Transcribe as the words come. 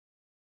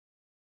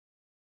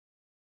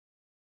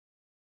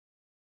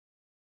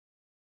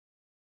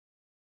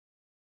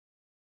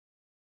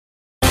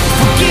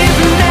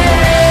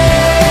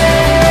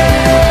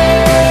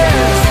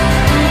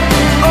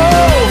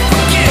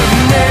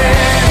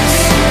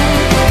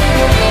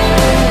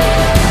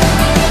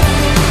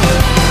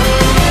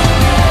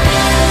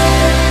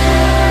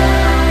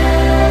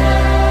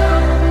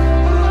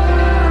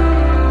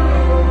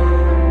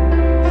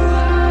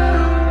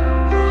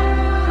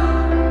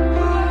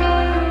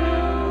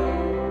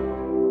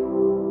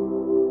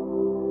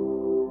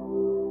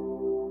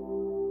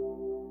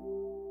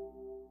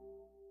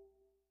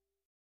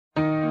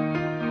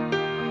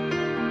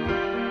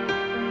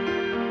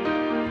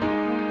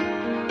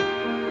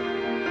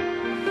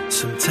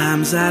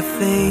Sometimes I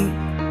think,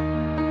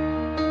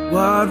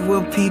 what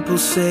will people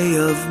say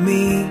of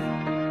me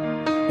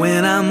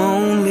when I'm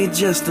only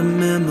just a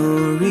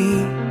memory,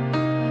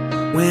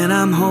 when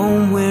I'm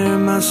home where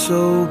my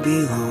soul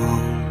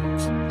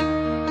belongs?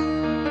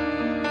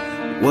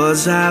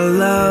 Was I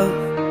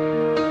loved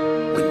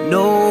when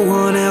no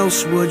one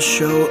else would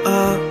show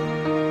up?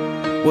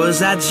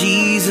 Was I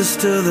Jesus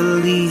to the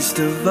least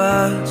of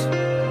us?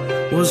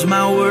 Was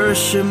my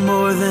worship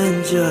more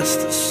than just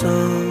a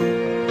song?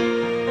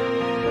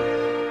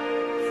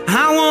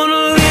 I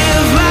wanna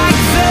live like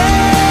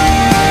that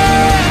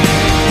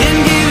and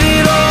give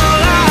it all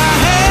I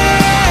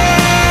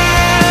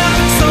have,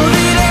 so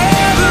that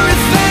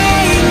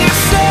everything I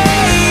say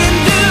and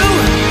do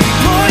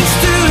points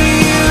to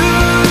you.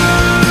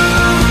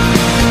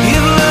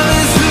 If love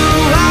is who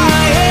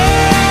I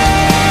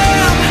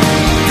am,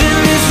 then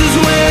this is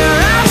where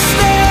I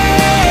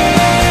stand,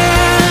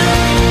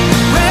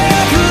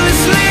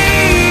 recklessly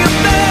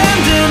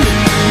abandoned,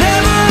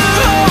 never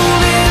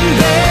holding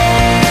back.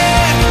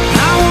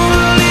 I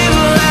wanna live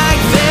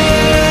like that.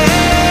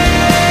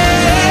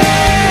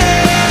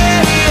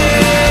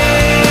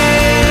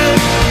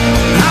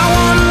 I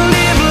wanna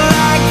live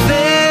like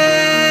that.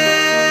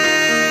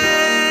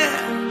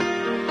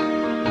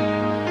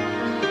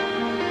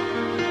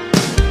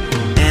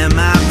 Am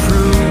I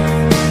proof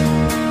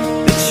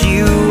that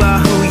you are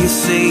who you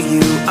say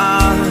you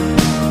are?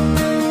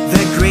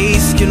 That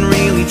grace can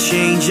really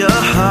change a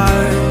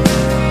heart?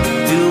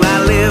 Do I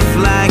live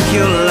like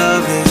your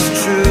love is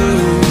true?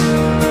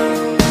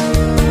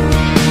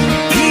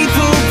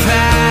 People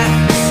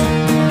pass,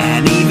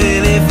 and even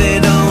if they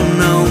don't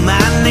know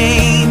my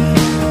name,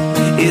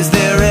 is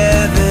there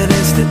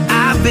evidence that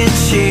I've been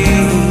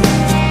changed?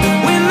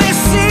 When they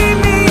see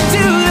me,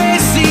 do they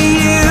see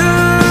you?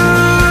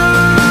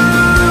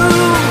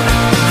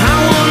 I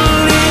wanna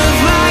live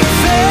like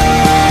that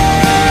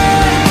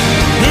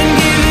and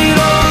give it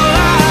all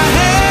I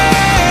have,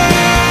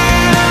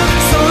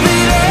 so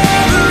that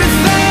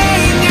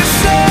everything I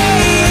say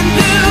and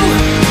do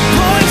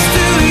points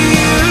to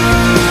you.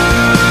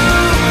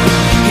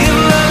 If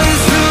love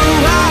is who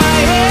I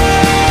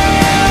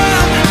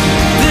am,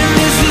 then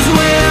this is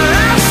where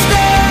I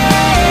stand,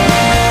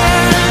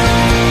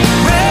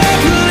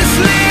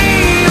 recklessly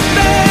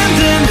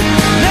abandoned,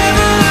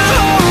 never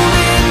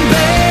holding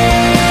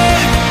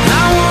back.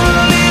 I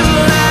wanna live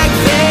like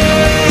that.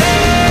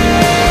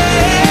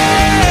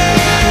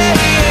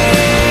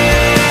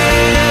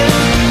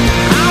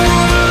 I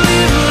wanna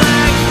live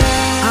like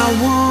that. I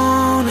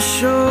wanna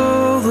show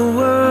the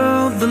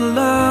world the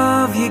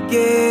love you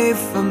gave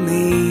for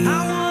me. I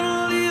wanna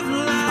live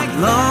like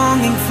I'm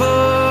longing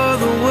for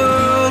the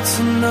world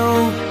to know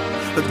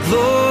the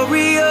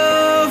glory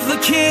of the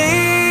King.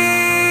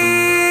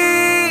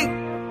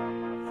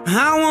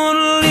 I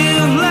wanna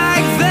live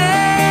like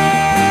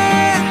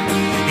that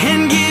and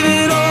give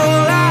it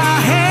all I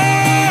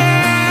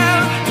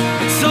have,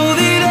 so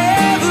that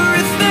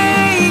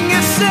everything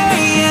I say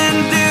and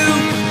do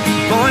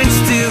points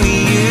to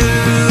you.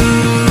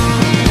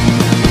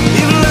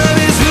 If love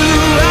is who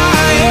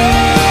I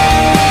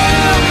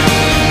am,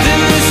 then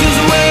this is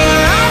where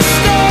I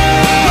stand,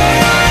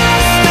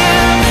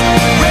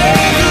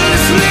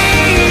 recklessly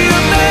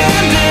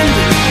abandoned,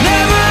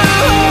 never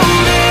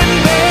holding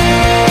back.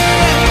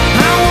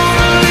 I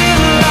wanna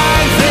live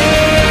like that.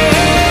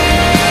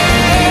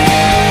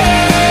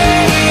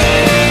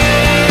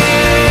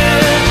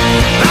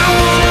 I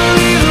wanna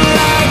live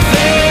like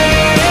that.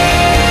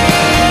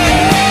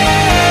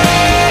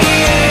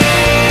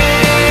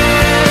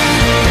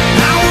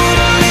 I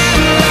wanna live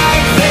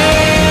like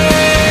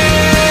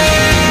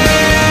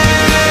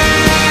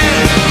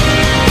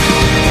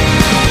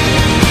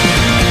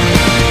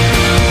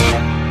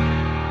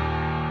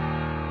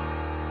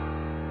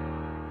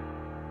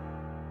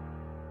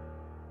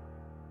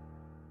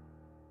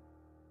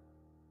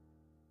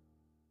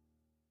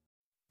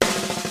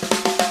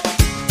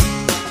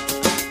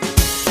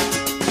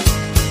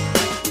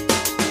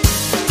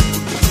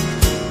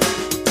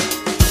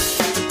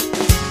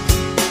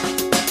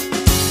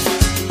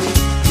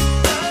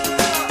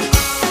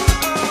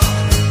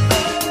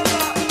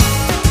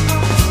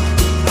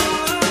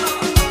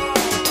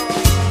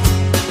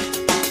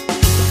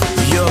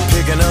You're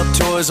picking up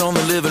toys on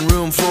the living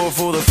room floor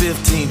for the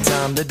 15th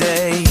time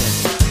today.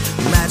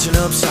 Matching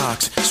up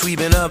socks,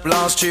 sweeping up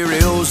lost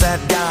Cheerios that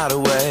got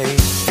away.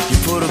 You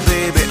put a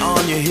baby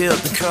on your hip,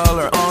 the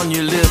color on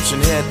your lips,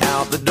 and head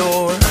out the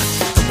door.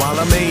 And while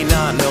I may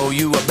not know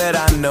you, I bet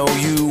I know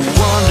you.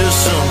 Wonder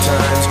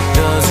sometimes,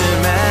 does it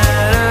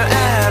matter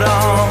at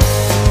all?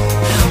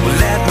 Well,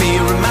 let me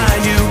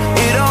remind you,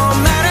 it all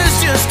matters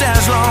just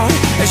as long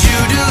as you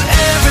do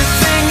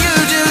everything you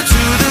do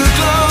to the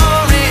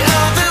glory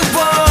of the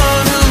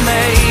one who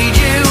made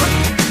you.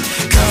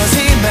 'Cause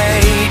he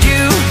made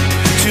you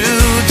to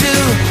do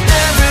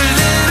every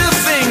little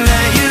thing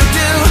that you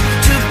do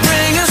to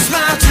bring a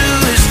smile to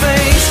his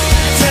face.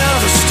 Tell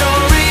the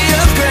story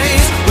of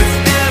grace with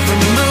every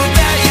move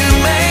that you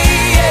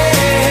make,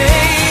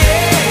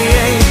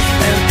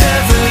 and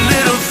every little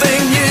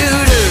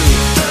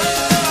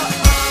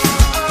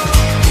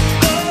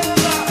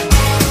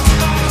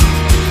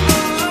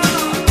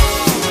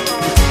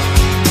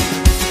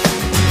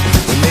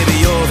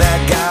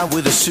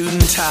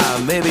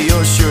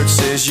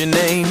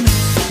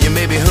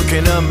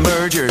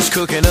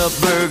cooking up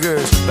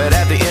burgers, but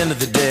at the end of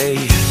the day,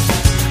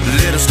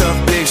 little stuff,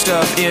 big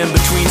stuff, in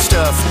between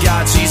stuff,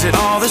 God sees it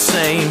all the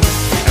same.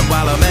 And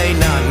while I may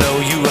not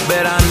know you, I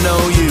bet I know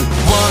you.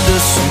 Wonder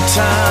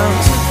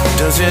sometimes,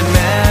 does it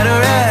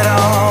matter at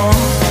all?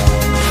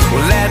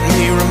 Well, let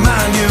me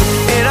remind you,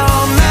 it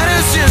all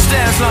matters just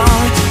as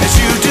long as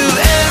you do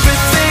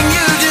everything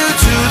you do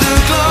to the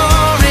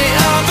glory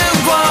of the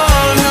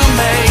one who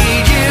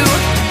made you.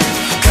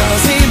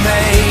 'Cause he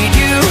made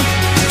you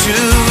to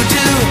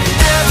do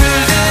every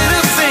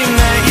little thing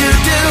that you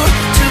do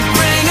to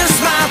bring a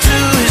smile to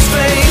his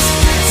face.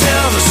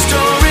 Tell the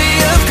story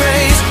of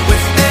grace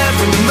with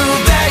every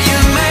move that you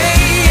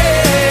make,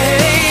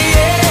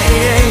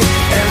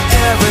 and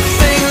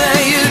everything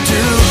that you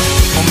do.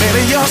 Or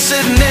maybe you're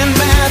sitting in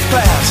math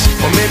class,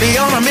 or maybe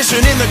on a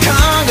mission in the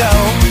Congo,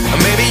 or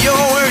maybe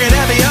you're working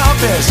at the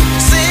office,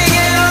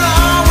 singing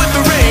along with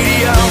the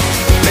radio.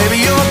 Maybe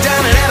you're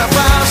dining at a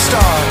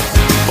 5-star,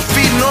 or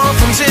feeding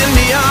orphans in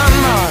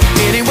Myanmar.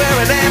 Anywhere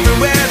and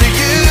everywhere that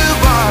you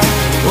are,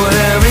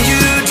 whatever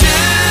you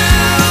do,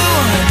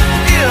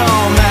 it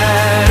all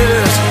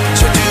matters.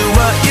 So do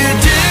what you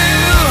do,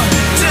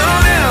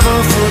 don't ever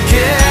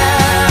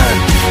forget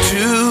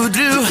to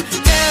do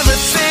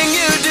everything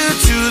you do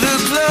to the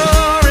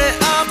glory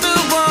of the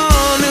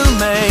one who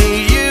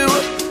made you.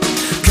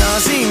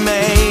 'Cause he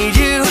made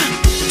you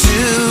to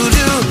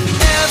do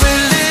every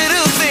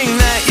little thing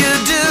that you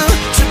do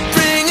to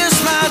bring a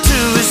smile to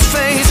his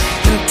face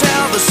and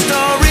tell the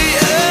story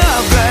of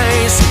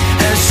grace.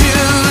 As you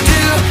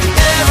do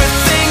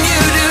everything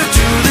you do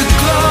to the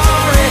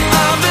glory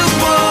of the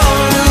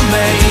one who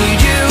made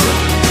you.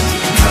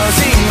 'Cause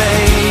he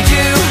made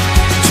you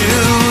to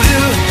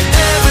do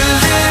every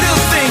little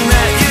thing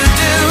that you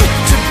do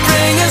to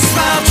bring a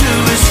smile to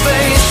his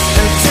face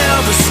and tell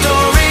the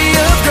story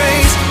of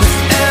grace with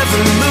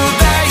every move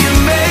that you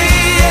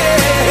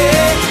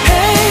make,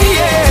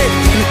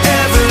 and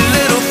every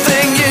little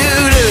thing you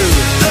do.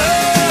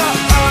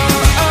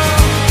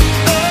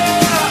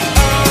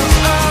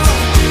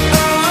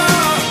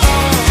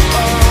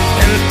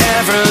 And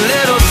every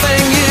little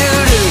thing you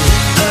do.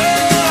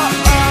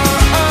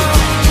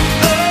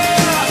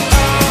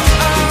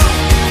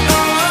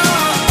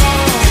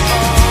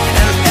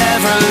 And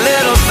every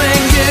little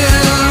thing you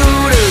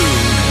do.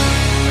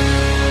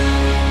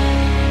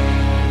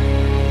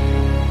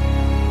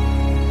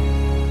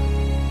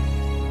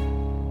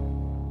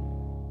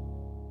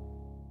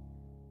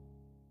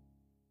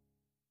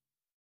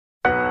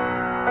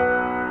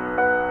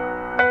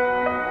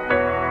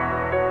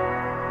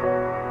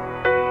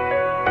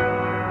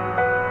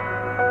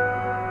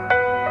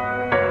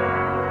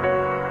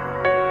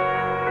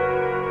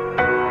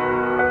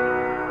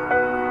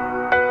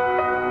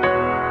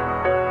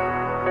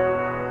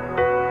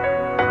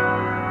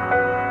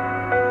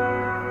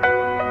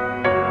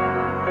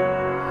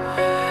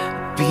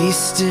 Be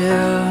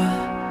still,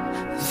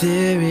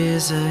 there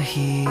is a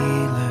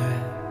healer.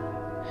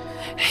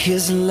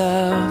 His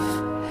love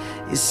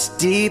is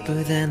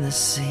deeper than the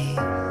sea.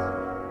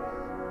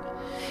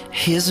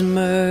 His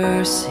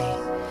mercy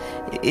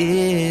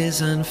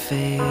is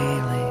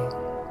unfailing.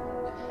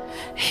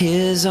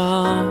 His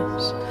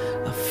arms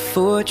a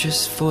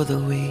fortress for the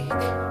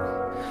weak.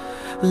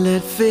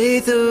 Let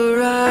faith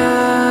arise.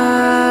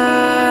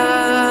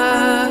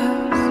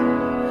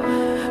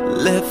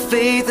 Let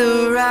faith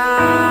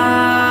arise.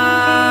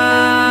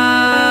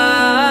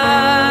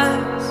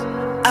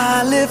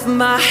 I lift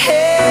my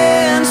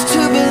hands to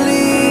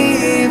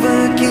believe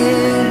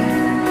again.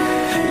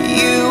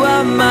 You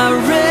are my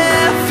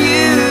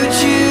refuge,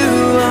 you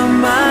are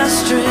my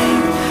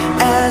strength.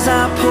 As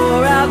I pour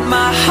out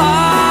my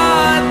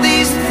heart,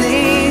 these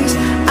things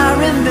I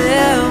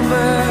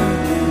remember.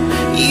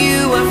 You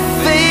are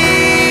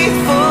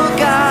faithful,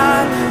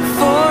 God,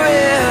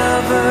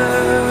 forever.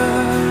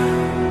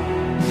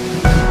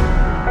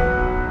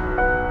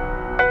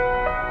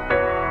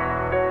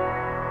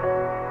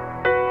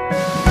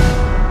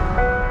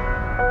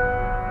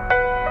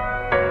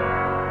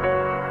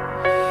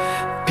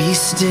 Be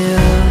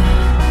still,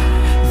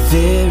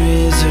 there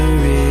is a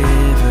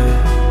river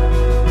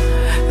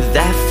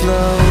that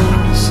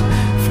flows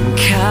from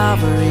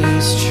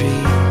Calvary's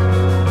tree,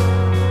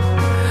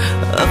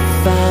 a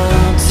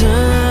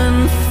fountain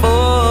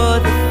for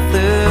the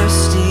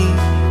thirsty.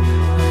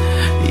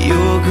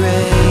 Your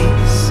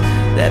grace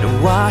that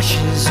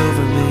washes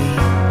over me.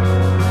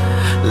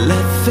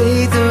 Let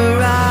faith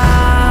arise.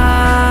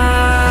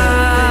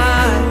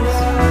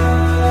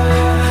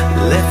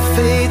 Let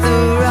faith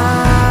arise.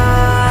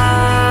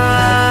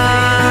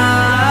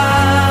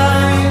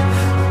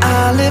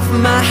 I lift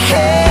my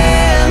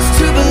hands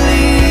to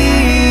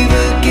believe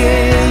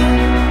again.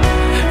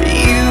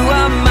 You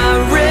are my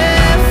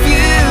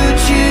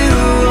refuge, you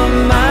are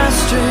my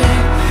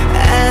strength.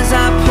 As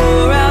I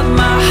pour out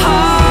my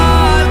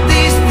heart,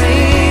 these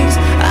things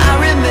I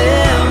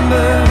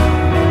remember.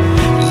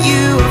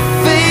 You are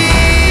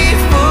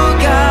faithful,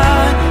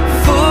 God,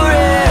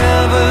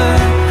 forever.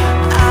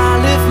 I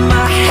lift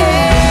my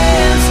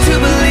hands to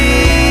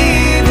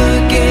believe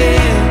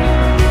again.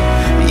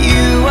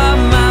 You are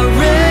my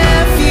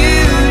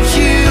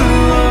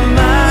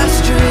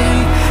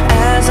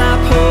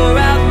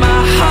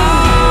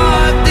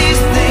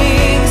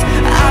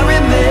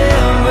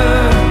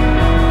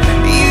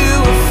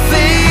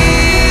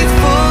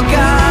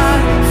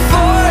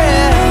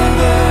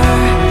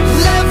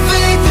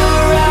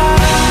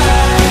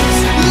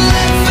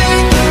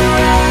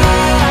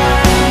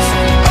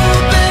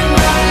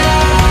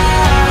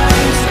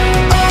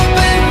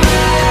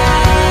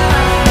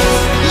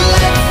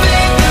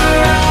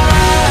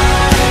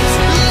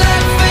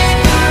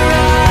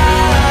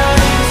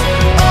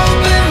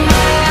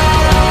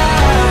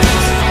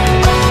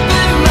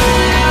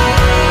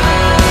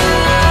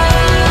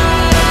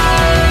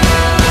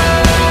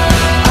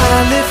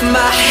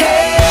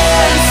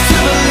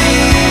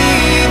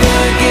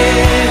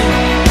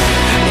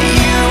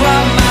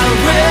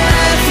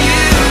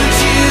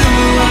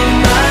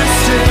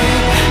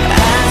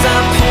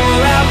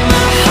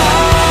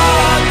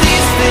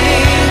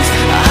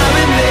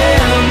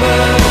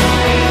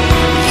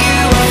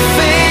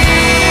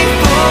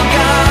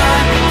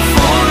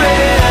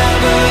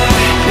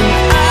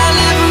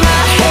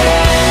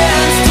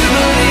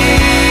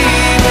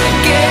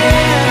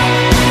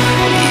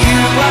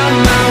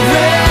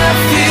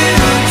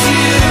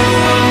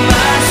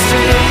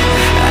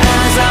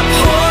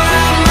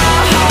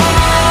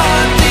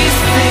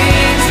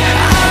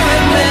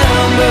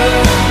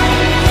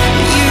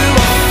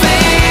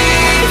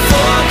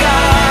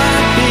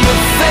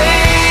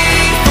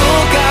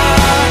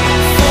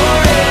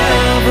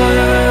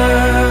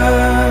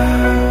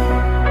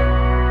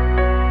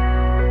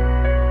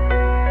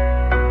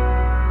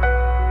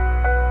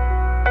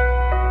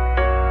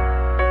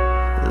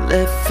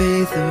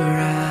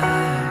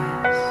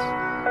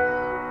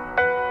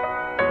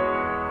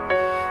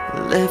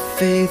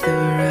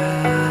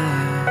eyes.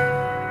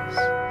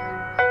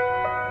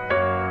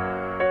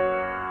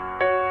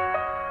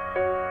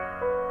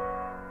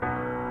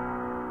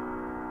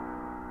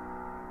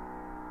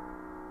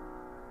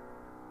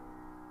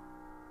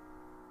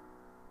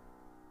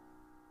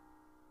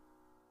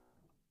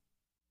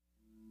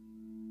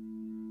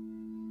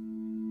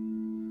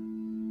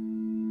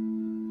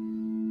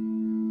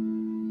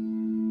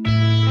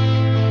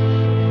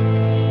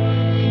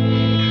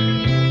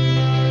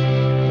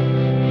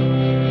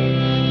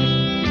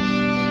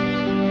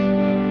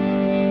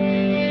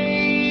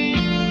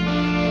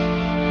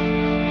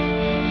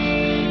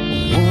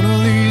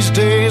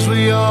 Days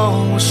we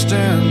all will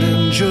stand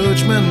in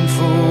judgment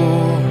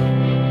for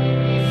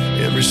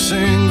every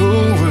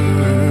single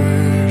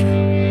word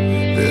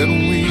that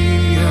we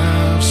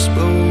have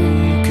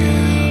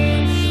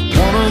spoken.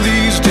 One of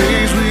these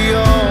days we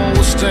all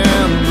will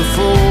stand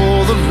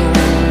before the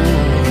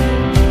Lord,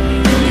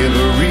 give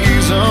a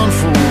reason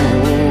for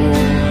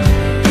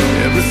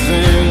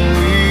everything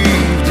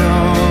we've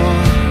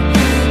done.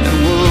 And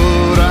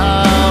what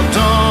I've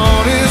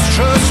done is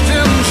trust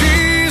in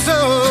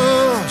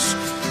Jesus,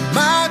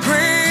 my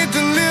great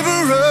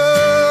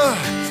deliverer,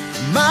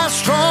 my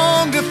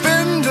strong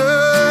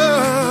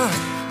defender,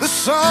 the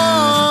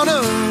Son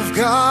of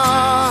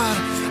God.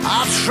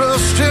 I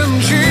trust in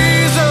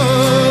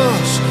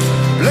Jesus,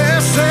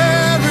 blessed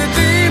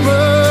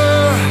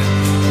Redeemer,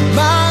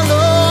 my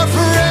Lord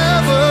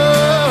forever,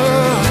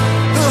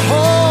 the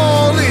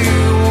Holy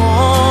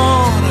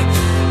One,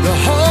 the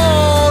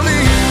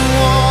Holy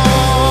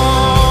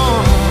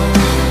One.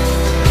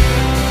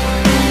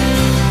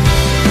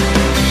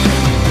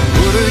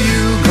 What are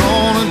you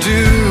gonna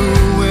do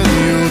when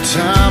your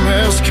time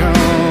has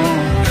come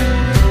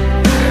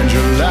and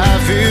your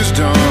life is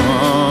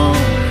done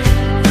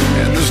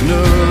and there's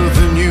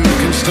nothing you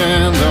can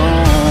stand on?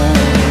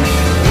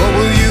 What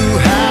will you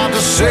have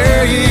to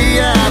say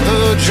at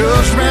the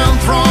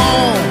judgment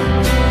throne?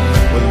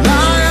 Well,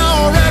 I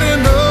already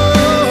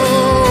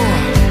know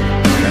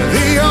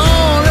the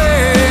only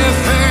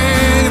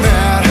thing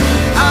that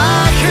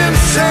I can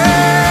say.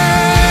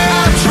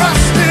 I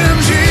trust in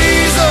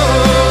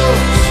Jesus,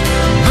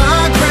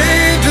 my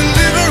great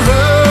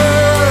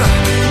deliverer,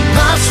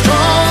 my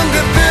strong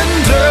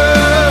defender,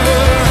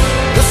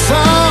 the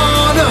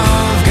Son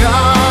of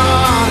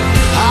God.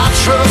 I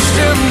trust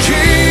in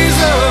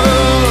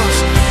Jesus,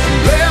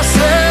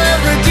 blessed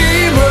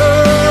Redeemer,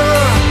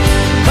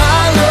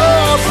 my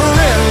Lord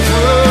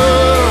forever,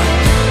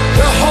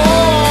 the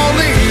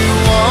Holy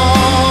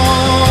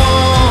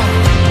One.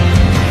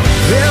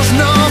 There's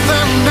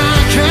nothing I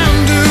can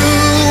do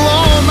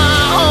on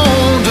my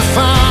own to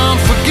find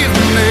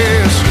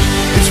forgiveness.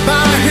 It's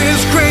by His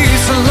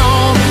grace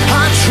alone.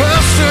 I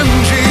trust in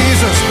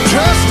Jesus,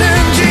 trust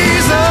in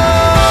Jesus.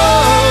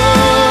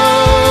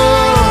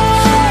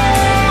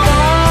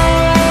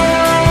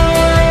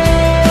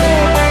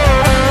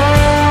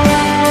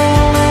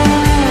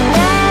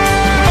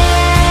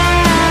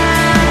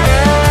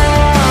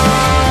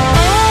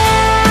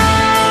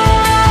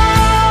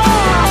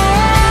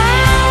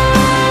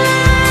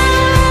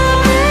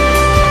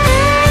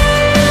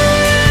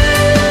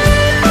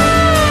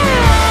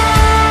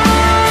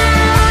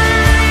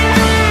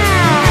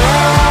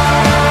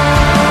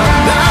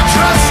 I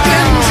trust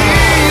in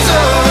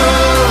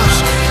Jesus,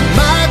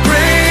 my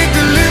great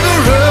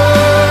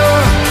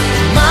deliverer,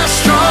 my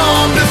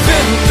strong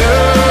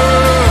defender,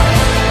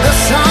 the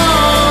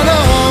Son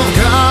of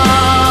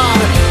God.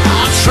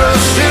 I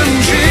trust in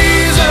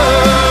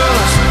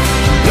Jesus,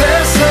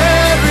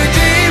 blessed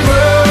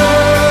Redeemer,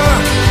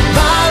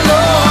 my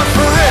Lord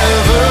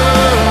forever,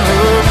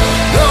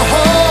 the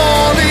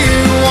Holy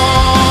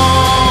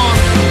One,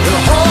 the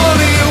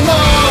Holy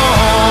One.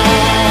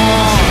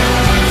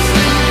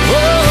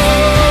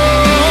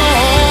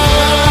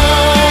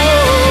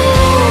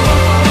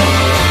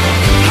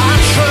 I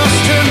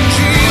trust in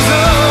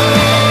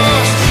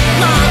Jesus,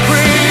 my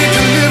great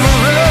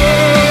deliverer,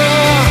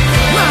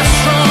 my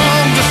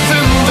strong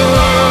defender,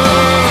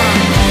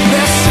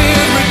 blessed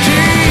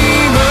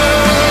Redeemer,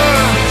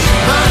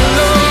 my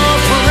Lord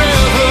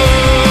forever.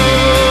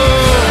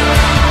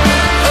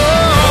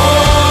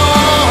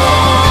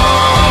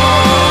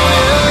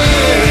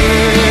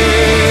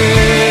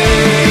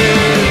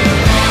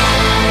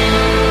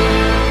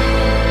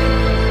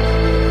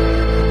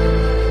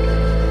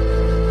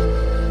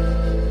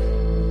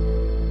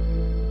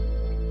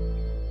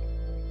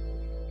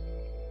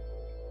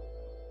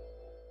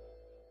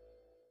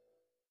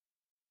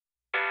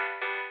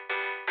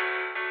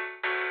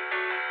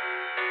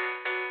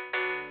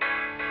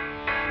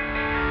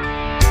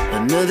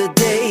 Another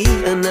day,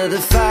 another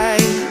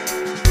fight.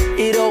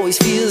 It always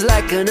feels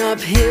like an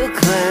uphill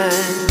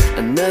climb.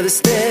 Another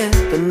step,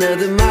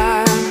 another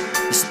mile.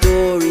 The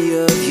story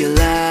of your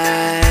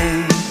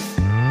life.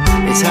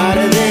 It's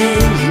harder than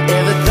you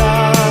ever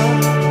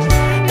thought,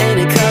 and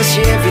it costs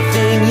you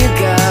everything you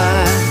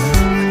got.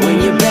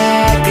 When you're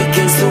back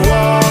against the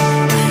wall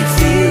and you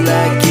feel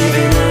like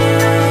giving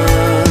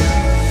up.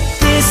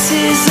 This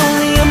is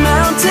only a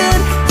mountain.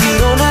 You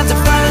don't have to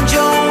find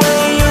your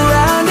way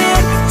around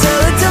it.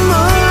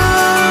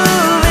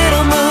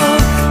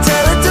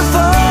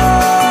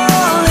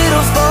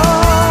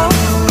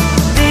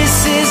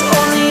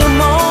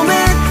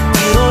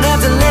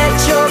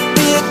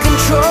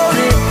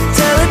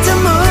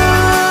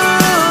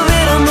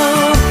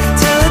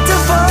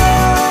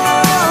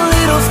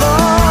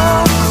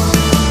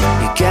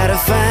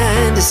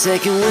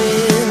 second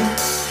wind.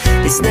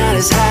 It's not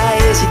as high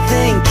as you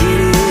think it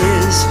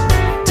is.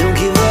 Don't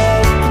give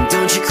up and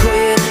don't you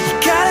quit.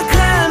 You gotta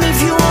climb if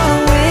you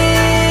wanna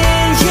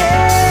win,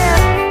 yeah.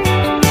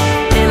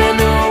 And I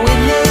know it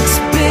looks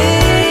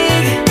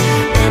big,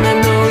 and I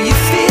know you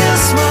feel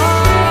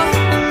small,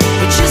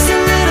 but just a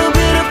little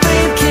bit of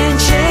faith can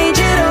change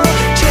it all,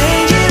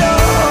 change it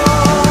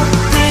all.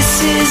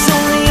 This is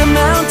only a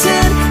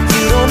mountain.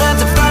 You don't have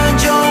to find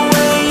your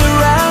way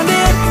around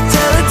it.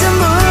 Tell it to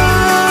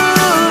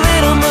move,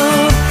 it'll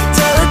move.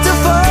 Tell it to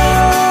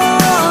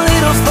fall,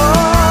 it'll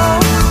fall.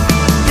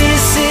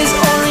 This is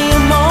only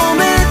a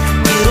moment.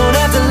 You don't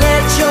have to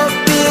let your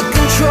fear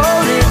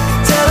control it.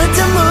 Tell it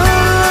to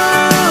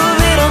move,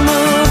 it'll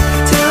move.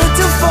 Tell it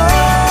to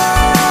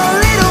fall,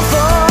 it'll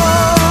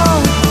fall.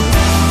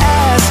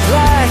 Ask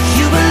like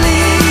you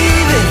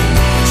believe it.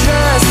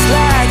 Trust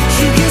like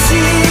you can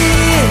see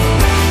it.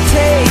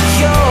 Take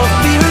your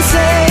fear and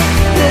say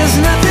there's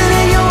nothing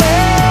in your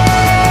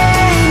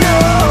way, no.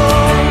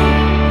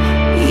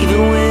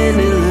 Even when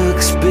it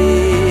looks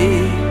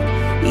big,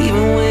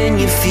 even when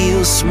you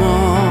feel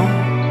small,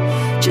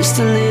 just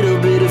a little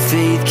bit of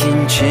faith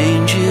can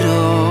change it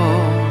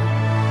all.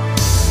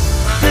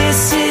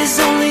 This is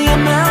only a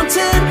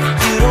mountain.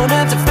 You don't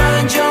have to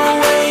find your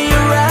way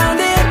around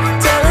it.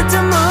 Tell it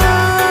to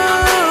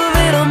move,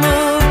 it'll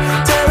move.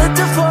 Tell it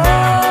to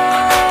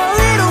fall,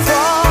 it'll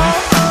fall.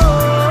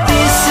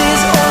 This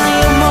is only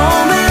a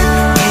moment.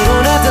 You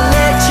don't have to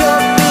let your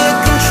fear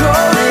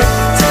control it.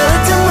 Tell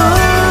it to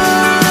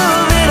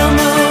move, it'll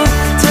move.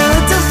 Tell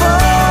it to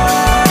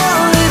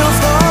fall, it'll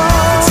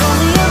fall. It's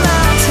only a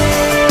mountain,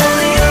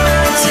 only a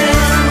mountain,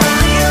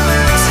 only a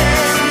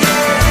mountain,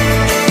 yeah.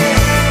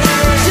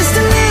 Just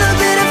a little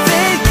bit of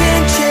faith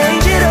can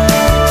change it all.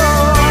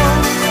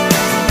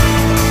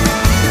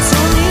 It's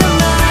only a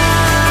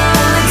mountain,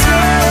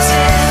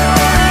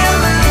 only a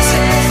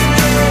mountain,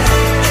 yeah.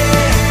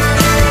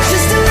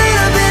 Just a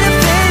little bit of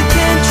faith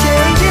can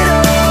change it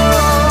all.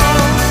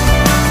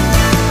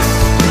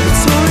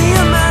 It's only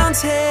a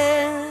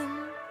mountain.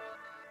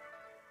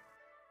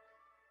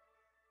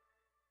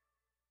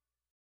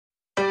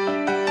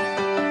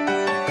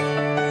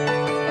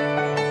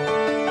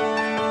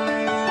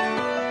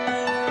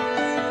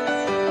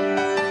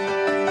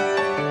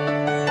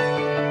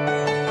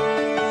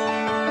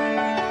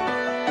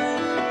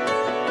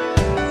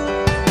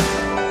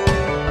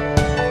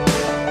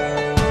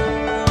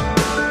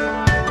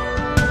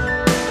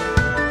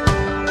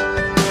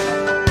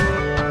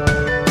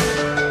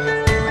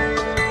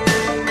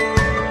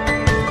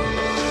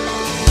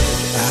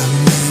 I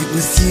meet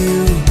with you,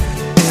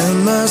 and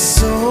my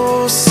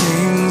soul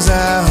sings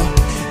out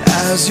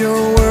as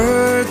your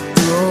word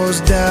throws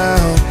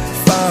down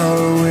far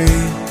away.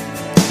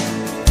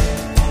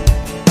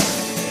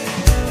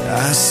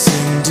 I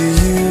sing to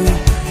you,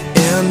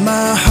 and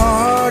my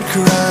heart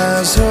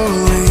cries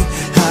holy,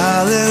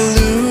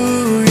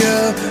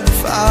 hallelujah,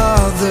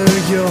 Father,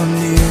 you're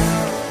near.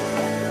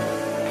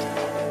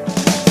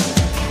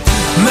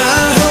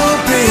 My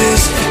hope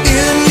is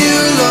in you,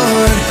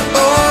 Lord,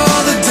 all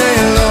the day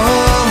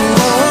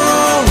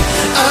long.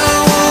 I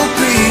won't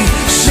be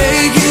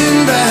shaken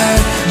by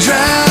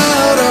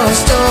drought or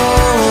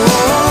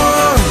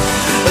storm.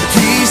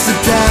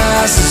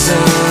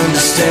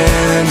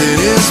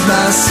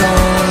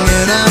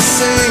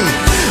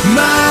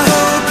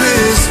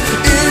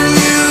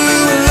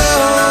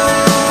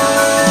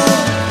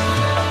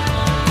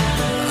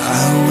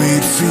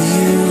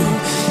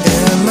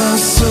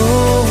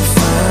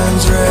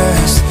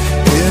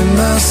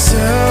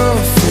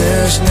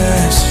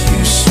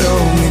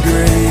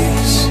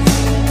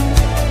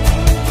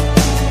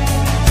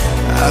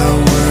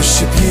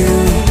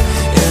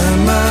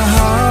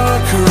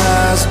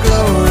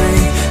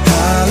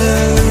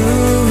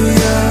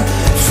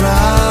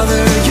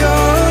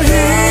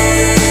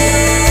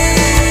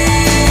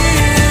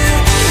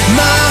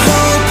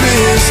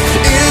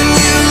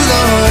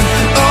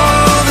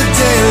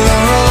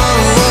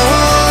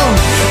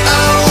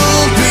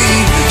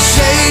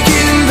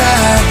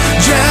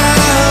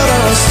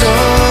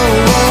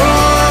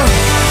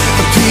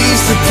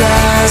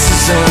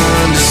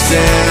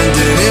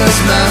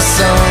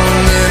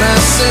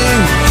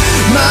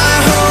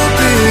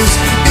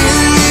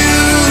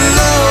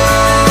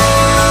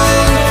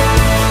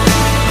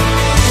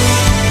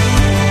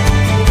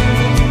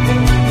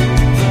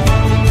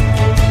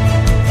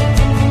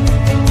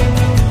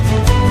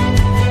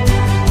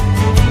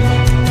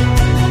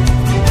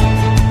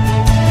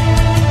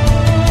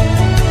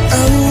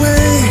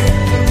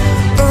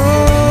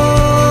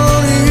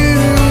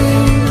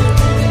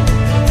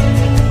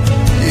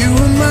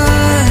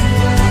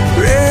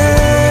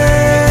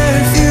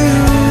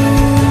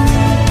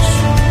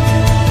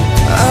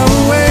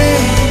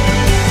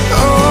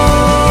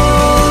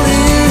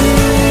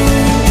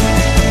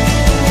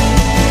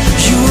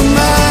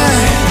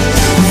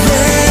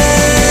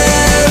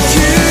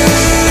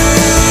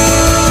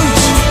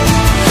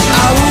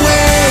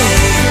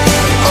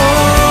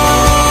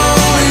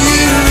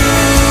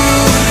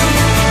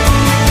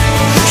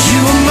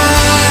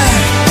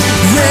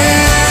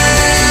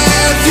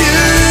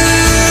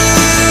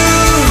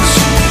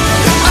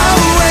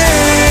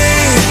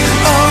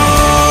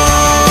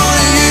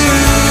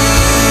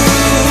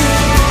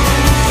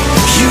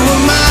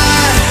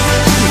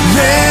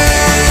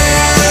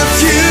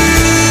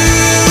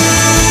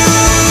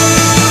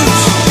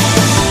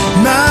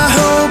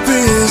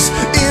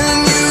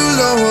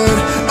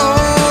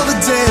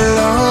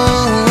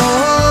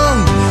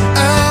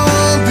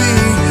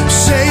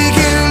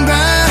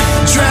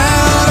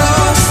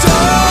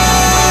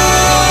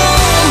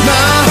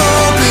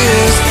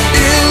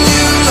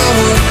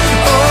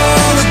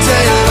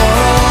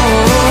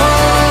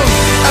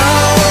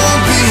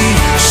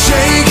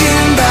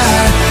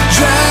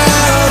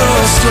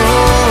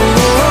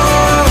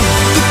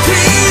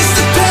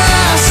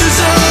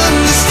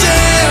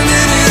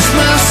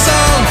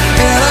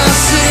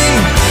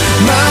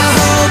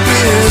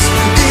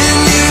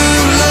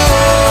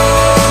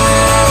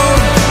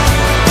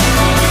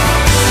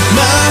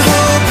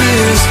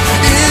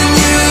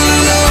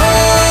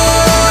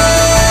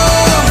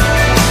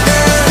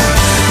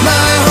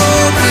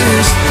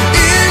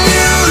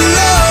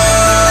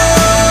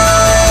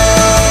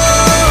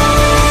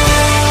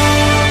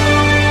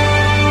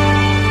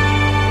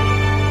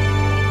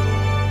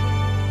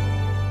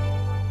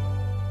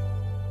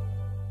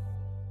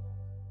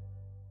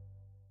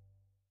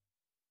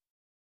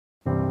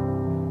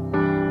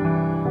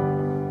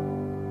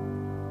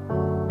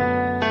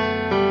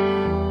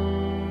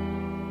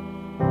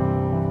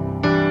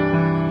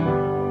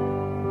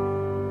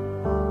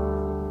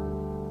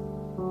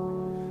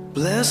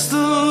 Bless the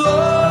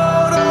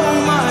Lord,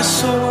 oh my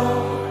soul,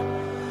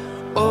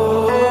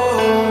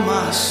 oh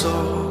my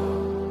soul.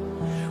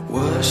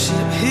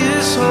 Worship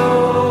His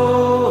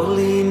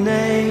holy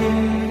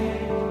name.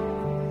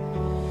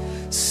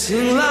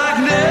 Sing like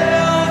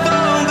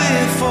never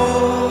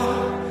before,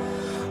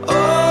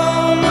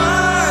 oh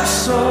my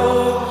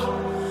soul.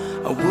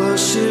 I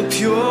worship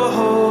Your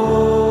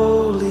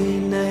holy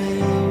name.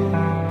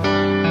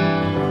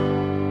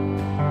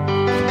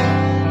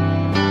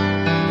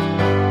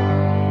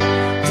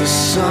 The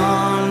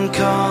sun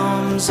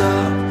comes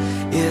up,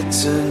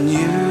 it's a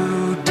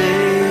new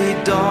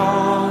day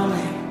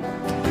dawning.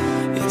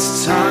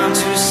 It's time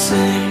to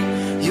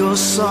sing Your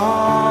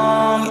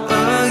song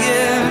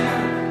again.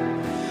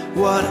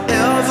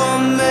 Whatever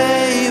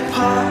may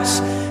pass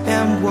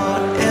and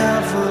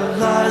whatever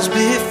lies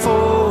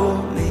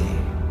before me,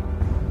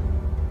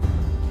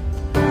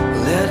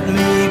 let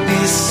me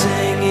be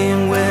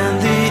singing when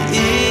the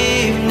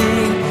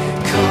evening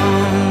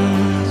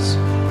comes.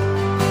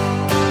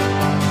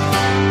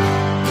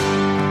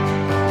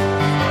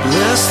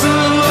 Bless the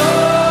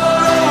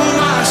Lord, oh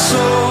my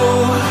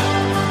soul,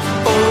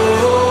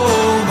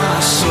 oh my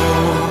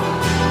soul.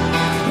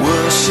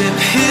 Worship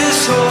His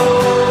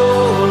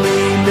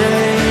holy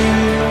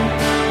name.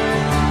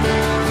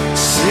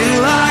 Sing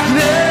like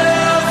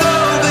never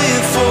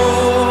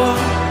before,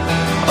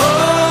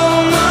 oh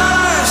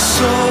my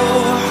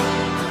soul.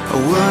 I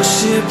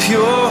worship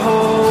Your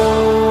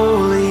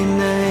holy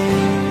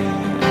name.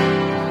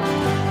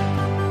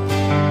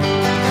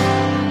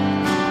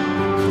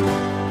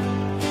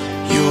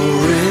 You're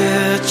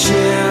rich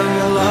in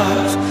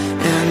love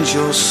and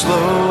You're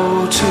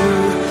slow to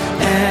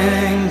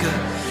anger.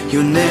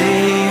 Your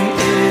name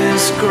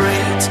is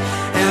great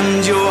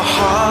and Your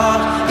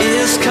heart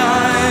is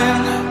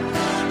kind.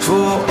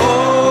 For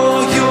all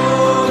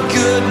Your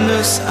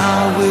goodness I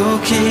will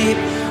keep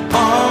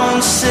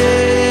on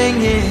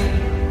singing.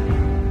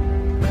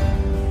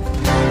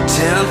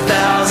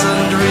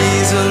 10,000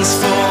 reasons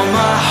for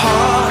my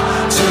heart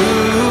to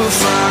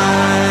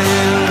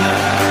find.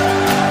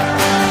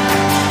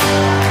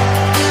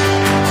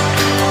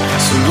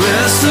 So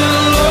bless the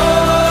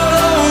Lord,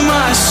 oh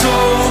my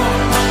soul,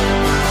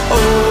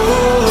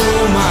 oh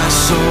my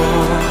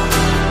soul.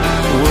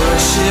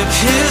 Worship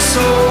His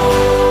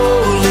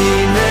holy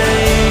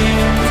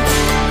name.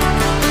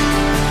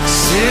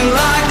 Sing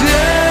like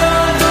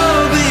never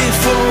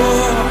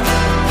before,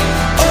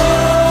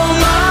 oh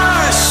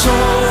my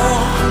soul.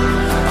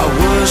 I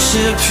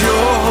worship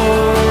Your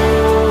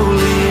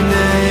holy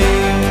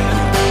name.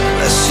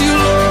 Bless You,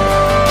 Lord.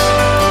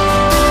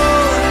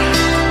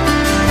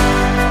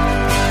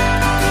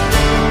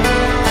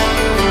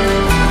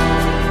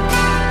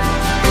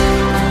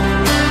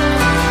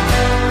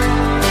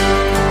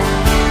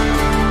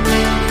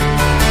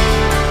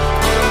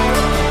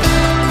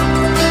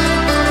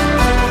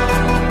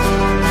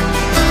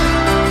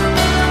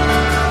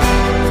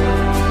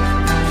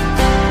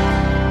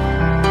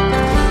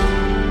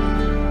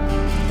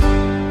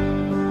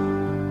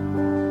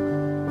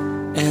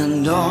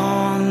 And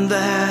on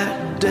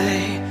that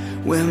day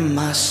when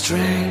my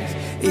strength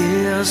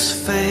is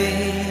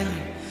failing,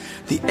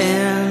 the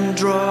end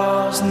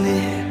draws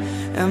near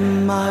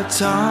and my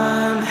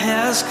time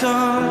has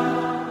come,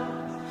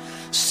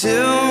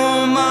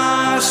 still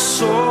my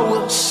soul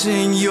will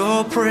sing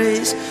Your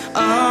praise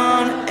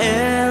unending.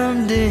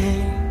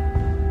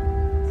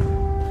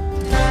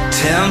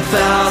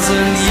 10,000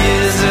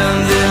 years and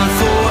then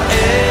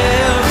forevermore,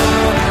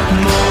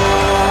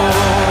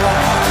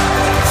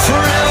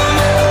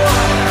 forevermore.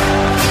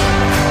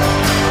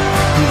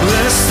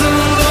 Bless the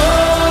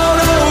Lord,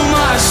 oh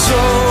my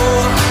soul,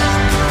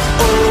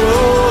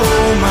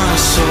 oh my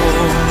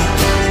soul.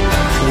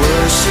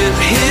 Worship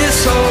His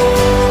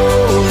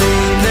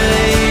holy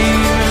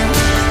name.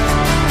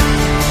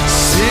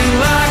 Sing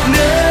like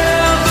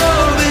never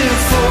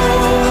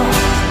before,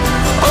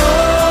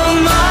 oh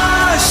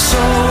my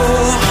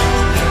soul.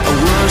 I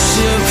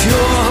worship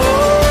Your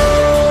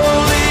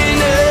holy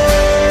name.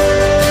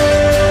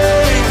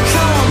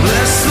 Come on,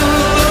 bless the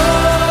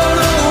Lord,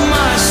 oh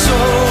my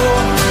soul,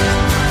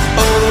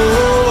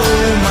 oh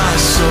my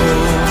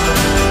soul.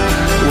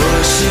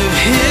 Worship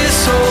His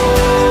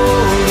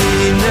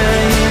holy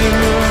name.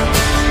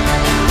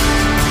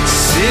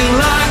 Sing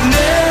like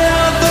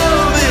never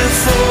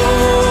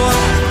before,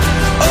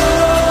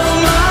 oh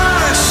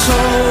my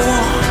soul.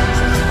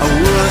 I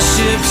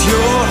worship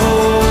Your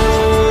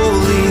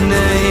holy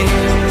name.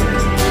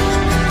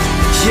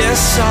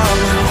 Yes, I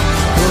will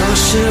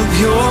worship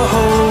Your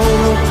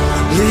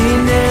holy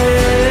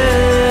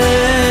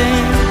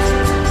name.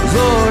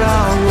 Lord,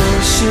 I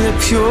worship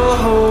Your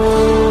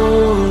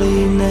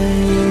holy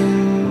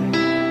name.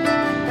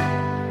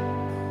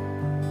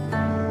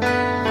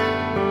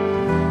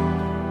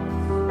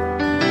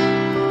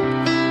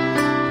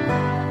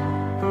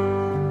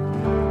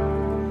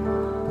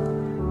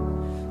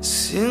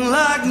 Sing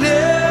like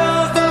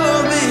never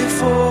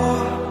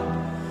before,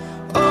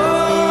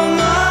 oh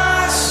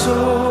my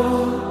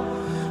soul.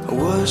 I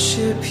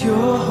worship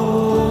Your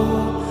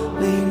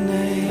holy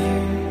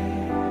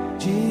name,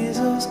 Jesus.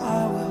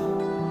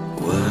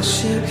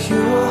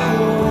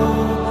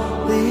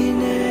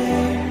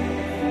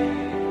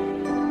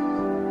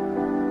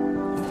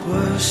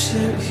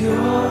 worship your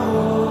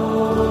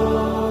holy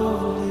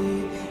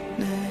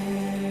name.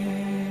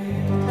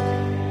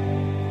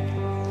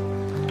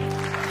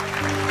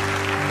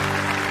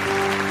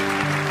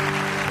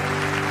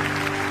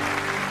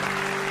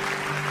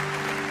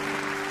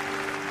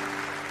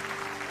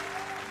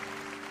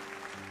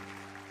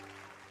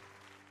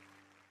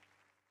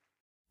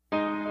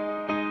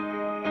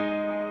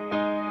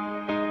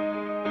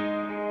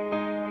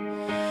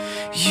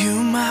 You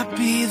might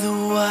be the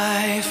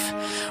wife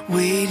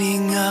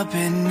waiting up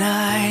at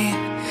night.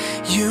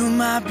 You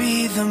might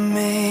be the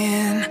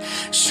man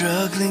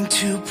struggling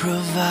to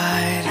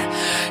provide,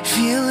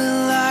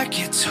 feeling like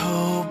it's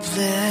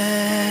hopeless.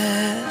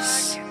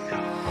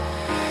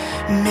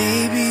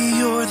 Maybe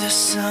you're the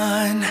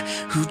son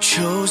who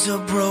chose a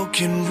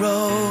broken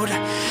road.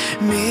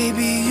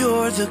 Maybe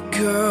you're the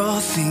girl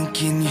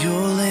thinking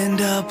you'll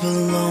end up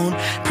alone,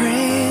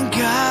 praying,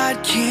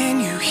 God, can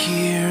you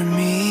hear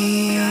me?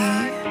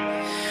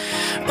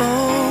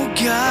 Oh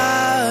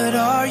God,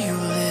 are you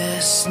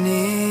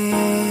listening?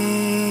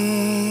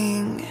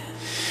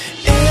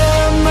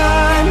 Am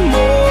I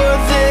more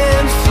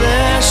than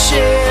flesh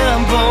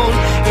and bone?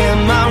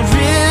 Am I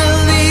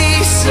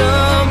really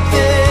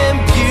something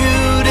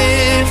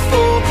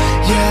beautiful?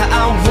 Yeah,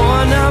 I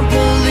wanna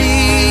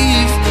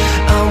believe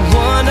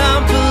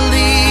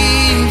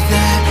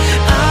that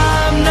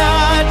I'm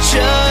not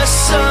just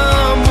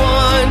some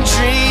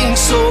wandering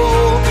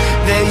soul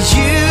that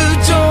you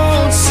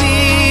don't see.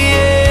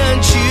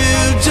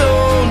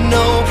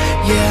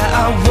 Yeah,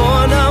 I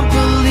wanna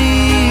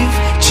believe.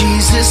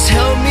 Jesus,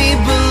 help me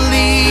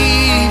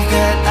believe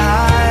that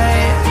I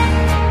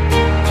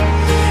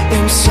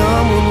am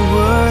someone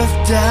worth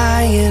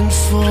dying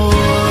for.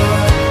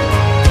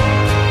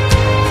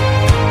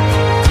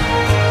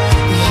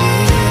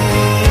 Yeah.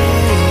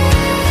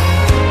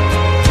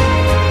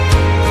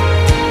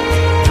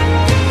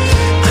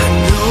 I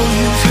know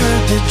you've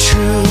heard the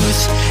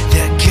truth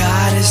that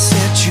God has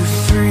set you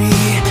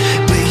free,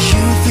 but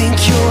you think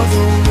you're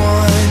the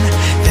one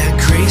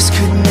grace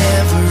could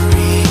never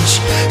reach,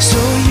 so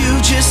you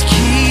just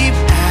keep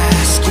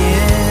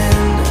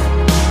asking,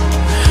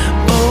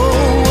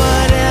 oh,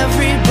 what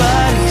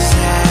everybody's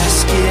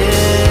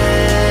asking.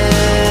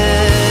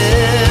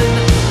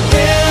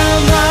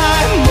 Am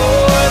I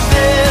more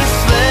than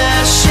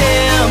flesh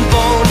and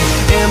bone?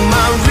 Am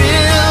I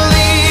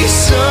really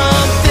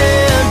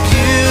something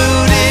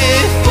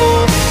beautiful?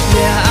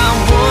 Yeah, I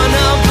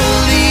wanna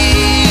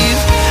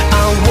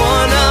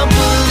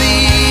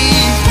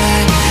believe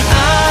that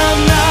I'm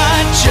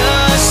not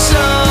just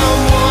some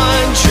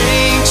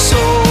wandering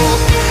soul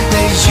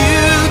that you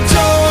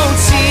don't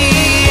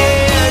see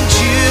and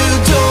you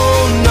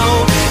don't know.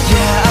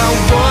 Yeah, I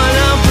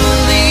wanna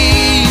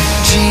believe.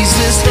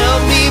 Jesus,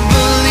 help me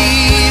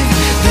believe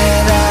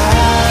that I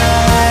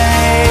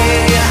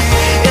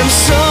am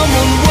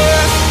someone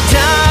worth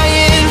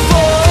dying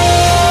for.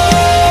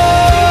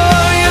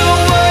 You're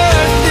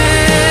worth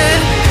it.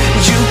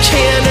 You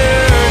can't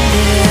earn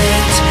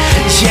it.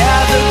 Yeah,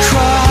 the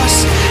cross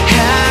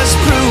has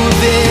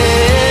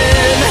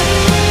proven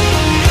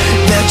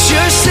that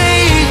you're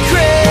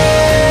sacred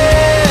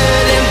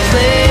and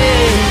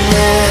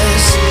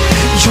blameless.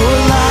 Your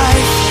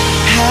life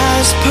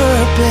has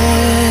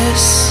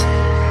purpose.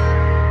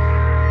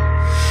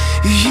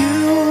 You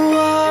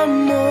are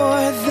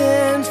more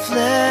than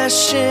flesh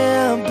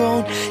and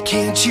bone.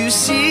 Can't you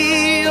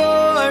see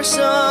you're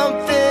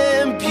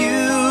something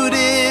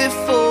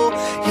beautiful?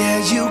 Yeah,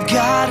 you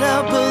gotta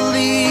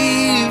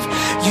believe.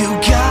 You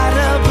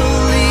gotta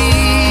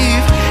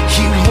believe.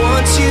 He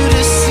wants you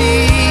to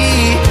see.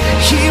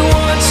 He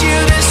wants you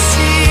to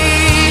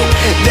see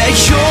that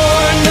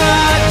you're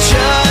not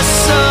just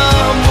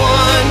some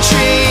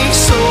wandering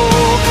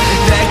soul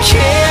that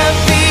can't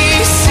be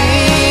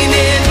seen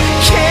and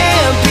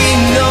can't be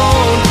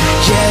known.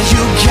 Yeah,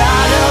 you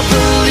gotta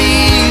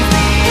believe.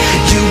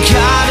 You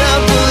gotta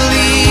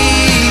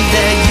believe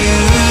that you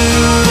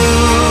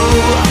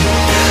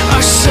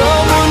are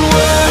someone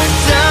worth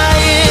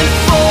dying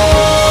for.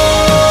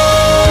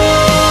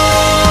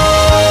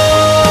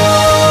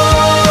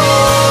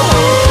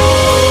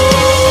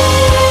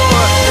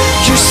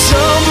 You're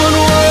someone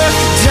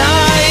worth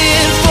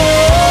dying for.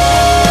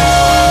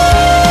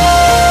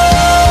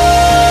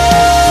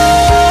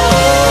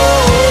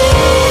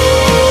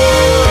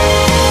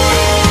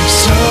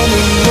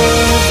 Someone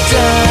worth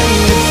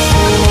dying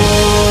for.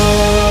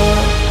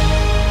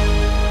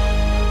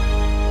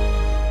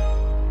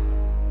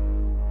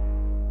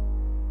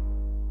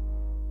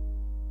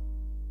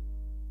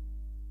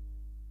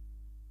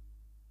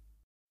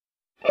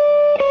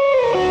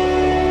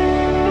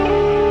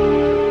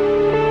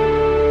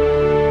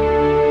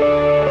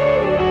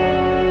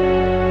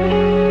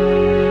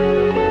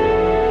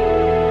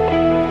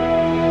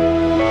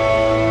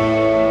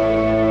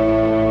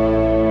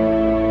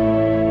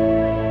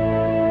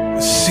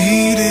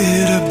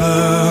 Seated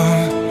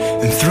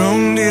above,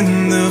 enthroned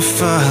in the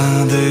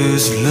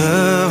Father's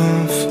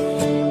love,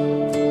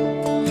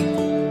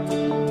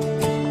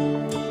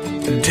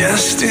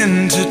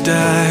 destined to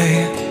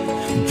die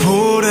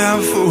poured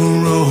out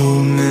for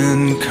all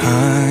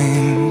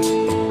mankind.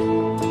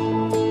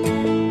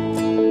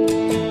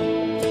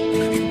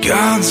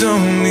 God's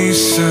only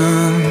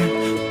Son,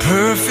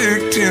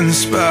 perfect and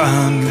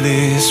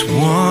spotless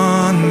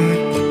one.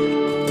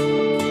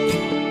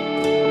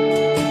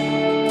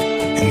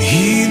 And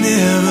He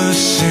never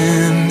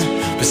sinned,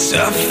 but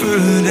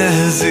suffered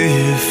as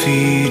if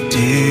He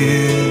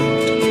did.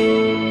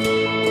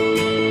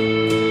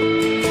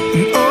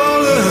 And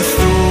all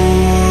authority,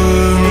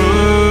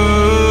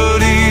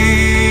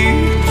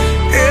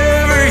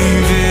 every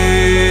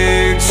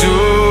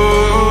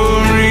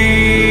victory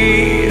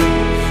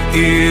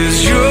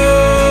is yours.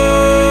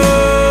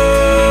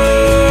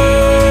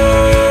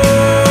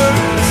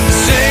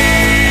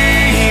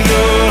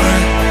 Savior,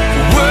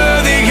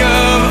 worthy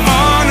of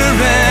honor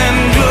and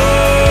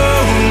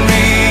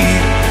glory,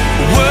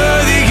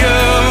 worthy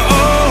of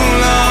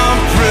all our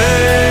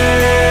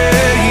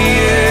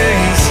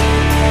praise.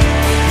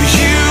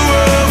 You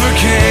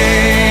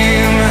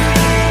overcame,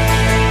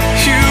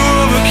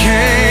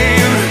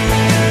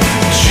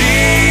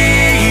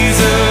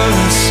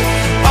 Jesus,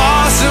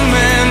 awesome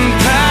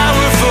and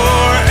powerful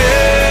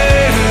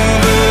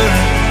forever.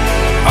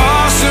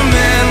 Awesome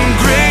and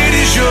great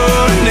is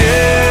your name.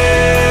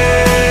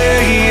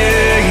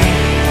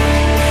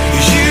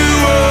 You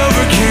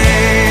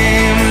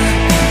overcame.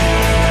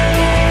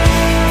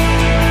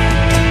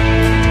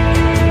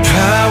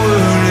 Power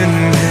in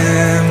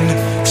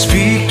hand,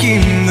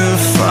 speaking the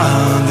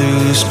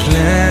Father's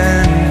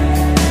plan.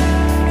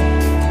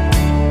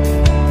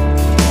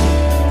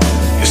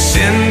 You're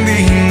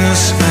sending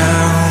us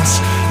out,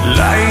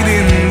 light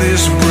in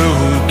this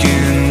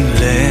broken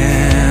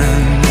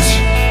land.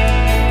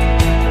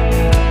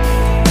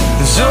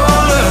 There's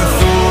all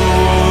authority,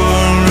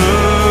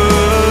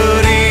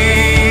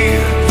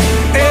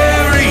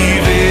 every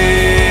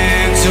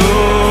victory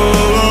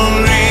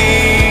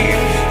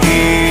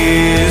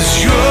is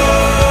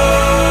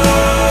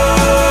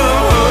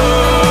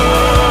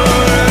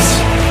yours.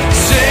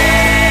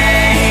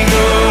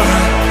 Savior,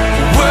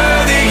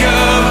 worthy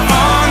of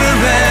honor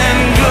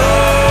and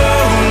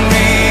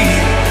glory,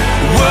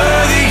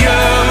 worthy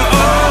of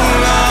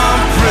all our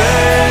praise.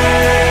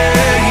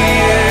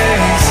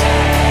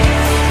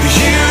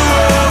 You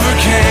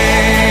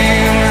overcame,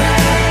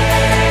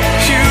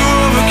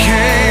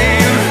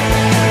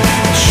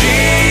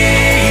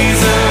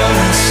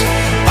 Jesus,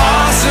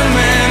 awesome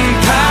and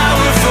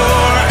powerful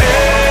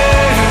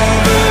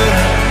forever.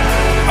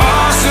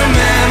 Awesome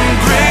and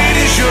great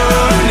is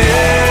your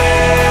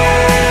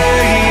name.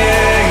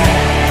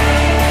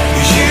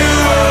 You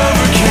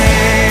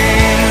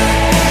overcame,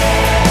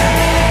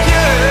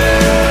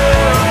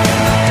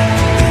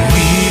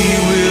 we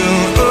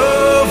will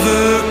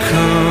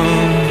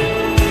overcome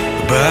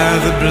by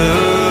the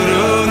blood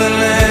of the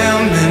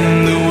Lamb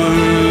and the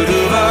word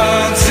of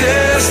our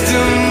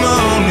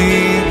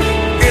testimony.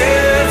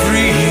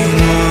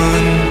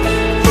 Everyone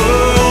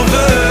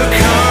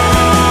overcome.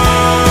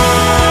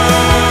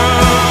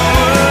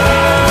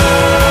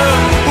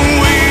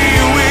 We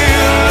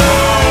will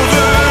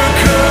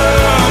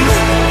overcome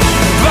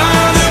by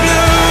the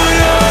blood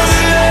of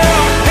the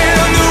Lamb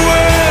and the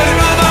word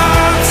of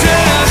our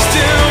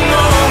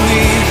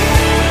testimony.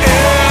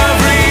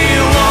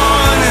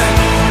 Everyone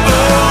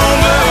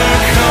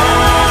overcome.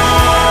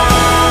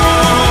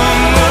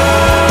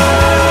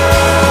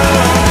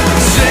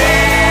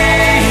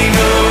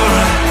 Savior,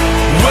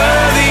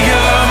 worthy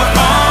of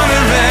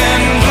honor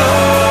and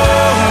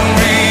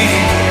glory,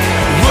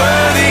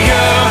 worthy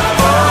of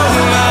all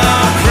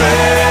our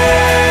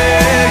praise.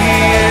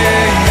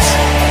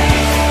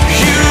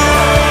 You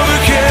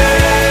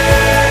overcame,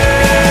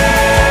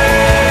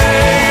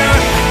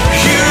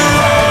 you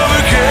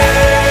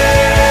overcame,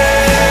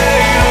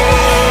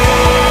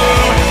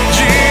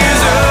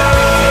 Jesus,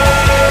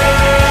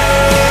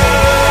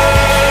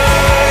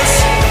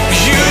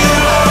 you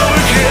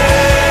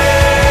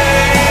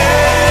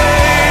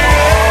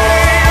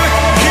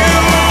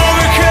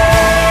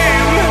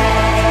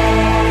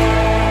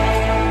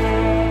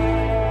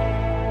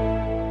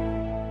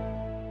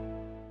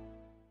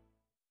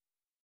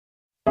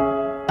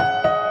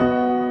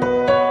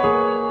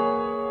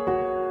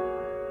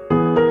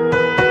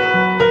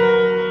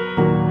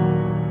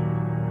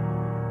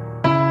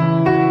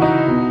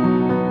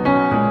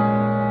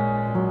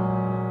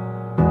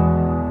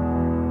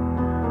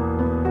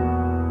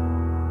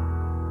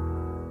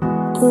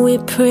We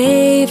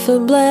pray for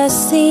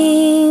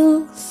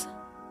blessings,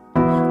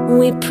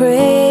 we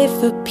pray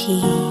for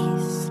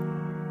peace,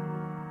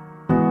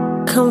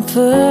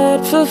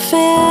 comfort for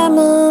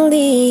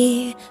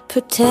family,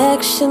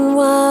 protection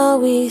while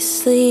we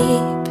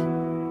sleep.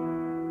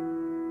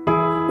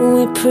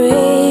 We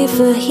pray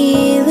for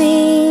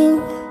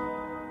healing,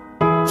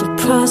 for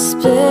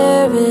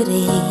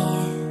prosperity.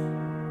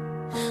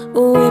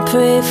 We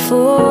pray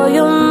for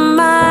your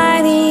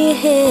mighty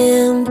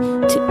hand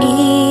to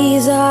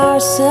ease our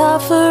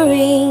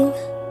suffering.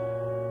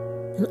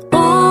 And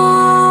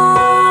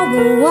all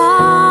the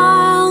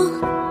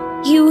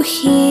while, you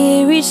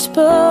hear each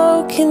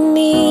spoken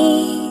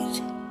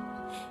need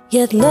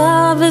Yet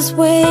love is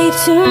way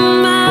too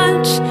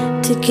much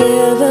to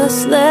give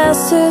us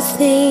lesser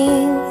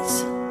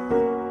things.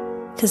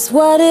 'Cause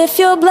what if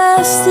your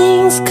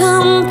blessings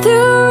come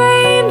through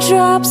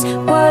raindrops?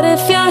 What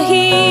if your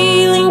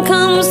healing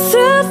comes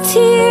through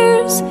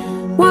tears?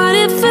 What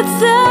if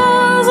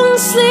 1,000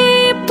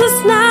 sleepless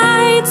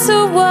nights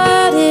are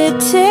what it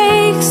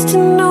takes to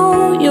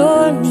know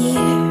you're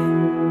near?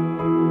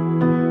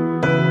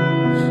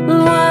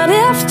 What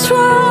if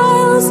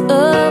trials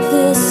of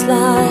this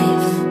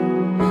life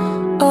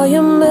are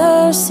your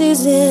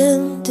mercies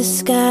in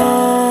disguise?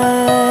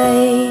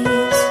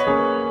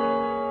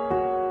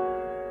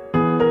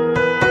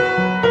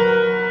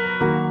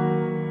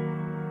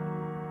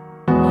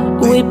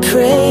 We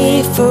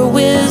pray for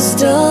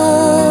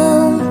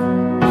wisdom,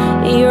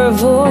 your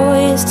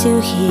voice to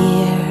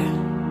hear,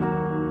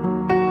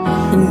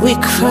 and we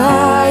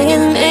cry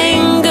in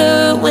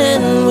anger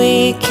when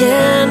we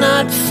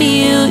cannot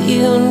feel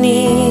you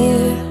near.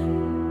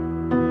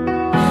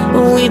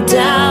 We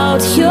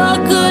doubt your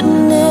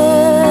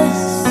goodness,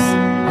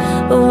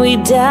 we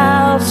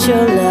doubt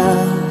your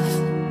love,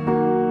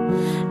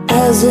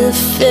 as if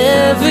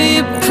every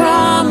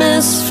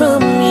promise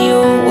from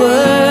your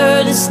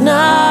word is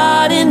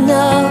not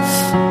enough.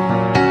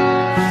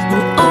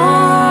 And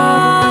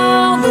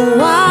all the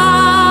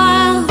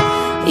while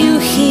you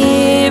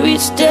hear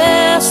each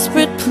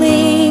desperate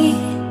plea,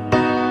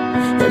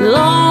 and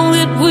long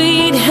that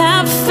we'd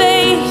have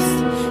faith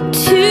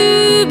to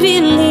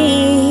believe.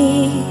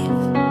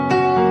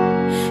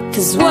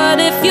 'Cause what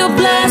if your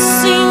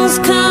blessings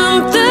come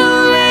through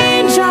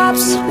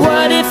raindrops?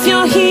 What if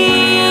your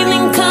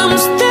healing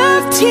comes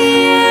through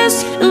tears?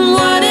 And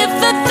what if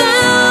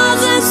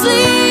 1,000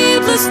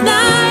 sleepless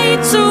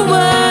nights are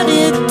what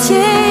it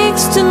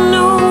takes to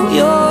know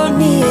you're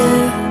near?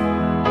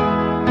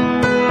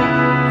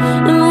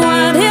 And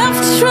what if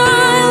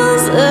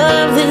trials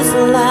of this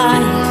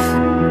life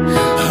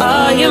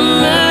are your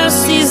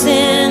mercies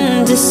in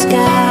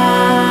disguise?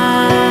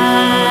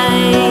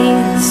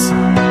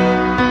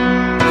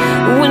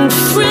 When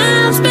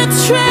friends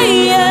betray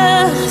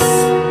us,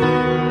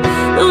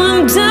 when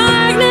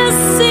darkness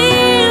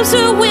seems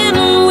to win,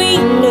 we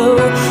know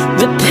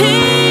the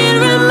pain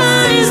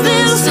reminds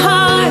this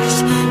heart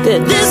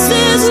that this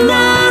is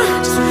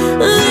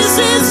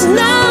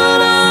not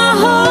our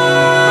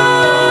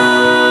home.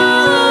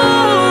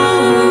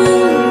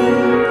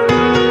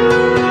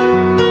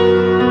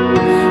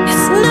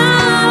 It's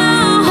not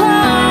our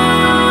home.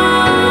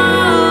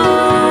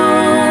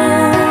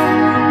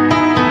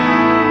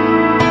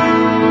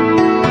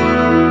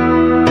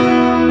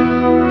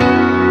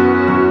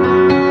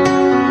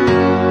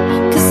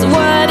 'Cause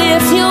what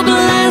if your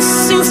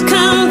blessings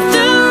come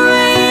through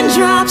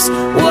raindrops?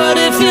 What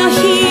if your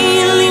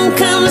healing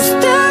comes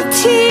through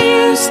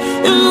tears?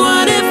 And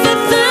what if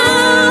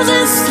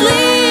 1,000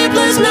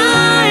 sleepless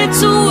nights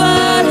are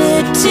what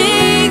it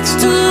takes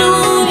to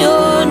know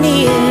you're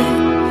near?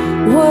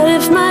 What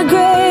if my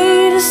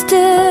greatest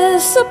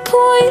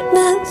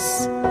disappointments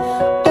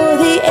or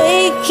the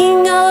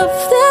aching of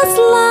this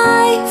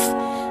life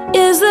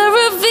is the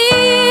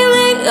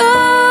revealing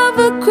of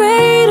a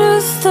greater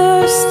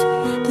thirst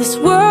this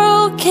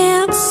world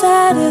can't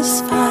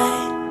satisfy?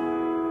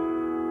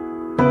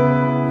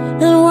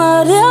 And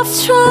what if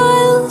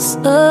trials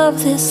of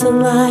this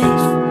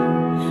life,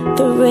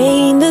 the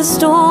rain, the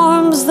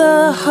storms, the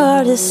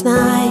hardest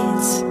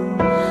nights,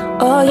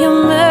 are your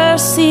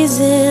mercies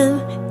in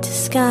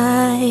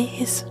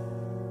disguise?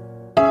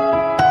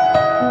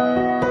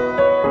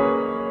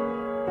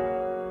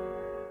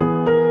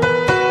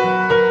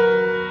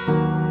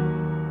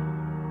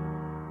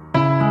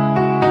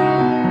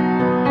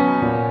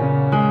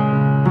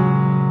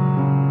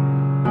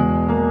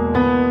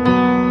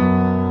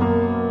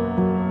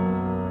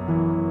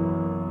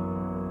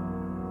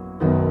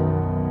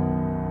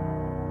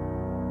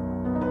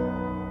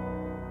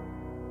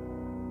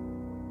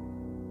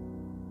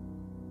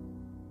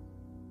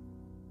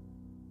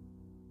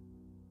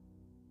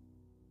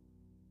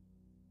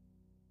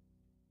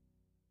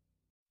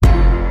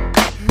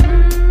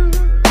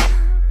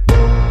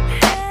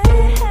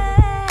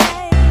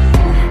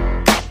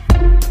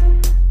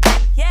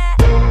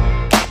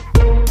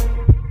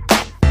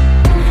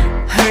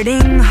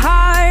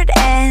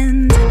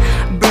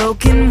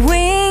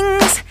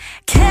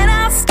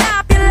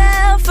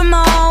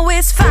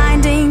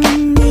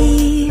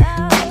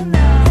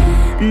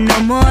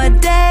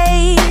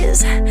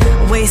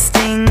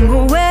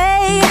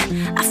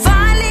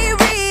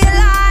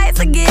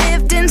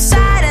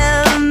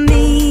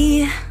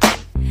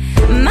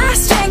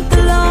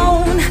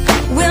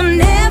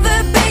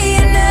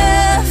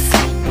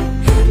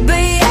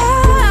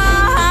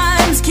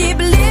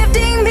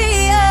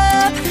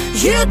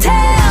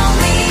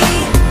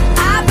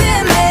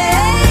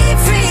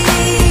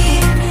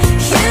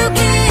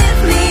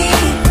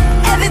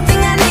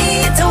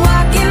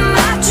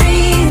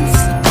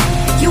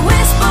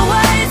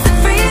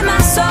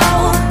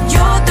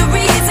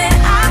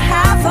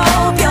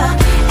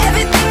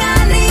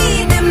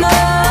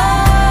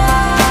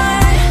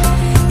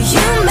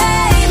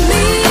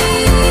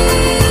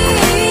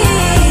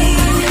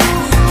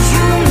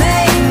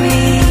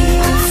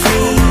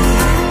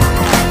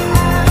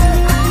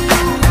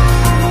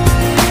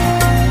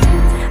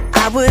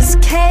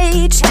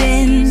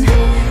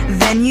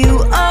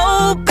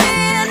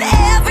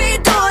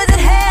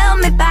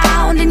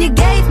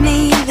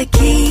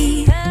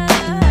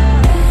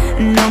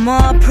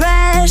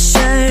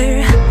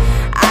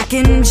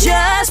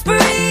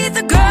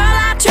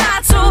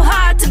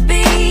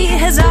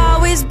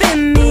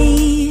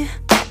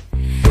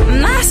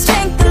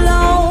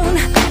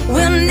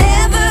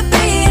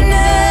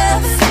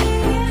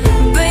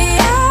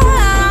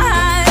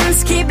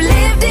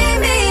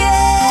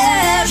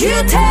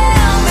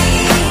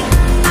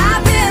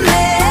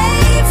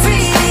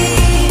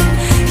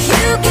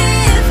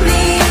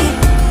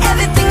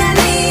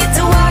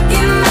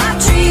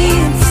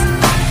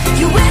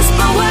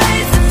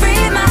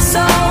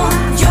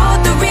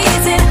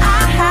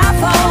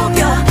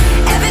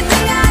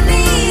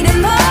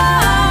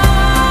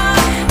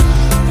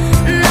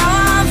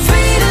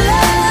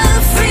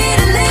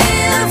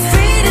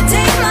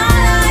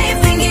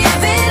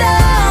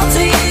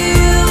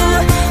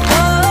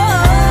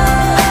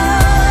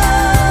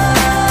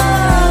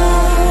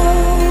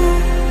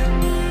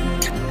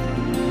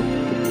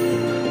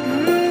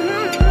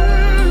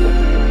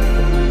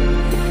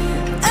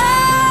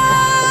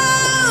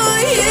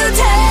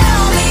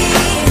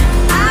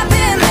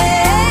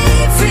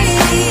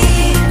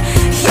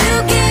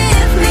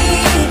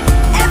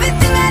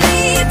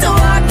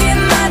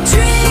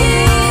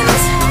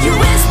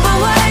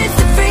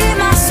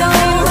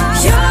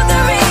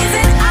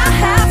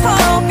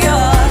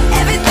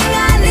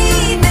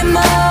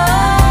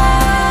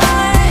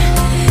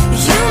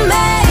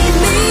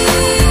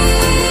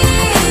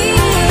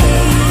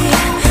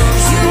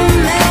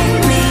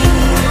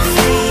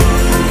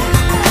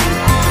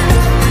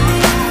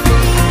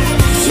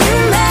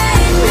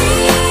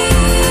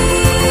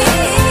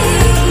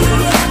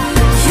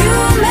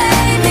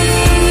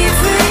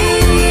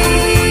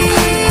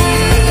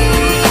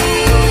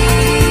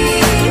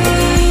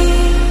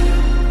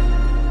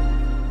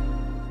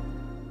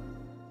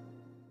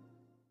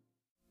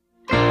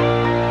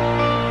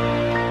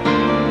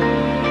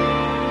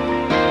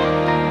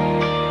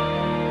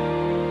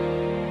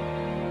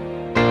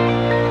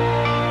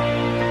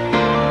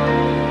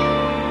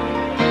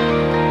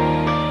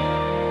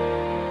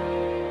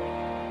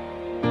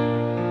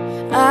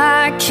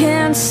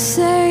 can't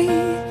say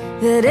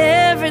that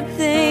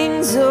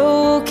everything's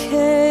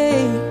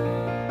okay,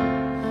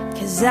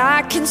 'cause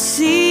I can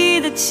see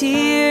the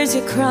tears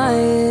you're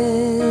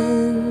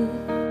crying.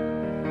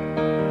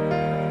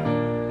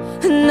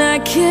 And I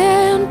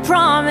can't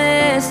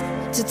promise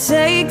to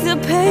take the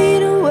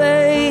pain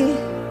away,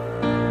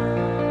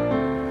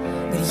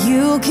 but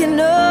you can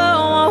know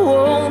I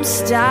won't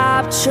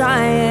stop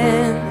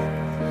trying.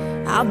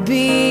 I'll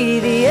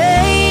be the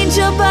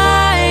angel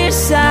by your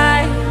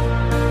side.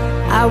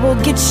 I will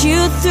get you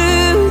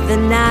through the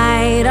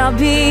night. I'll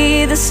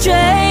be the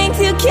strength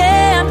you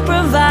can't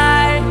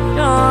provide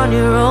on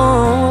your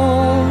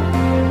own.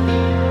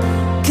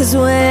 'Cause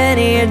when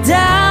you're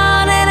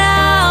down and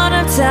out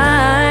of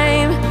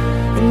time,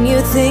 and you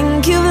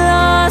think you've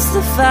lost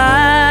the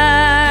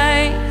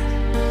fight,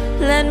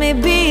 let me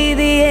be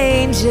the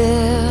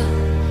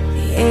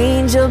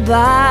angel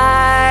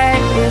by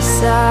your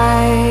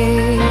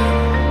side.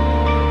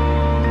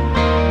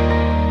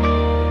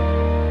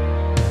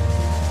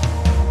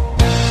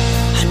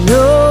 I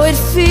know it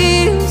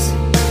feels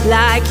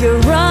like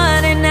you're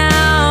running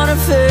out of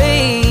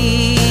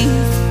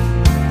faith,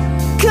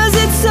 'cause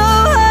it's so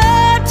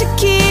hard to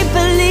keep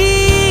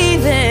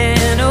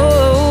believing.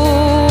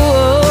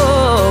 Oh,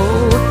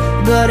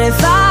 but if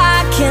I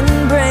can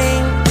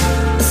bring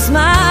a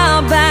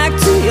smile back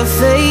to your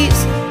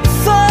face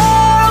for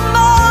a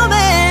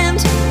moment,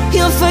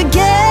 you'll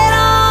forget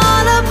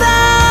all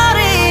about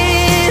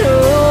it.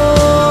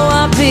 Oh,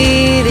 I'll be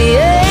the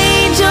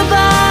angel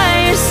by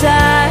your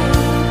side.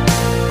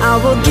 I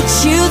will get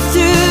you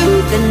through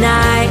the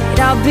night.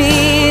 I'll be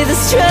the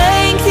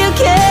strength you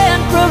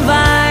can't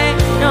provide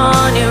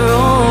on your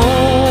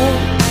own.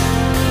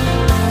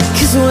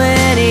 'Cause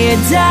when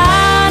you're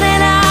down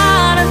and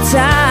out of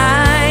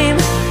time,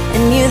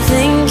 and you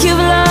think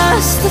you've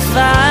lost the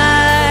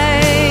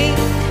fight,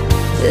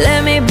 let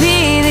me be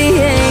the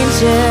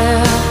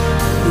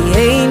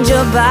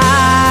angel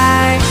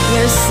by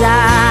your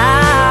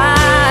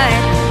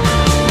side.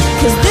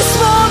 'Cause this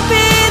won't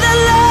be the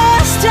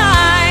last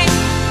time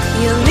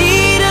you'll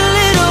need a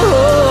little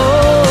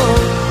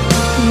hope,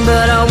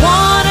 but I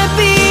wanna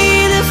be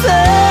the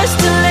first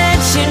to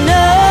let you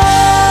know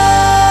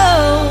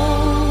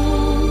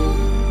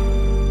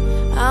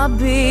I'll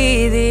be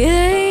the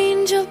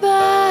angel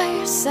by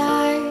your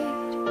side.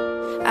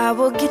 I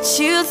will get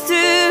you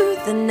through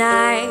the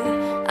night.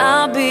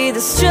 I'll be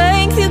the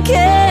strength you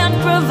can't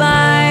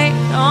provide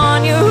on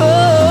your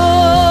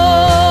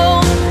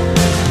own.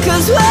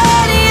 'Cause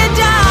when you're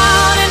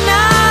down and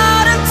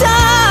out of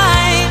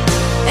time,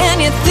 and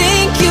you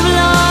think you've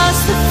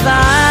lost the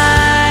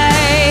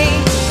fight,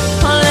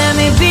 oh, let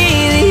me be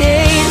the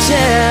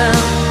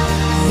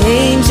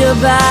angel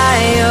by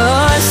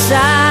your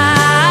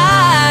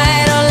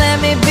side. Oh, let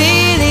me be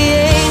the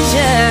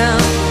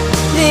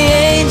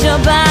angel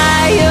by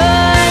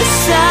your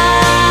side.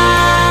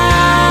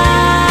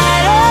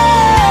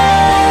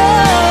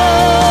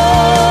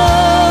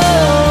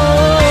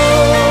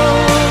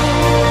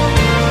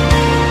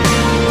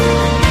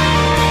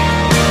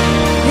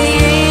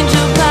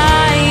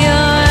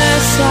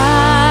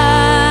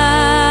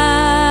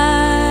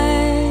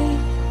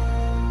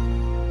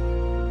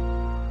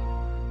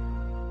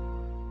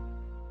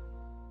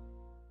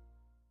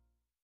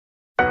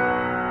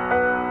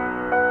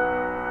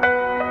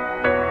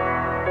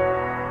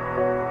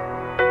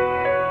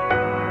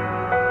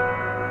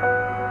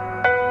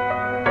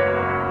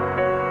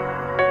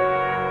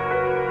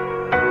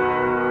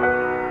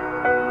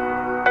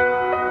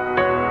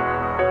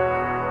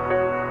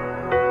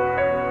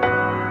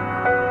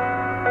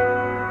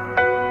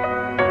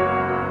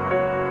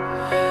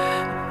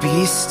 Be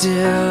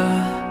still,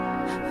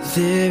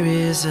 there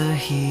is a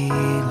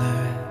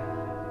healer.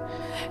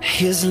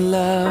 His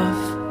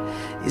love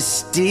is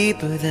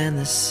deeper than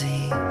the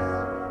sea.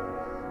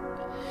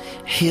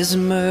 His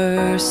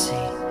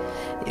mercy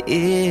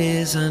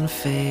is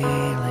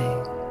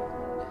unfailing.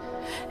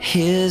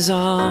 His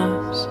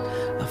arms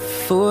a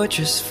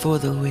fortress for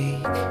the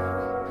weak.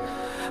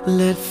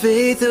 Let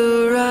faith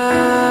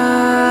arise.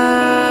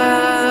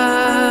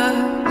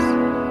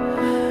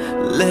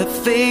 Let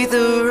faith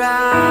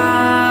arise.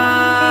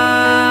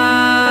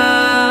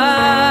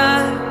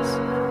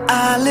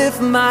 I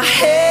lift my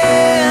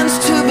hands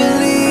to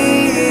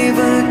believe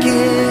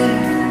again.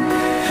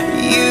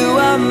 You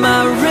are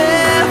my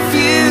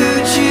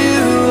refuge, you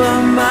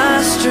are my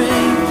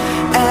strength.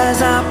 As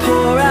I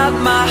pour out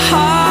my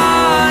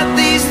heart,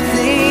 these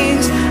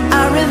things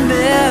I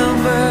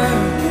remember.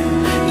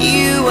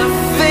 You are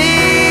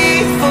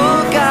faithful,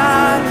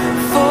 God,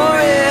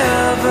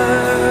 forever.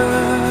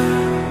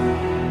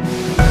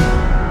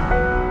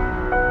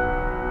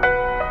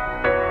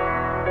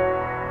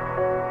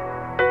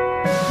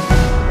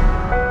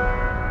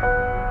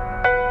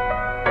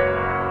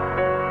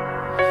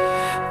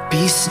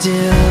 Be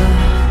still,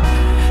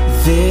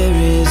 there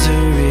is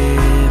a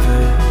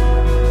river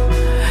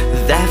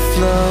that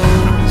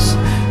flows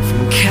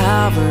from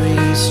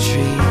Calvary's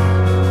tree,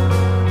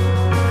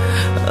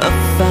 a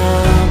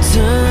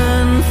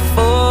fountain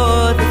for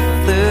the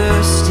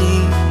thirsty.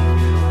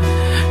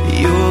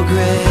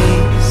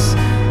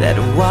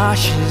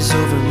 washes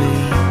over me.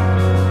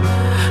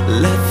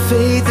 Let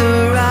faith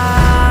arise.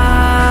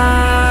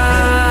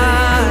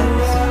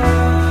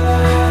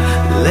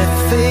 Let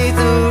faith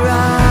arise.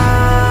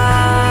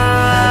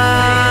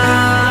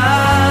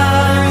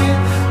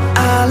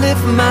 I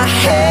lift my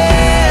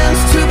hands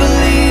to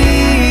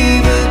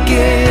believe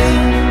again.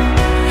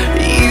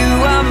 You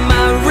are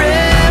my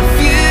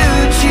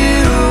refuge, you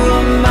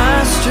are my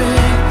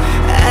strength.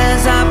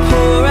 As I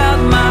pour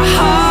out my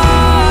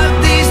heart,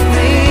 these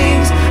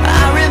things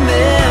I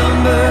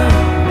remember.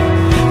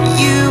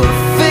 You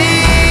are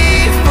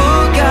faithful,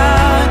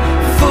 God,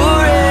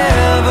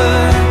 forever.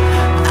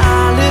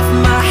 I lift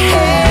my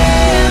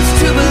hands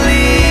to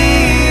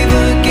believe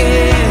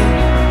again.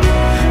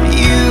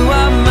 You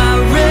are my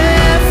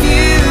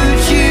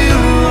refuge, you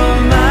are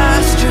my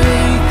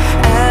strength.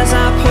 As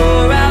I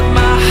pour out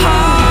my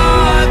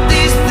heart,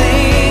 these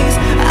things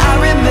I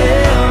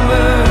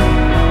remember.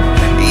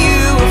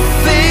 You are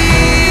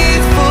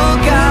faithful,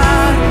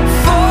 God,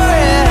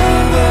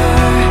 forever.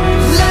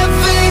 Let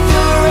faith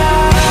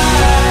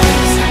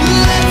arise.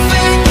 Let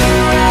faith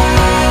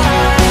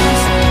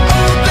arise.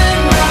 Open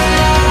my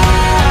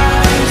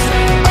eyes.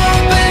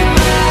 Open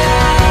my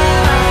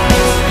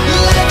eyes.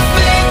 Let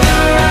faith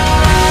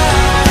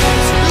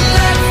arise.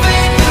 Let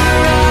faith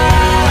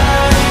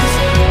arise.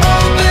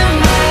 Open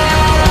my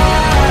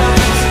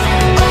eyes.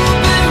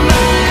 Open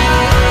my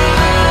eyes.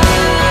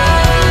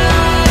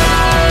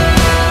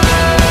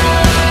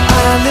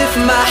 I lift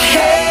my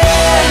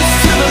hands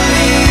to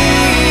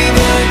believe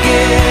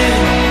again.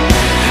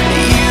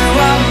 You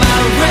are my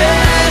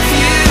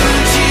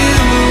refuge, you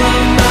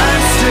are my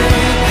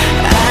strength.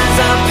 As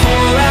I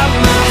pour out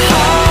my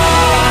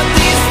heart,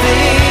 these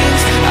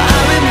things I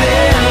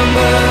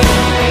remember.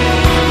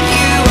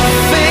 You are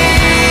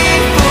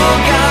faithful,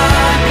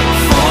 God,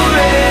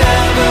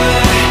 forever.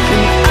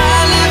 And I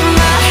lift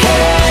my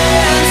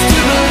hands to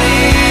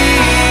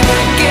believe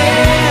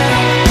again.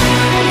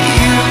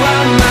 You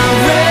are my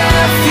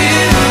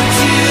refuge,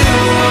 you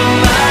are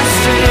my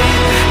strength.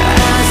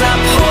 As I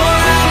pour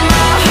out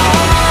my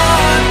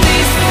heart,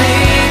 these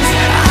things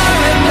I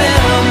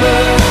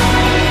remember.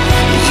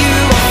 You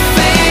are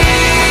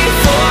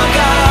faithful,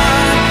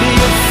 God,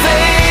 you're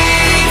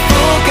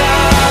faithful,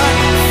 God,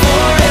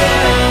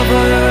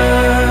 forever.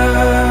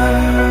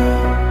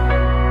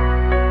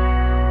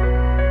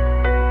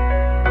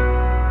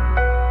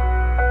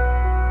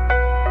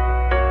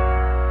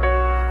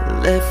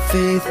 Let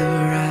faith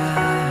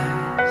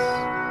arise.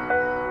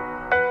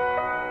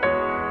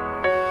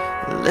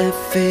 Let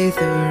faith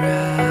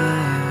arise.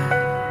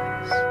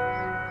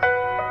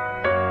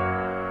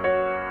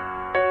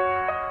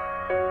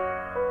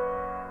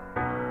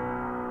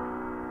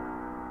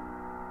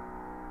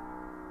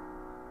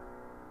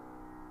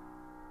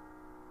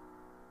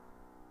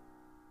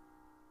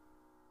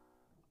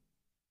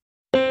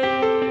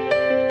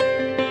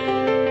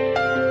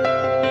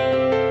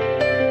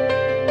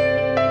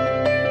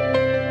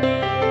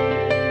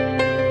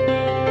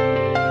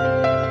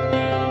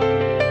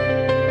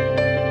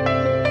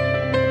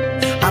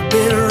 I've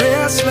been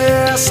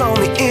restless on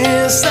the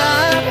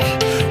inside,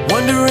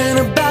 wondering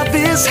about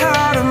this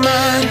heart of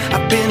mine.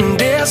 I've been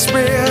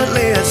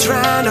desperately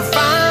trying to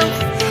find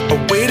a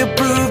way to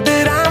prove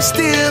that I'm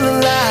still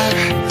alive.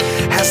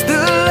 Has the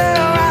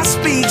love I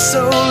speak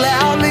so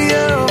loudly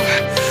of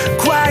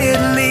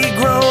quietly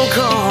grown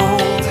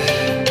cold?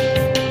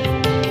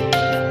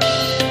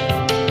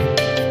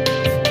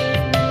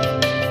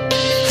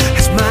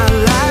 Has my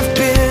life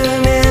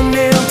been an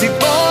empty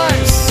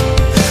voice?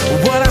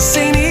 What I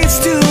say needs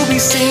to be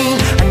seen.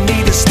 I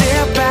need to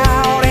step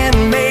out and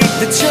make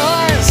the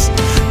choice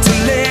to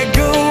let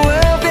go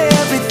of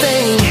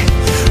everything.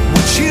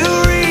 Would you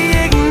read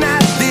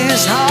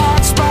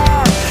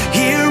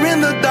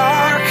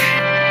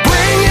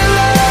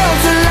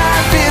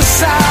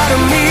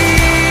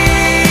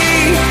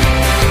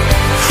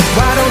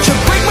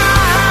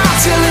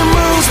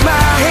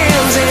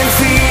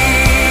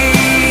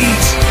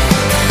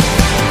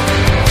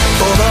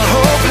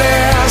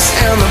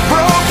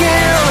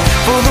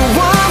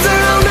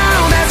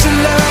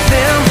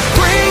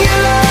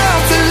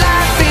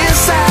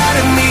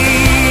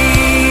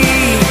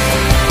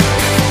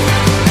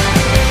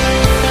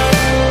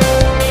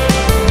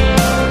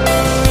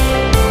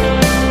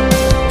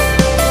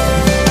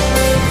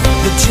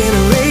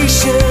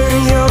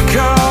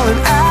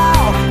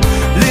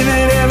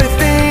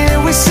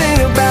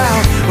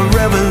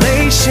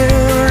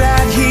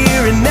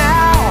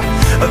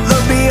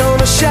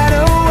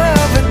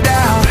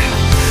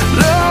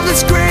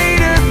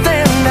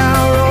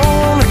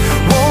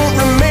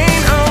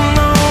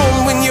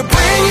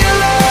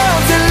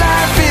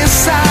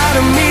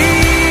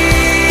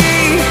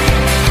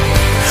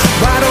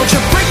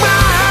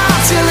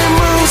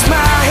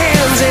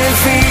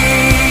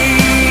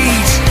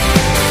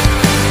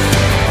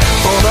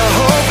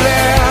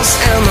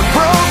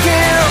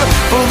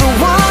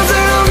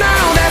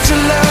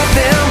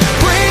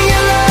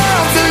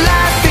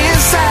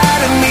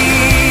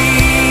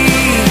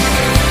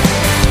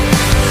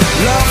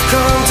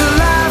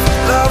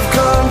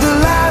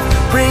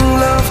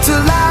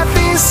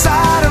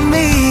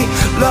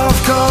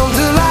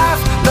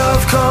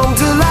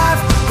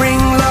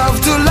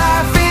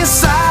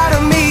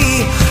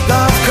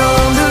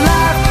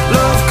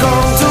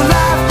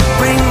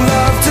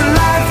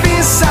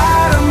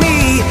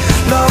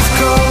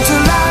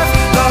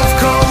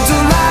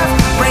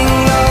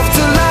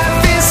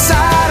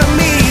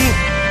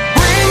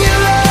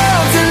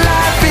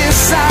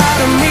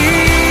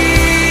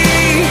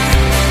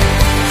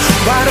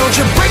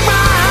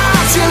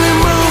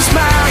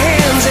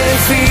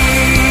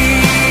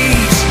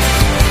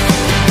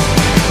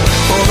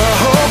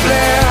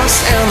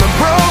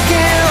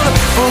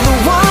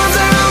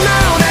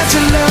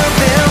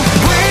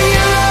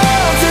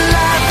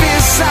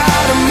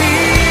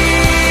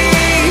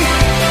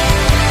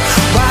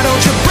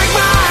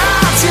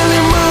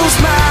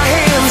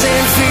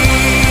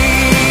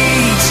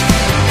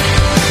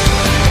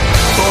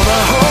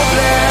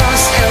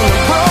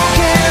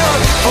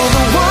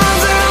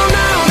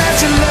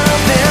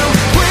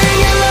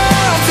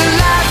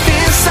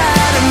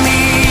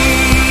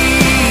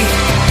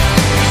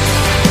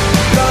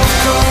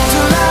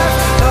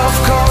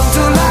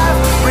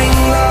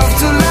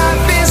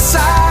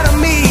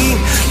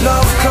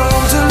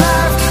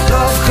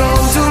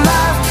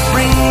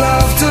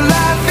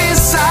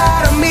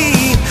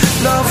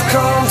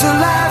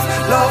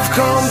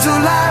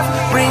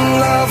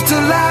to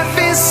life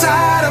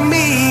inside of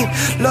me.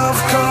 Love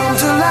come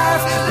to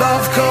life,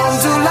 love come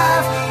to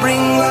life.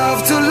 Bring love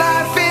to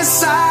life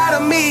inside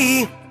of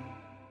me.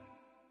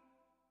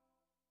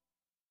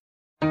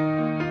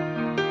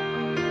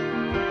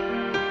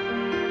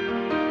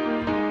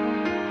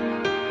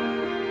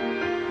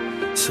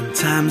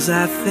 Sometimes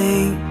I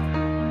think,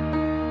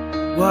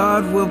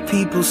 what will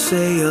people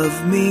say of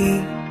me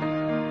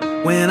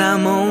when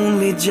I'm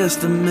only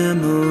just a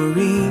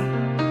memory?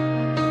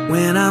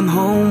 When I'm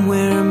home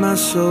where my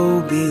soul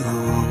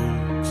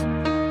belongs.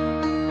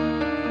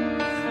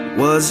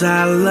 Was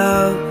I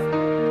loved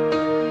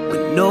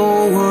when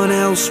no one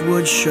else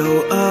would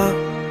show up?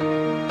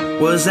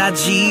 Was I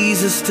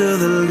Jesus to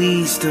the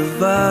least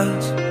of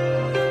us?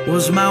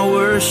 Was my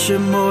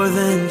worship more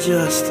than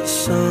just a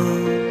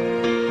song?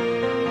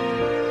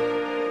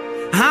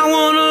 I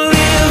wanna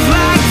live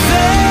like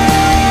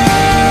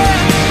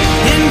that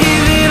and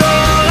give it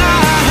all I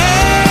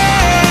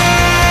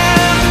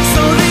have,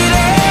 so that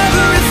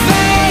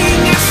everything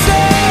I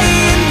say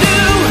and do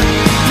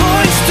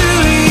points to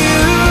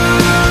you.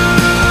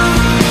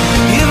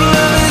 If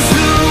love is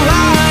who I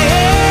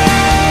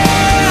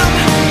am,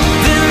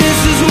 then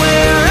this is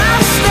where I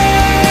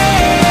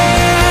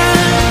stand.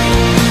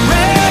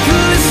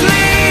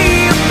 Recklessly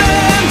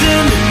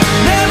abandoned,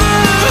 never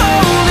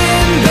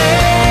holding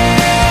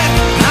back.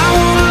 I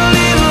wanna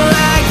live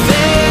like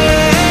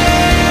that.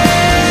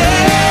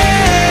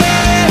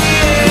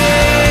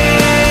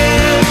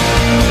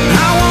 I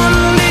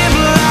wanna live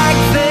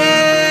like that.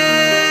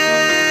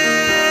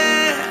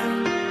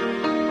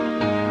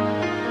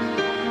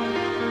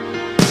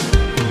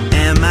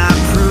 Am I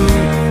proof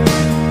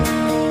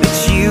that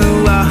you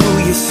are who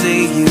you say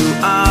you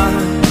are?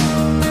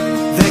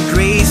 That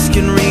grace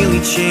can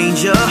really change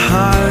your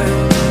heart?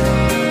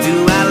 Do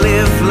I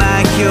live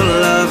like your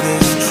love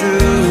is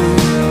true?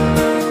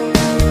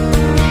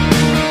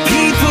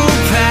 People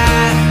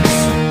pass,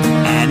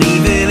 and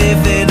even if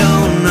they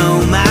don't know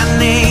my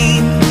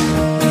name,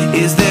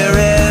 is there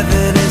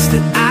evidence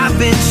that I've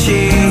been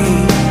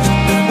changed?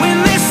 When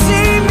they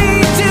see me,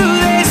 do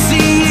they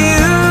see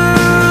you?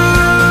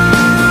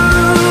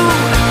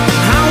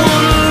 I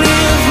wanna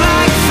live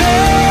like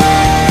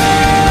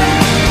that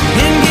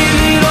and give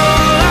it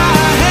all I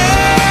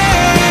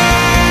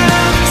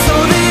have, so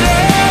that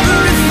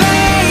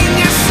everything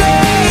I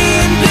say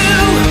and do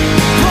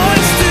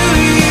points to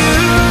you.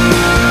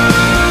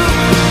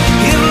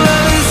 If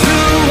love is who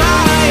I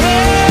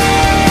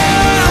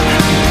am,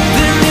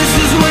 then this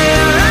is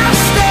where I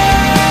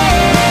stand.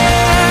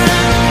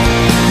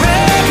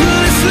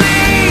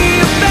 Recklessly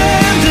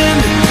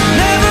abandoned,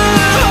 never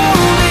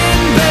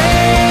holding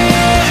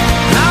back.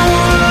 I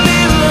wanna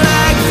live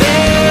like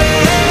that.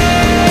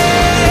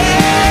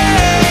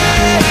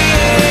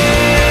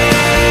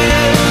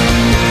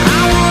 I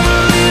wanna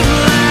live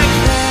like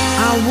that.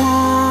 I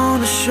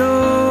wanna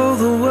show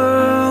the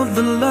world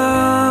the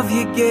love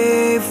you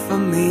gave for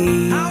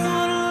me. I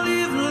wanna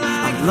live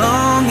like I'm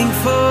longing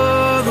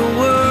for the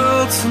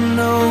world to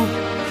know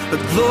the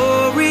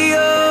glory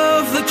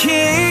of the King.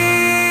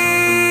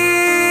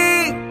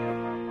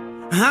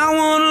 I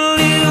wanna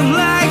live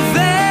like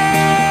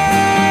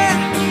that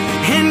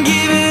and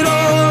give it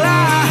all I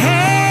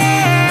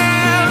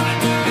have,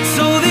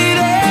 so that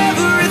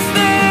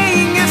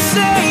everything I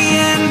say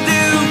and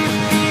do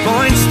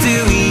points to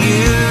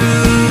you.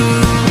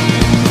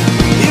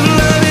 If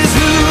love is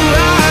who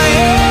I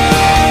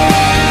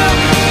am,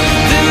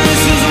 then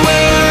this is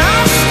where I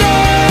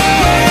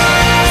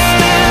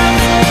stand.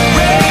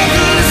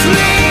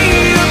 Recklessly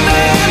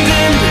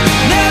abandoned,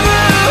 never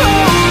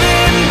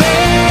holding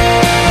back.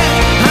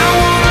 I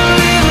wanna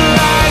live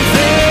like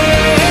that.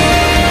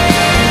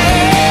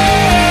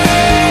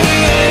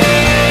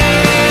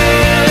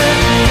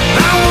 I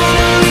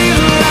wanna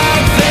live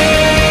like that.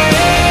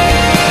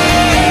 I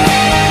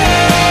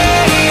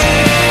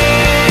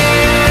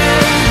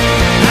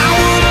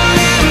wanna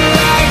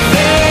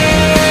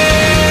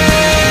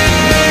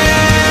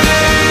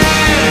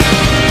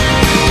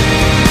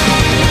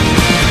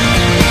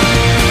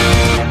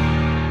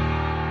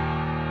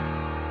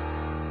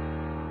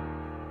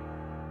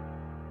live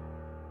like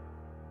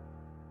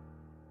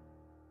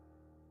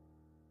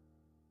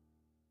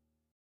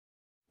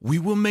We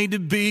were made to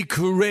be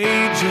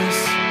courageous.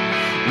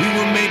 We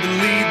were made to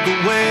lead the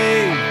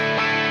way.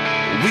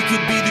 We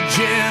could be the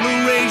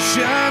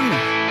generation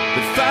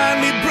that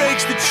finally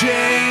breaks the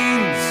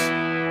chains.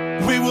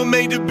 We were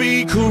made to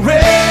be courageous.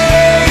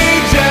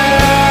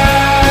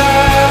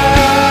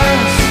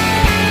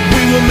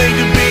 We were made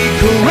to be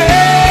courageous.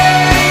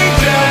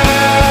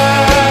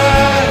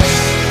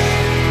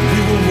 We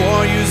were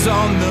warriors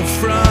on the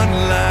front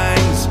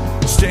lines,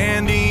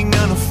 standing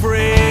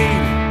unafraid.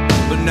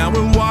 But now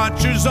we're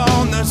watchers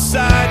on the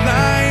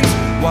sidelines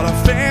while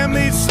our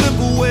families slip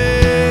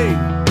away.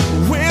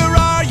 Where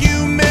are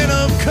you, men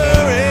of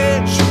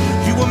courage?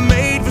 You were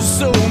made for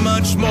so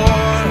much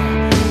more.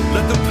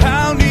 Let the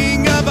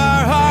pounding of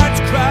our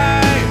hearts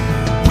cry,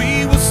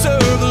 we will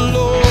serve the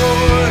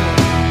Lord.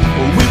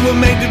 We were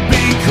made to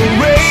be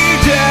courageous.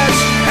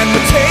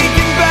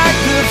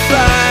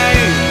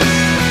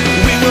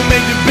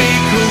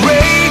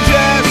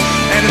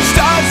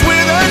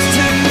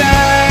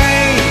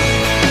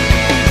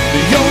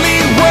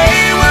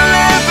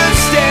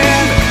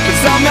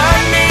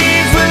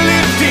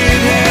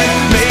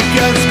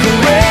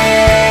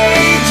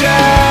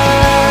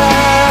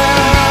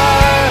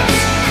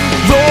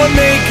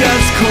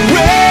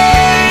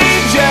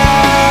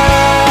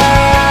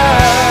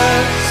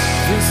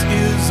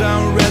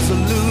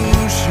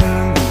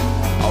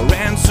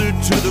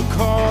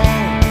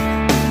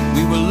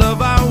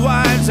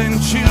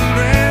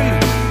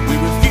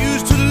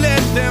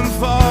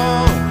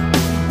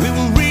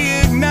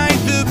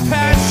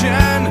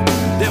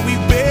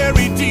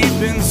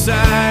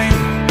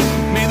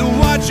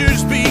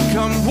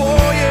 become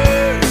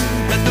warriors.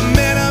 Let the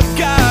men of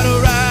God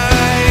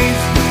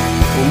arise.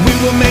 We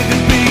were made to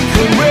be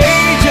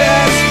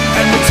courageous,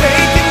 and we're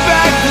taking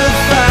back the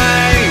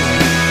fight.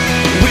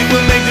 We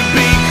were made to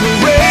be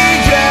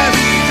courageous,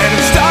 and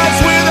it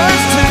starts with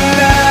us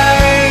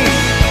tonight.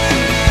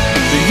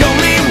 The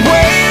only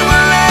way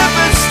we'll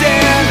ever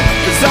stand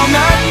is on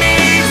our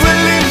knees with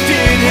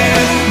lifted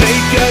hands.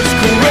 Make us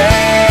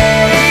courageous,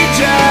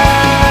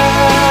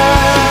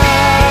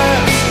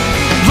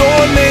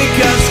 Lord, make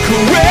us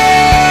courageous.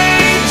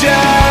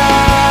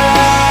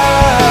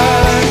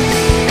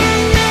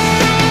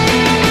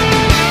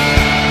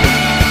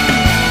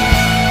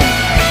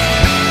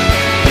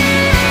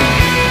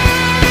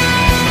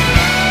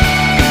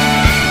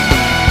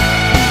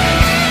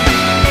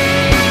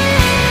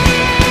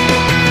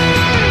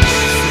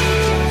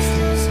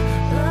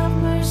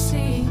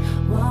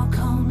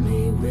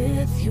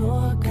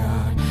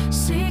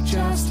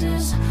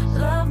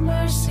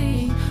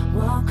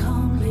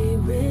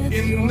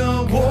 In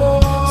the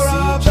war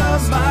of the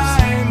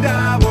mind,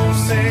 I will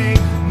sing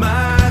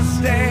my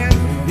stand.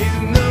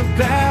 In the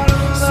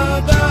battle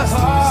of the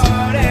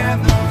heart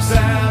and the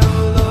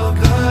battle of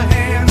the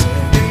hands.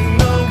 In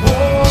the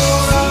war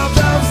of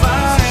the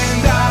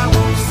mind, I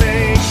will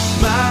sing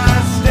my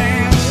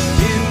stand.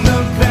 In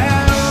the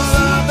battle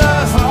of the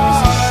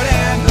heart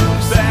and the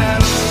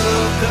battle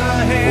of the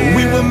hands.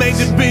 We were made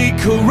to be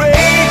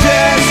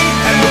courageous,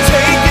 and we're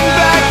taking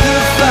back the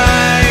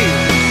fight.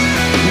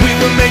 We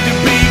were made to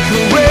be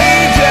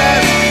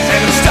courageous,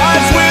 and it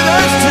starts with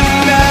us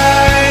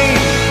tonight.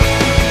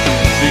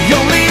 The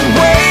only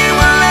way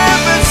we'll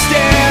ever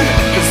stand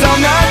is on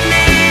our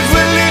knees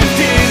with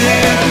lifted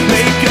hands.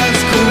 Make us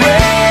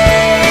courageous,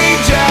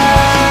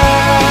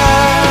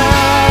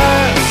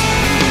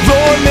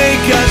 Lord,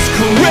 make us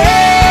courageous.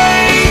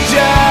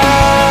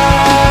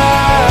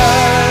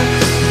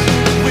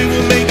 We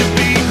were made to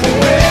be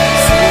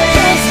courageous,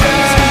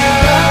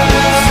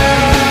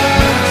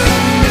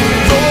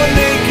 Lord,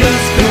 make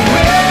us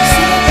courageous.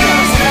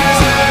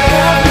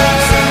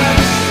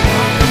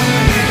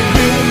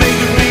 We were made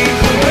to be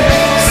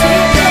courageous,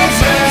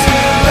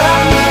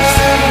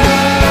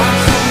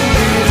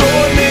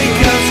 Lord,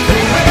 make us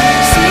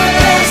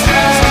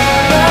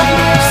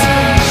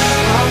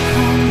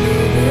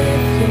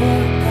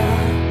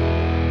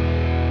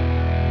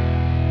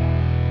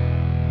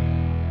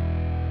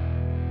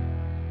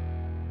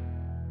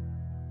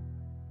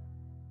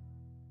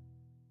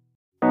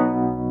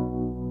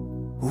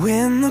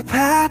When the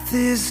path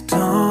is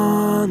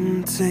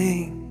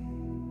daunting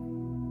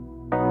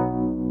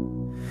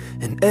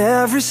and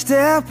every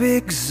step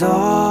exhausting,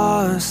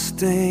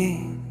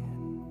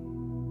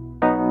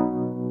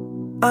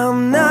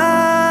 I'm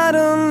not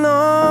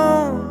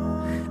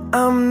alone,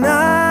 I'm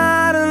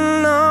not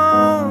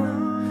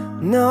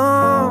alone,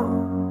 no,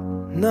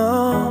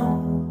 no.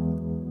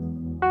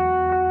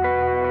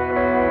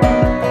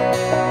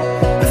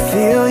 I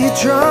feel you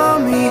draw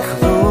me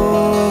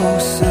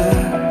closer,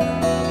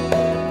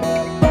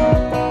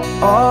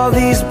 all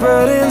these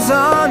burdens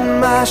on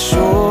my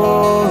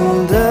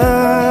shoulder.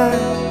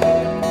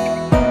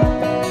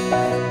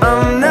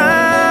 I'm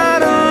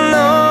not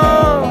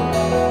alone,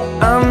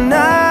 I'm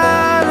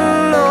not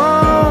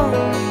alone.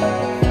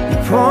 You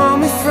pull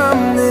me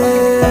from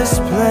this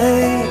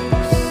place.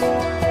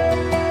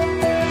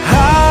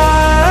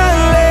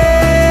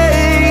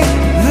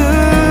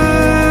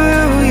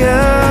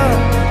 Hallelujah,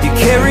 you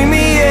carry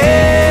me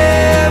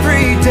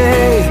every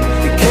day,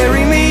 you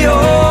carry me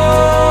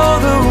all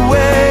the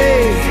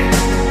way.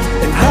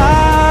 And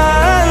hallelujah,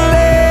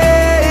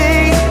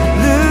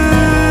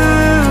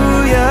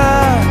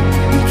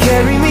 you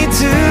carry me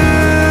to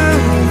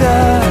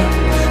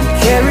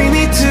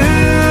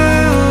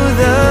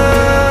the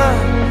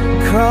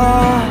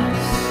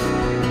cross.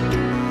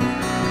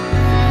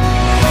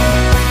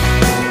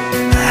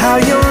 How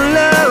your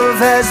love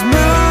has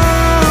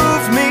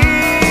moved me,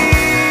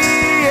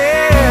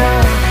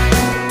 yeah,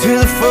 to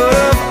the full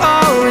of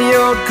all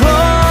your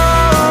glory.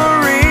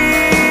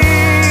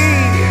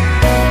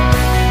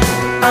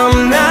 I'm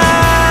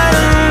not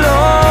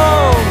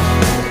alone,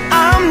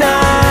 I'm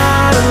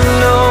not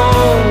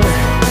alone,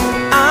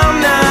 I'm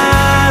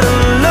not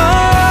alone.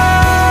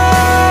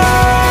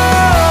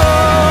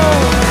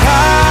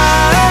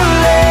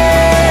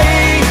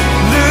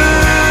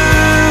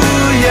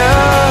 Hallelujah,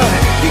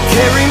 you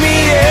carry me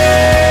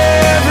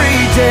every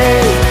day,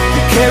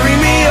 you carry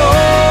me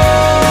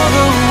all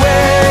the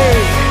way.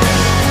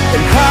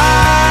 And hallelujah,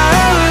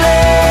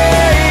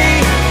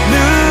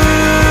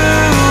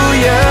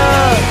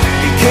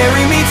 you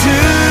carry me to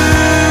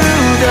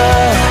the,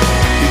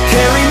 you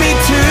carry me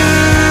to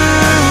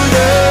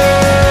the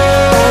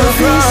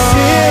cross.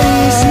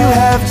 Cities you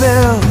have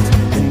built,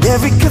 and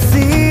every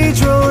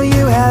cathedral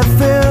you have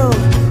filled,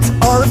 to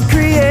all of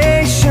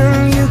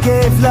creation you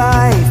gave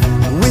life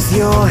with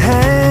your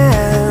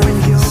hands.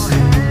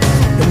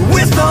 And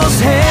with those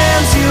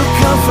hands you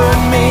comfort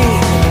me,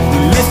 you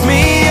lift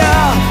me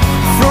up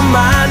from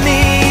my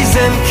knees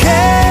and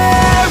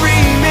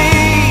carry me,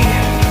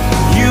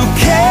 you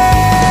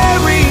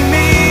carry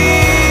me.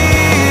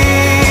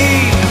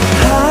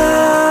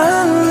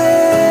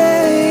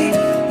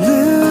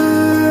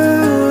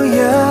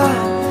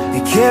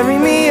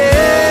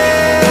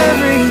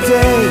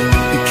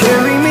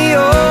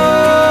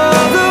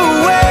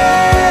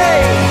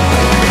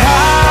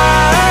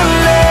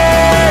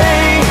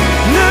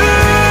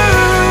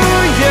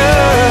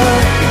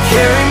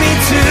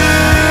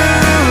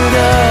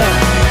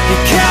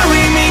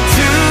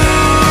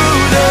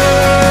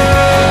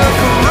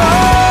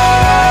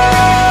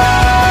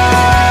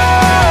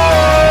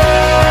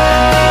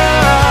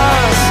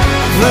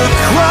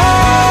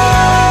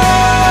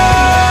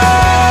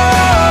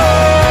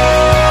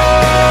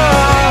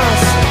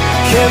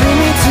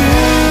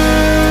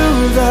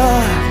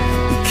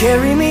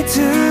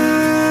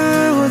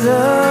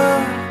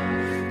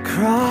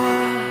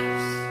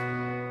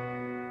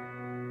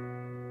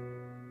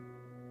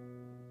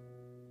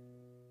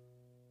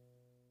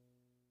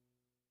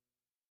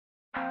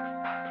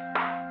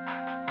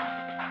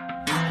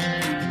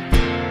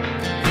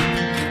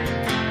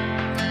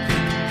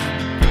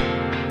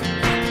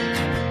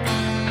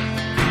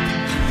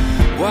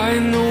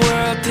 in the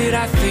world did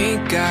I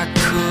think I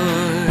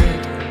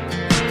could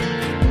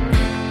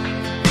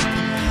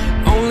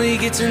only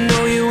get to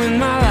know you when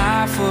my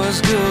life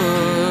was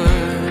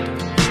good?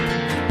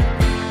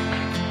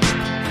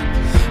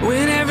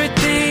 When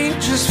everything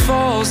just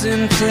falls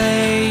in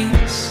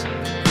place,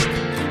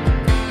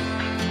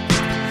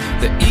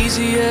 the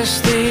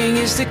easiest thing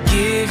is to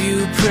give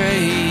you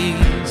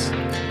praise.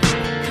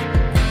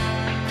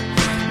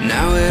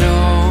 Now it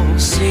all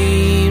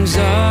seems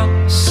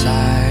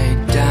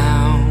upside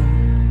down,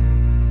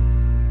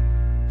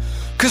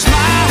 'cause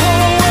my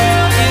whole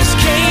world is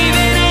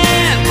caving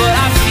in, but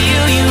I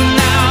feel you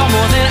now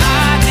more than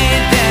I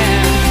did then.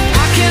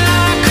 How can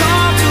I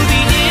come to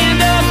the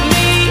end of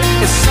me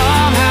and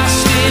somehow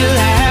still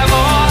have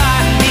all I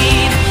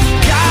need?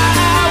 God,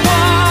 I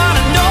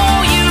wanna know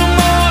you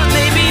more.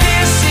 Maybe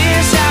this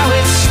is how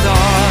it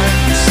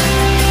starts.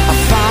 I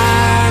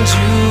find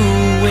you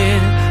when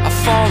I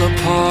fall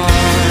apart.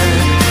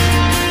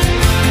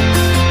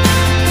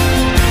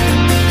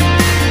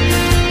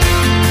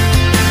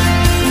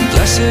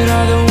 Blessed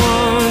are the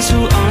ones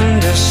who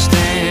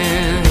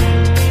understand.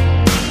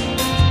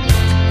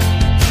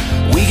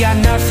 We got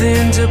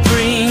nothing to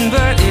bring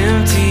but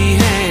empty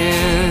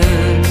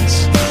hands.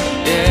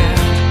 Yeah,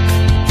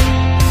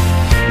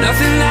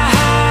 nothing to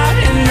hide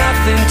and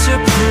nothing to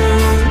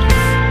prove.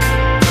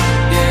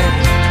 Yeah,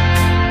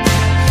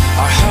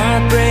 our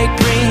heartbreak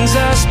brings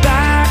us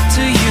back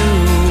to you.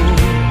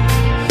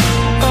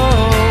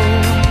 Oh,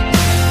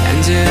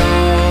 and it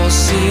all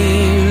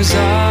seems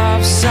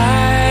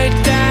upside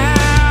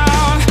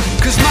down,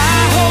 'cause my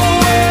whole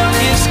world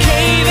is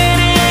caving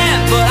in,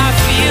 but I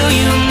feel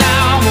you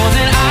now more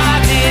than I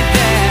did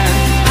then.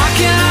 How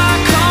can I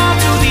come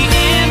to the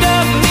end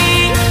of me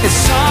and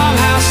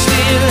somehow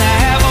still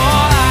have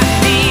all I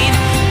need?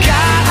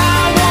 God,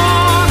 I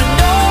wanna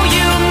know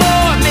you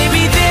more.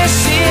 Maybe this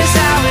is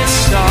how it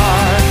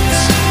starts.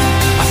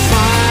 I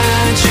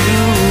find you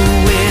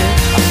when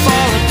I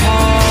fall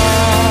apart.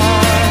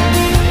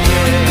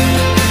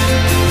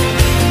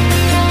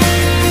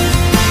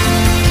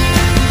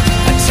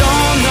 I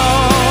don't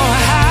know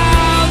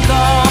how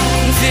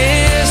long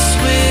this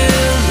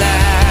will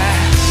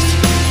last.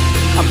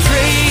 I'm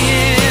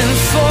praying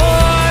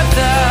for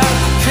the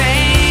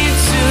pain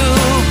to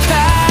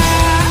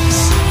pass,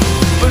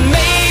 but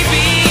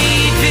maybe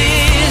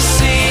this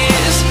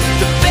is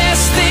the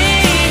best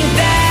thing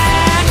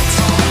that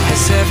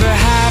has ever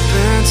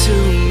happened to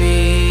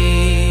me.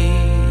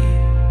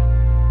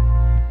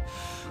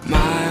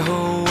 My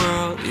whole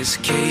world is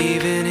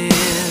caving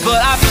in, but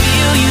I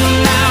feel you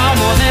now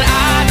more than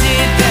I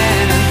did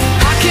then.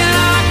 How can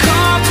I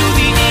come to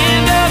the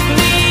end of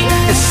me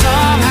and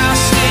somehow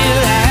still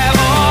have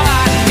all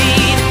I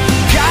need?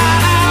 God,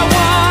 I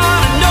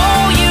wanna know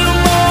you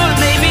more.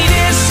 Maybe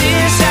this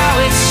is how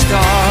it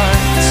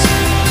starts.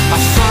 I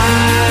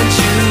find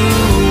you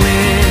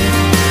when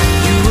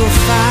you will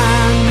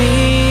find me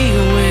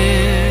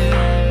when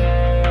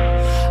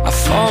I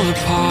fall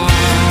apart.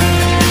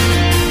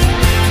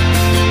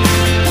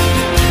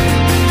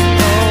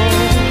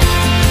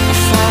 I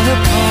fall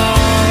apart.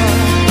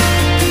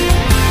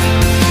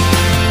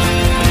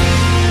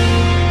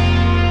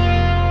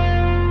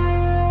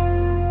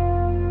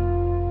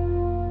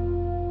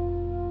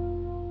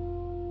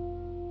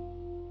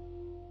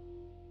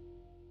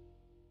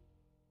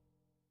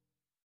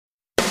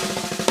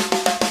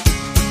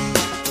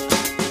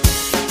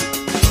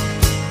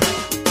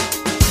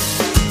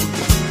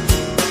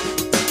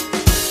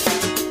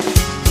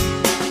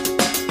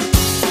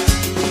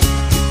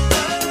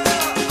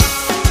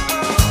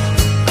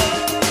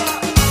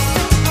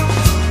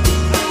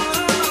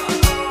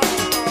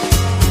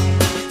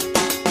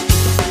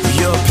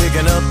 You're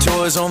picking up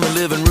toys on the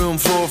living room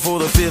floor for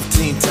the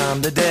 15th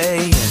time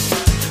today.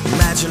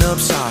 Matching up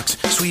socks,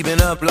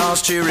 sweeping up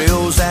lost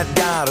Cheerios that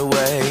got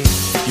away.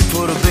 You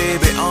put a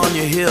baby on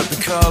your hip,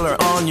 the color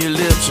on your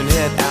lips, and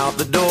head out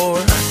the door.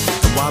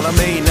 And while I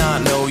may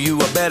not know you,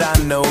 I bet I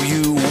know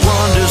you.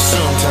 Wonder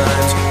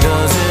sometimes,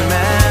 does it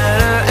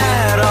matter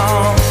at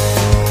all?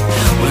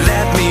 Well,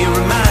 let me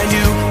remind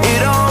you,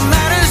 it all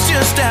matters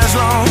just as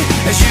long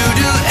as you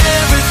do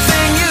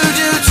everything you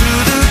do to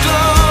the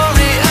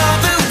glory of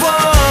the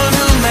one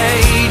who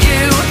made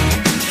you.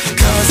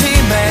 'Cause he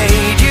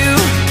made you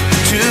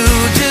to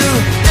do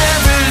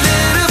every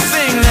little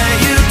thing that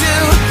you do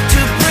to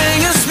bring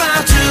a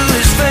smile to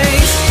his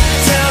face.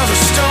 Tell the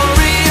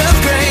story of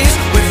grace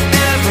with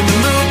every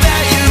move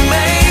that you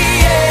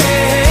make,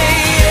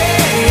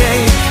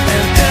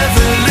 and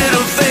every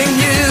little thing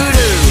you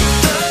do.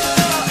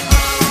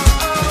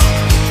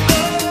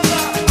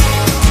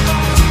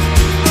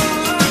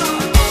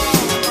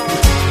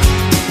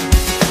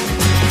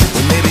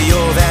 Well, maybe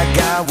you're that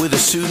guy with a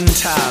suit and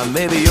tie.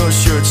 Maybe your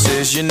shirt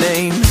says your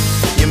name.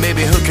 You may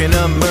be hooking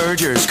up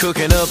mergers,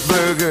 cooking up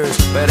burgers,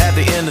 but at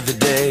the end of the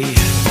day,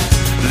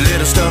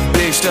 little stuff,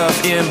 big stuff,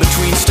 in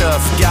between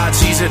stuff, God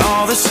sees it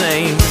all the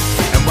same.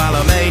 And while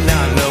I may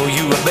not know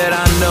you, I bet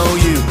I know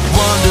you.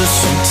 Wonder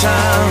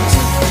sometimes,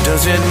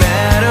 does it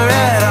matter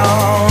at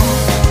all?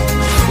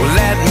 Well,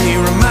 let me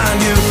remind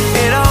you,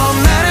 it all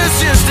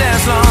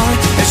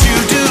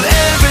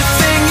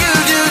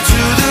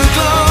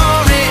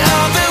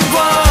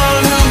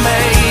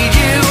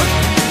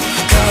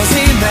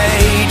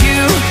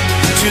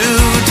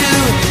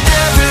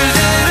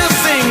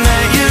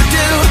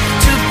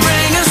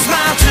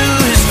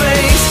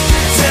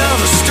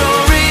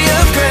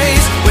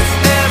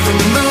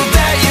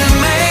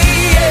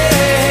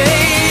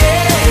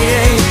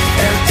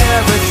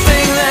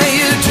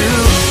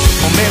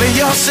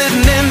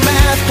sitting in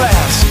math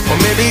class, or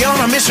maybe on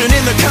a mission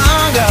in the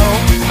Congo,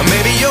 or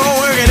maybe you're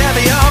working at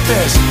the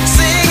office,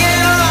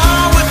 singing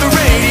along with the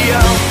radio.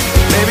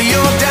 Maybe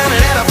you're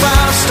dining at a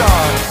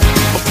five-star,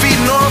 or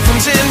feeding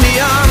orphans in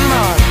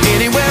Myanmar.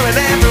 Anywhere and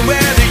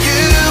everywhere that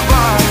you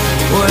are,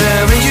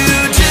 whatever you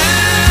do,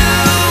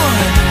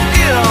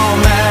 it all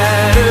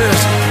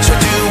matters. So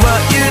do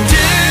what you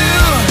do,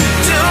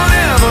 don't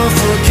ever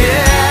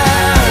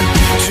forget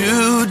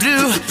to do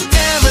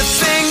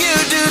everything you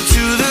do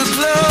to the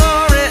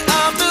glory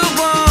of the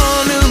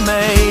one who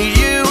made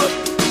you.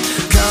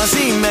 'Cause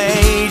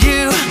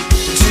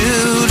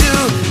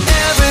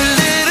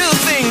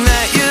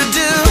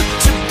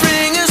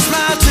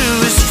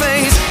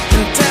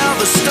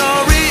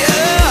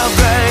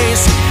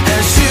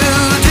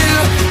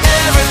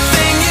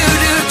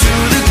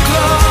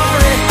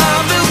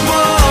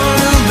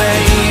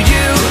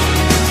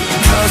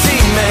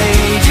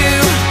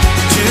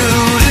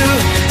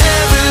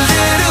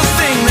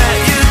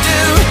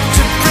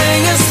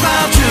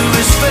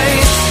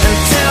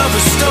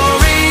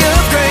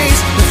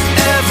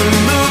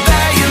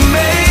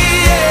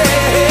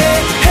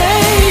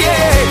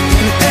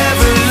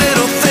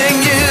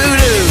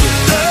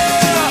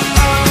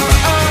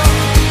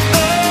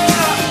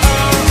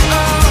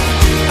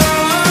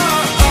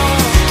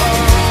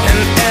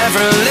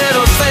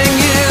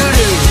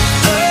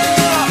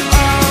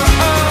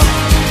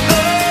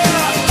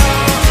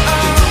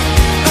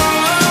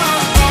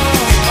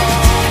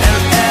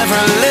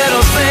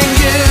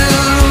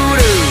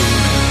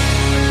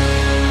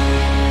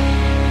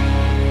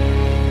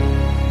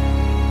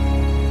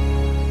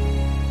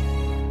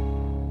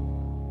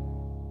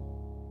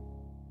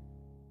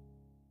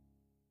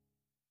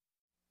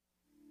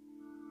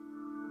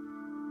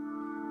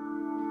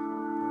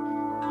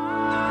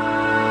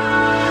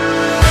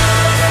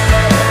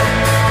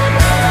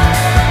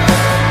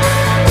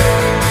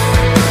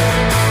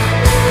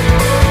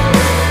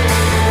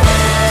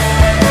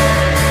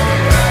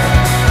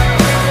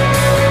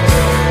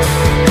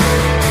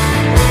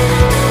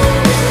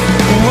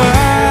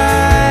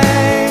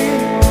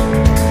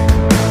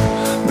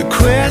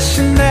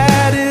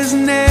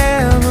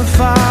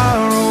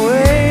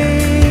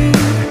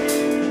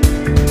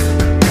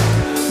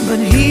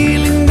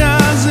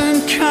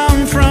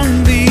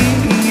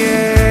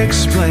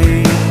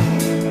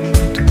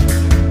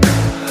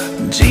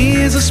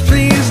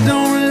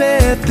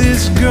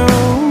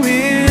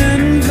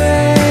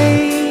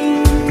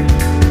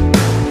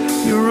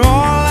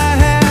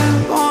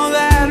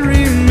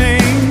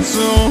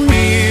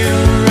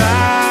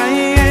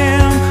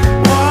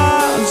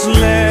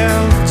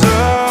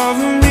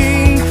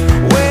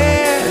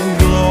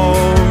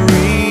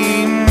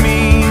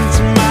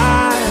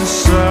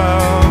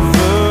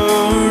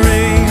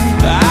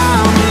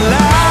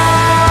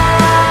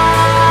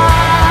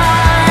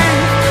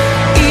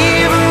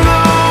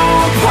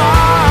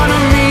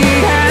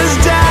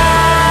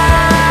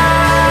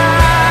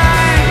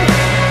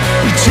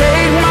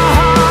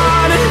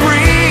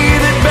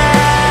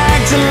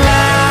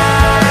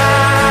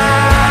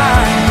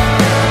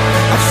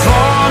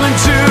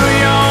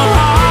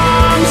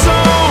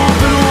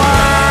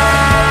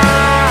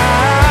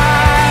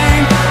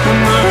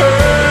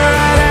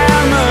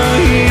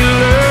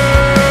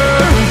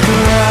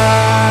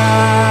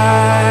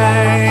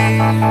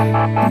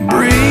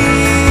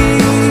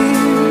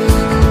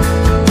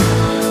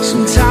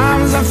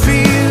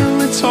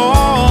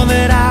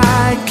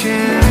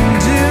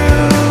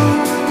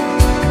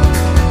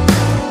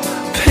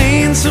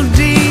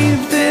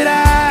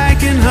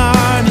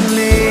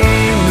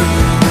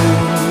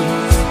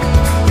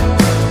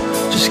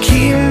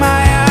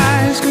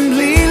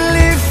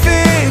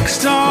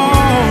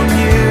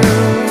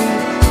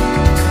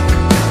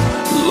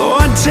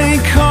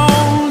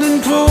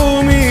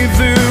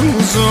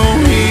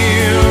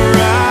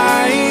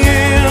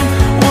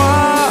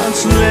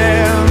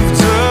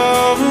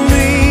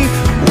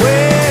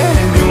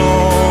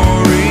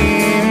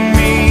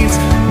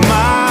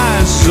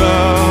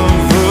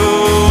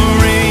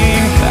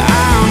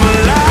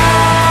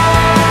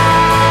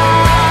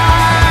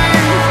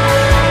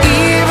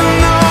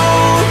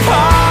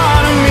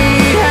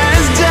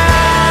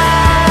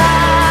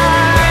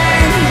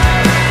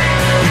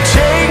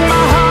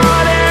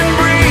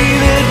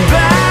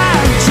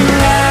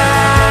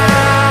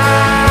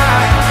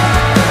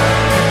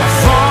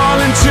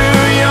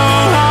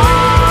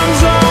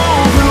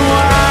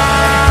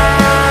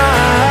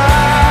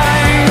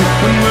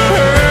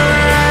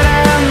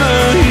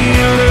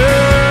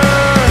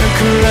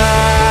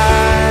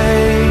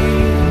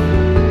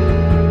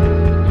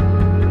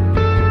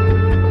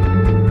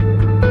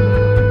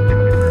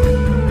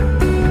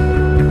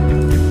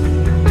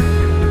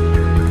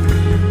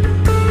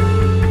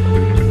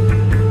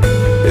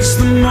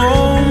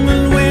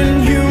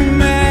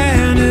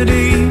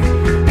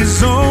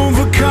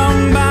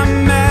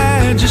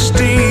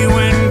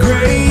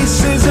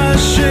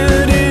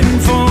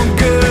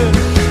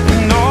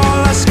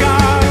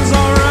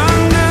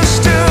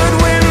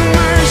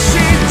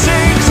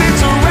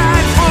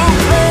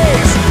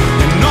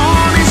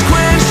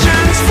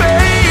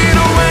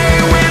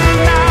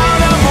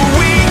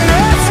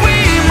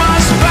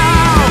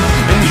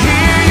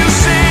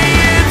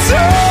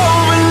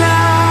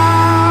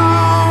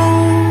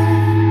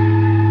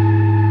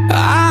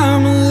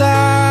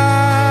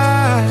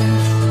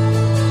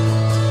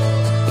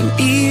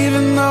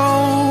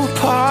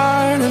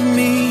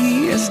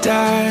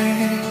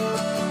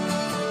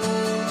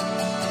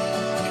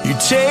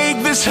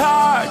take this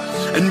heart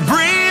and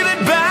breathe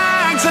it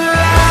back to life.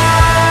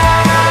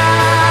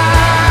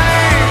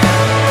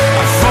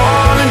 I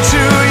fall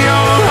into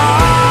your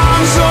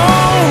arms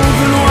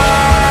open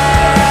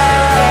wide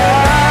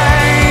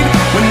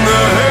when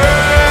the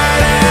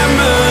hurt and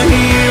the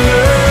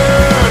healer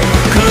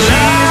collide.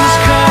 Jesus,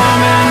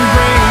 come and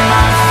break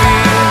my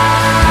fear,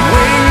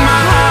 wake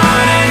my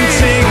heart and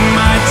take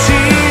my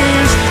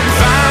tears.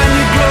 Find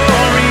your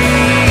glory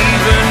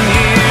even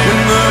here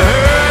when the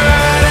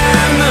hurt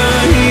and the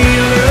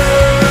healer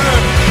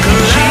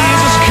collide.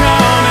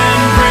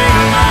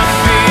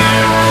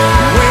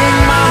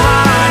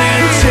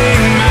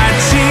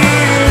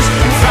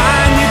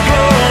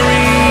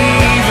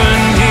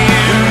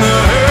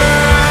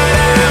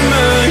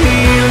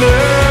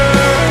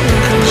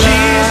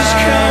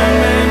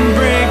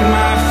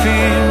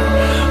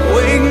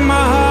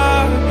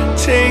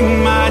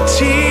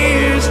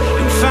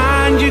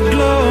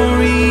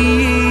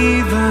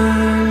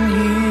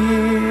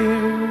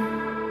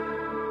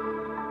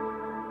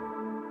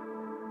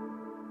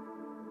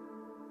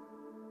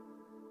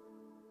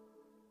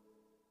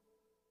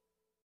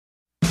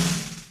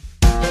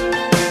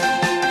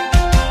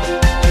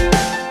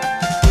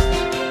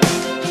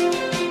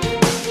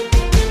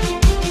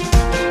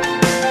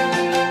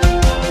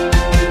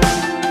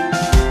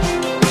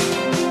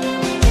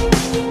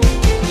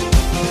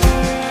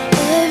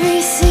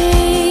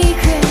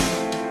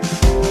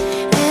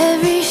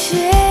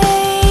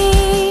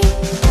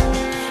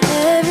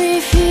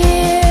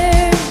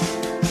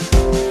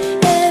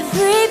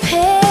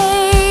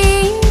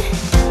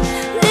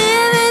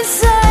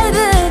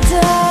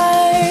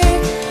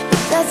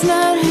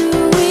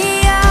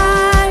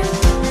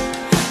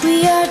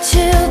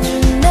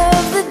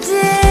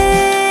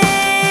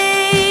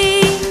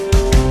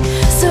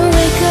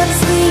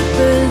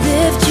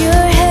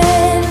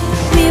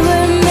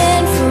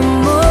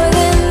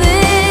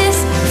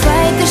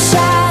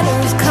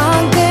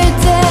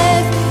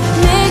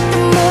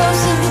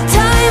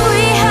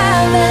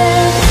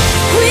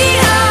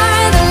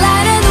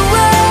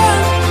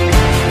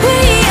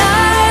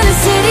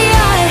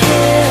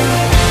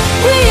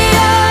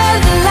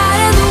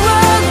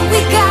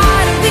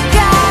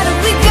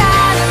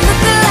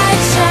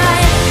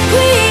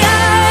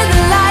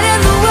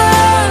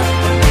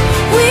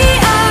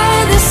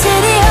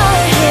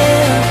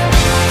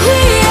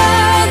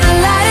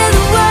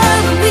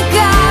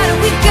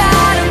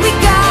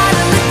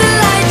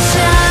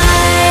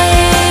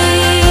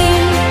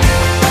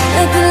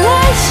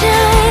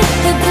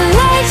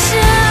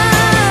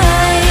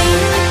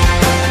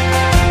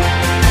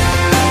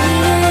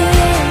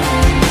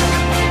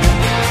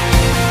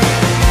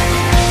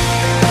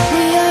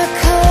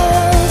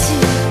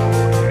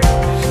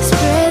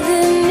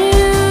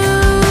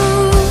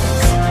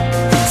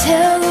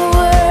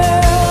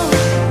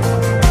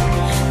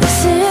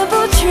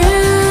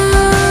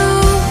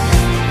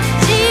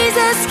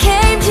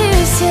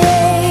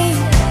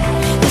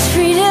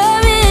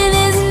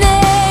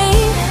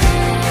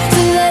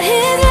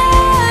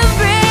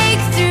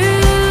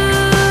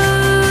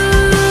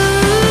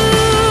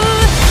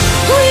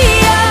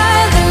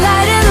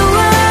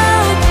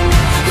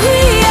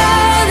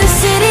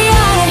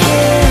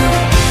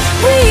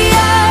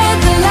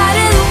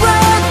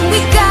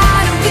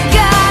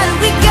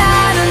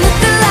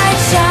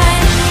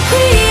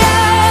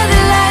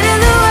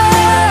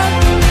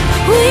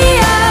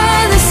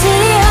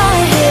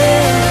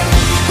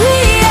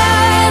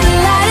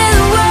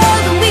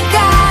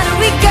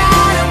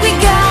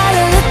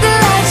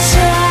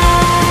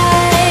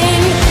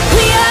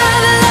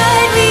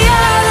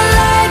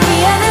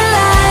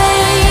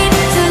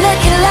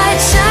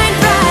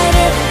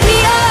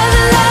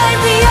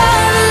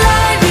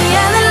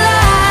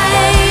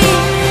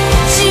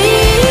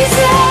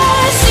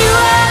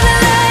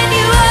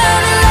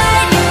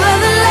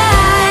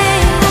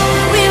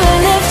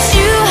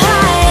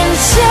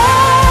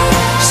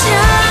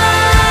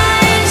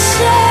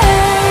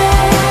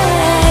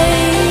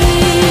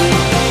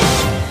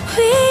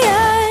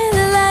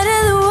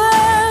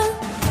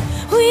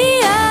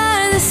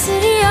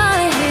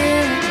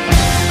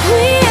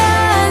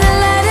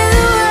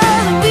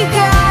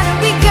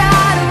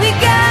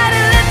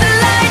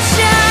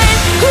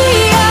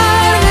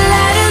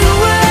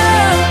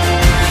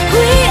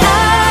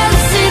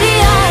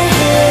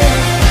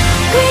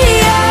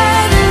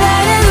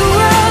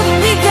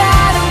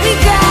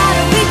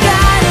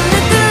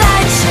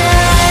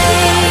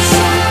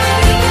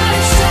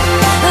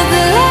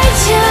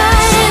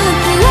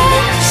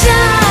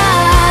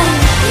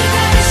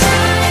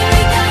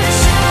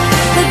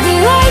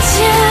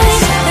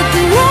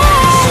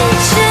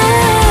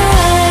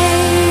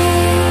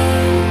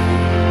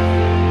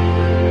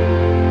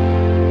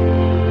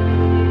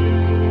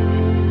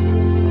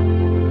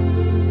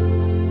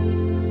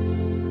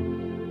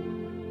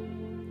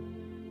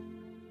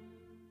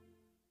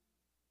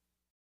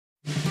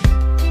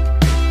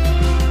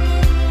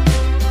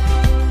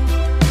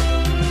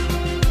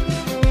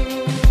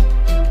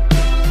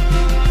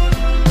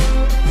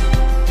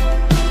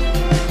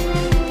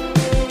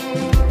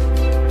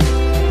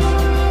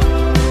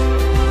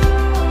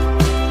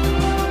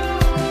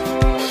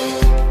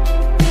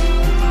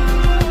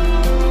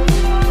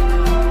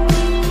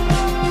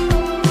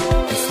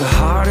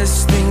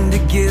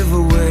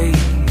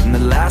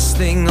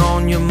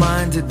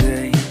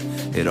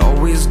 it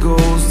always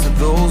goes to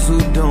those who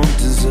don't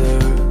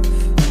deserve.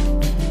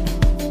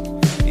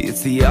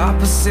 It's the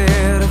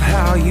opposite of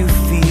how you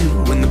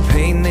feel when the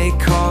pain they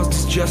caused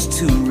is just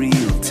too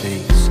real.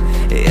 Takes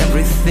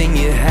everything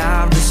you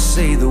have to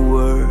say the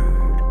word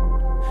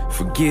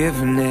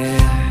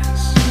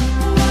forgiveness.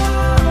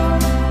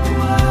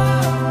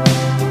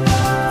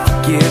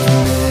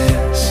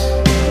 Forgiveness.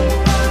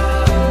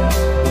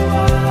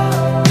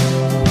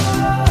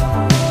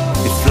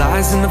 It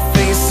flies in the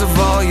face of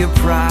all your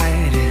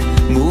pride.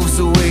 It moves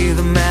away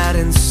the mad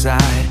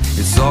inside.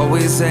 It's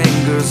always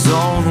anger's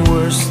own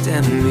worst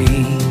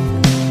enemy.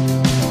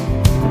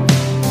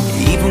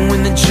 Even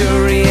when the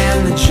jury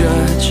and the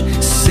judge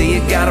say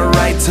you got a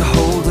right to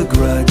hold a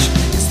grudge,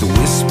 it's the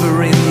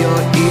whisper in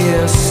your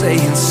ear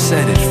saying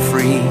set it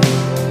free.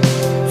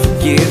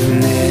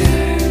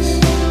 Forgiveness.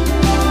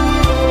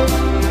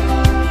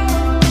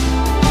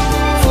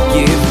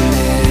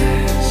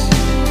 Forgiveness.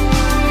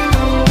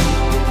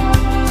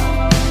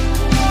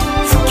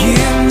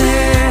 Forgiveness.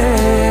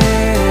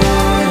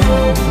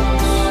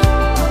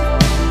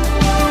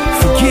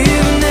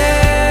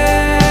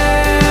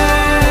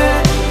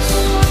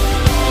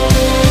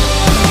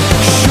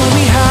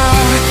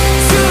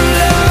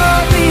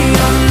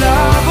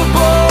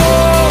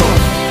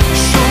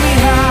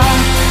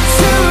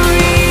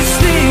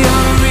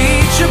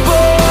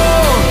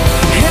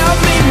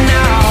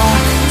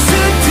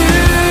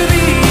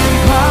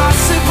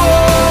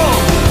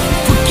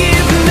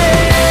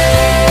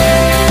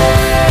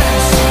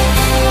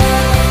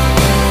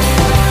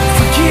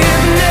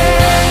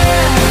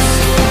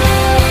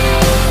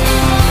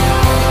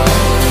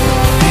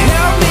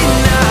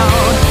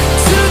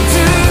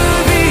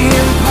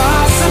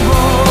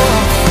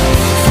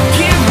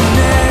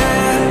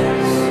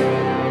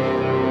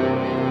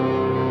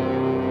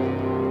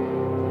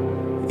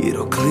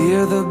 It'll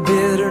clear the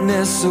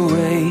bitterness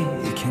away.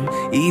 It can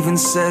even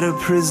set a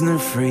prisoner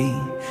free.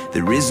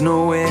 There is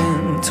no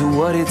end to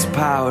what its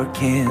power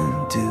can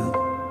do.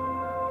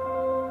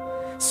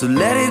 So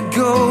let it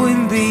go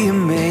and be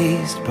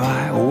amazed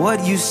by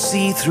what you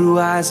see through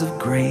eyes of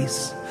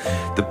grace.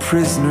 The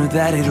prisoner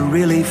that it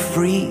really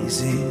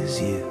frees is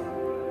you.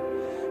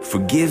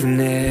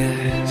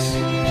 Forgiveness.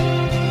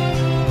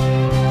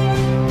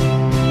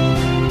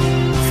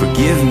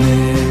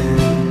 Forgiveness.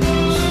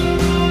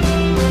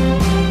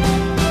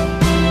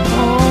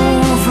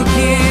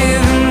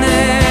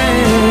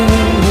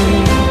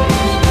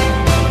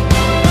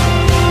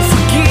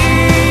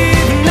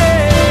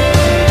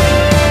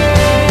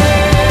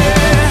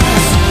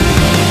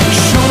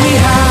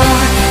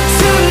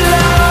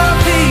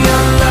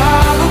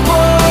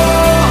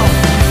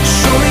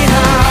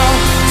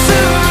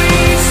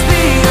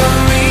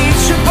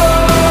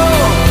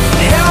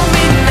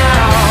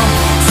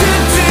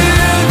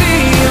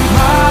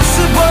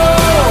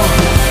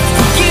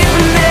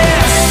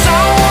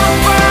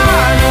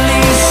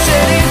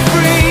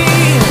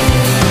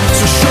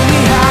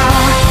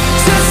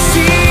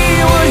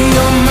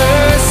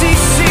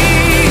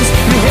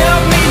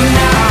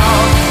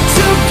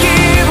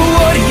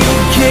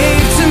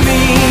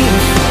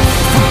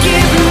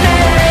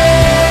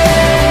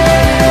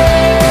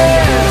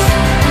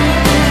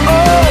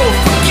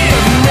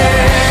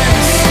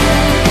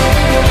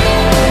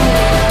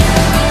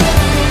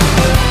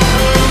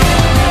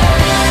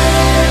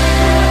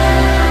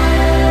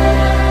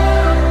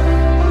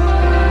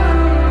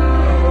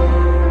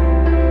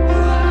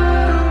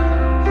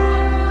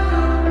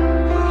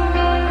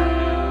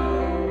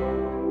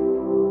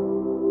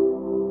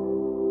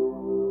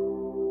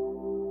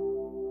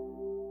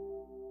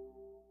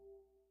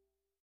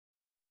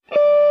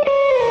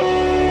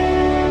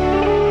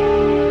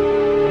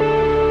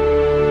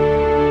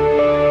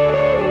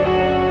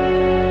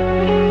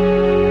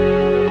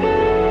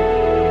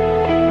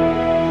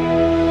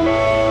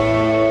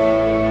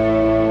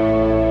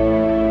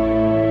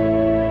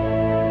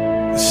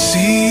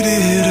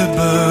 Seated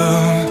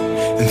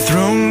above,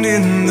 enthroned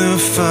in the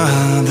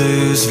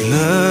Father's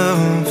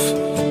love,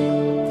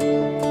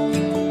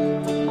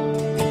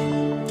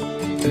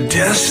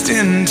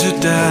 destined to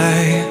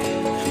die,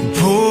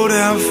 poured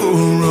out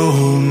for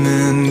all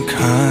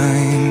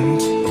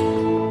mankind.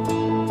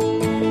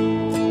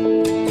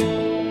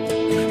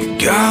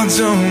 God's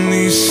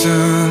only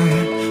Son,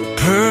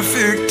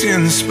 perfect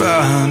and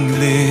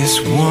spotless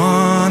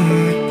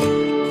one.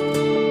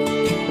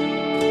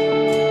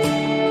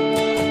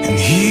 And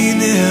he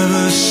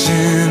never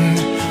sinned,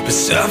 but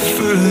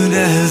suffered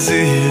as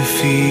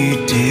if he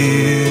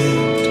did.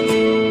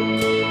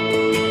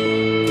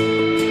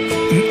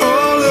 And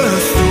all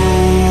authority,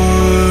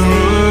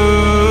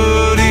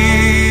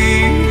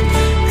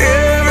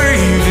 every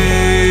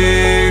victory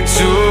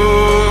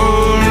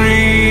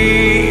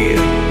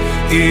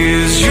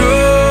is yours.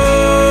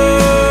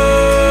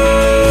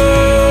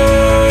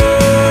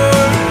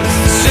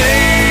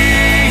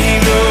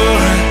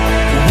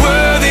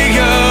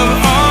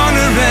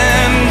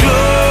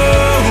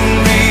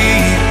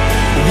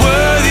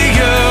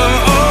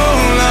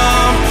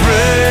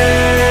 Praise.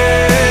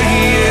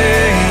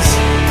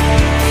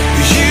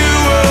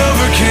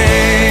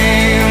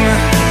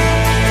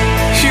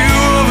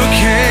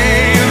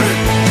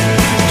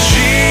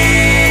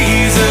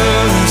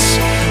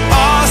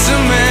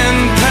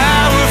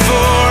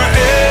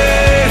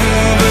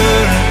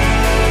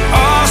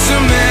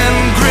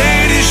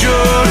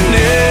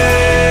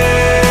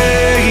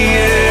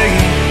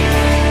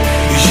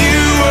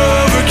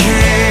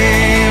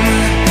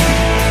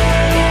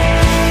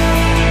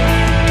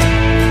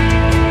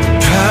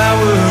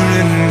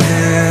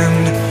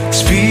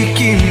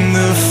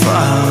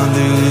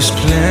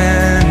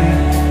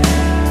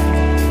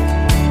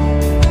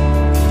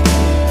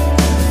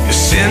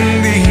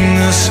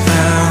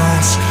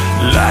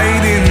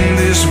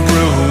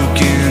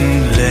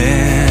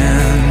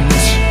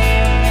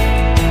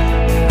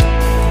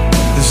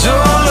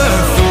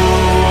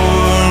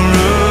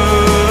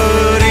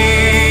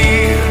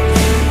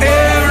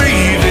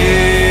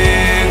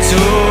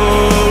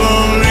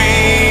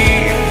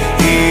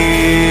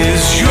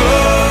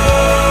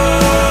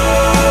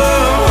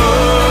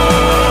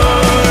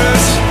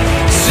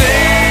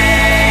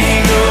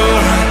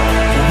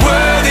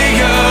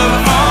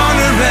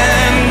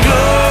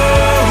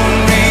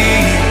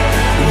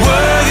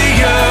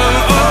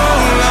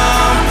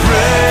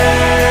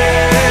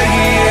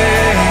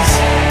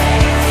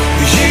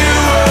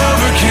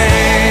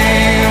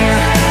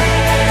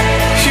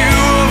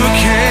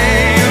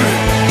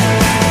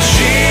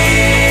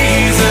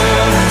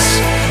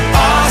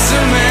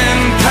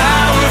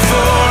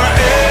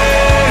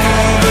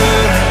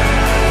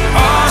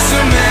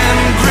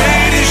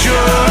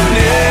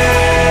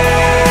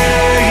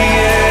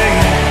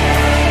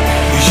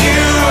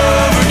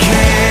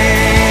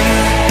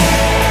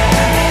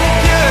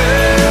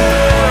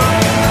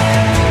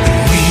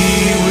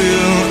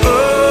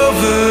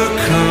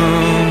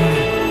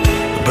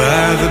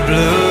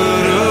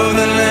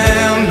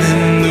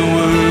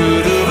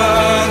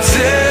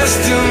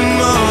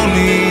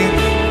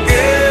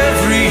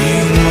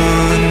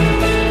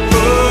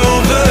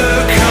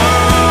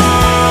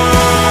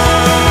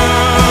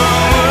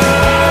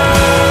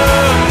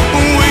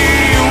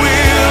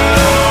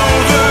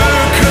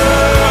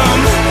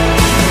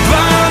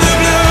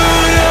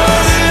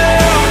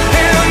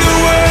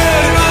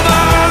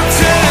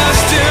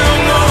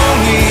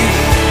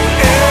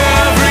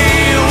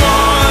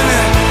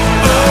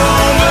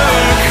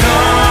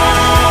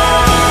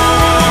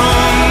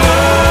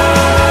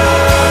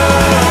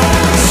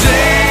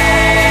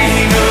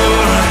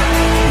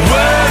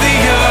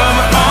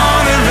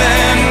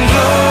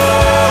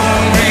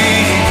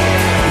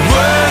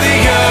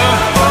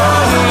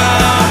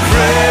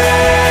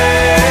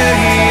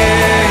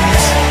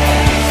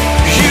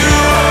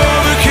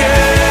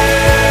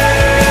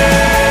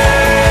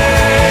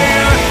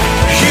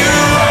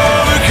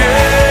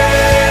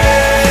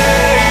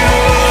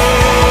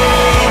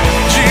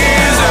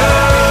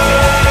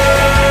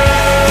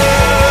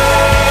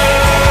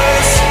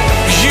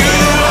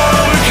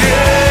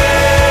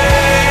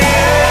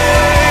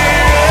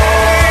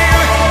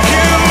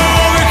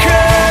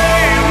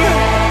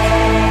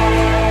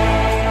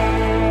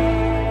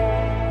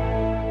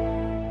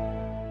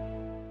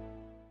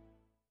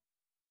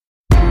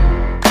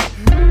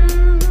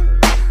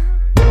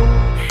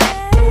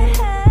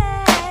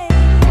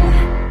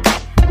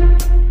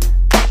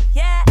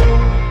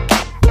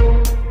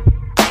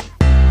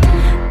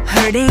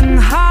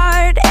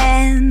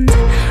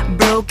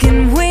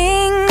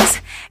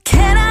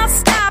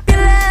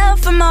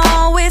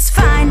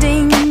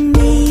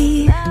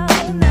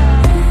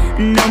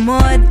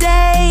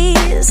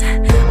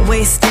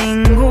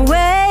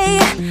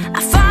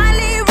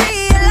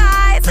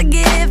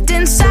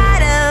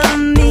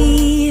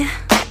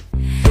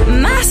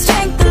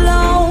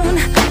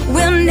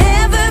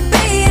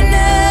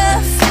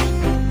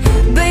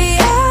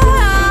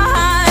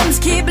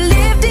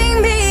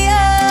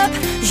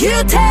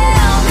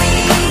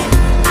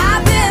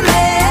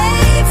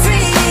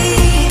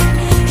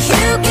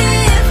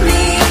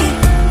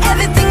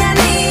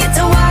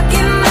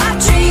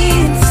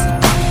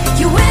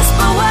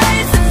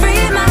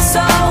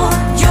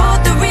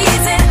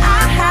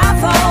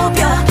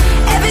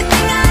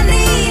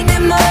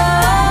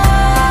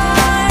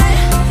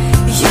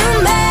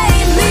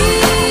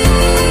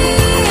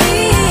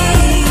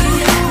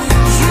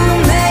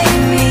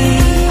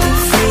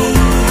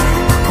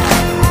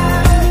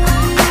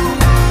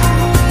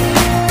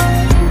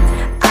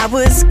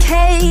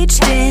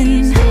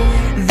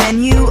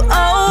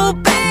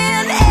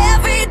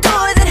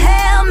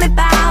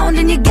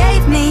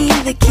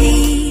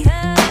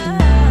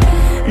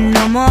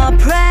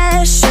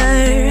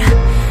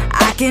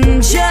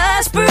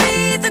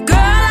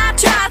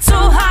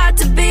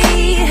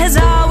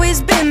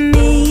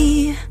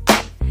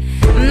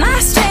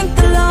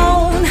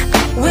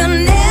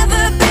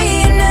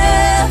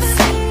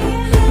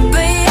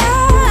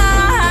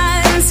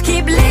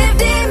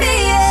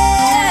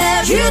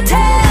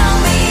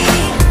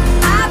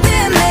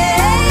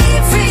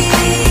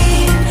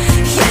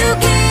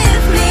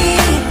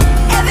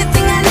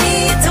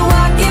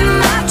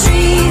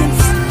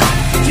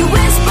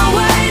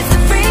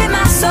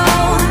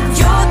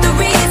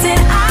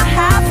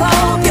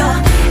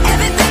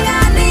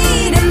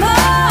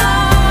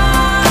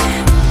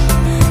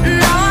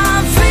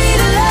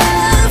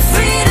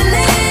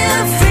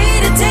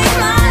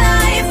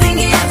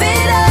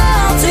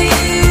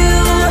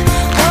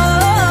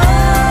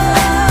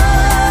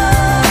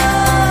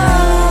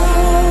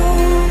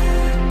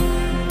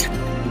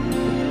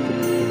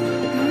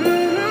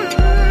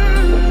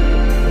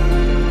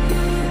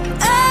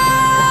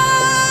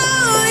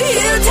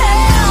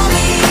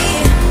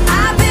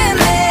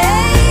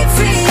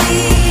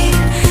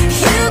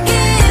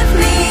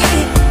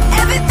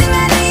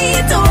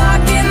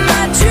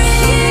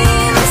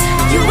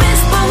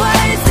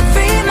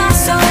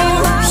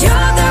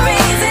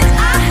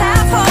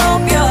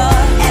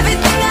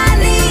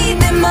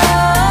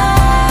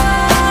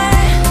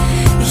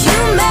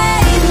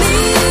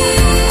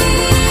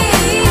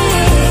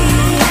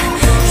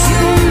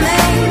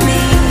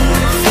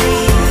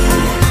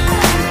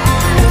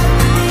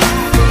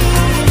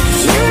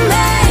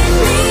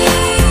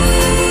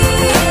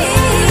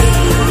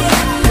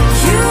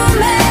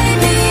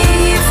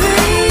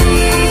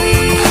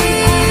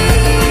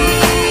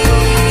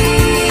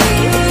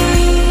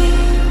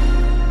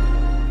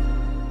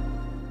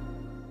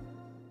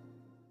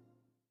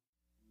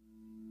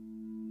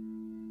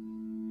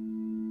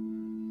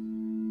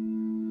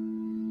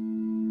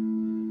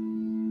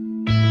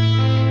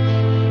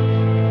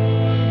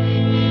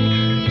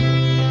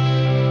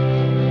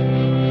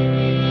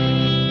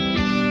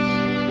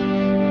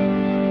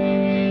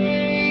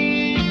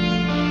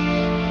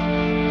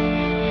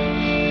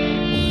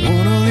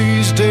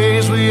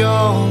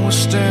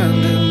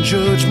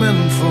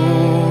 judgment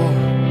for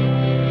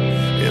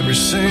every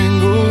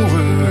single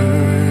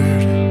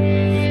word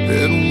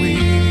that we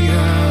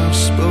have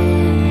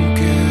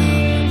spoken.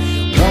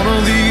 One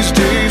of these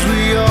days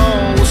we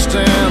all will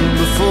stand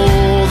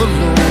before the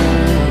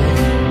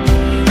Lord,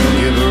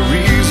 give a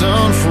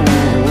reason for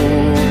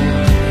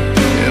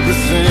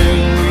everything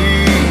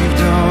we've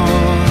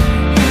done.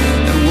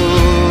 And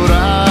what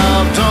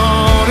I've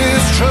done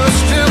is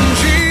trust in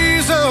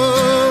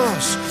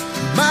Jesus,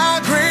 my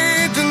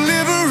great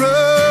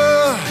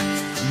deliverer,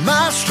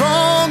 my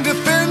strong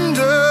defender,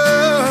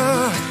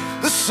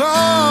 the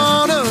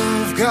Son of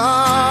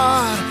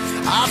God.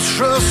 I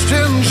trust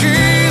in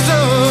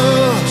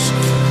Jesus,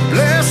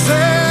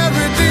 blessed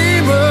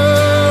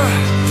Redeemer,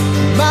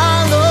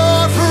 my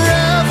Lord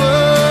forever,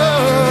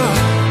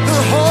 the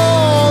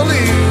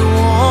Holy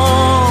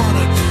One,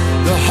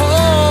 the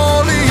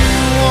Holy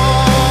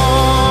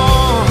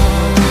One.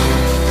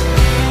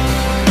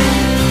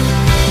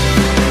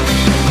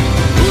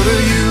 What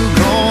are you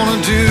gonna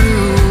do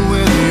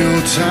when your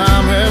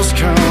time has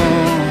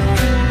come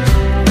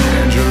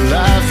and your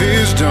life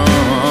is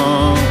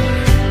done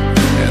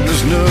and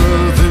there's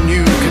nothing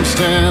you can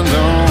stand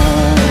on?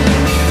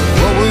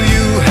 What will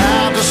you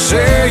have to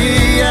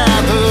say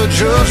at the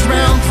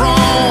judgment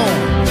throne?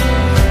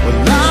 Well,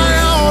 I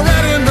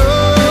already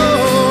know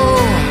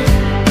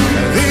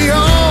the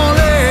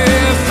only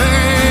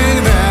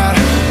thing that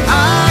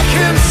I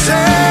can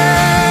say.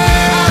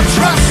 I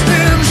trust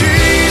in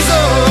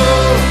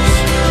Jesus,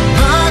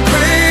 my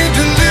great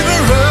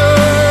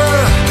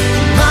deliverer,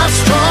 my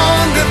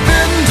strong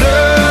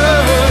defender,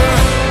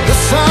 the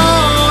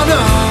Son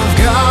of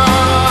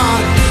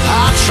God.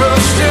 I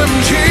trust in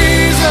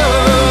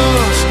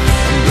Jesus,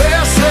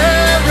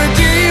 blessed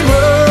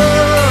Redeemer,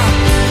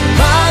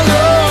 my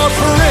Lord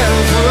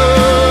forever,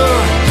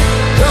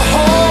 the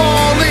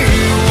Holy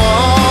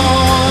One.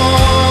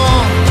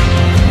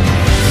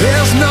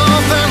 There's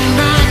nothing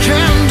I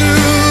can do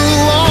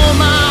on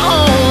my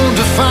own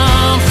to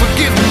find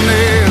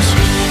forgiveness.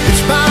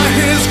 It's by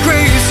His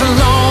grace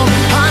alone.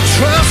 I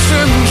trust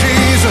in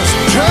Jesus,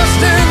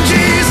 trust in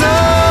Jesus.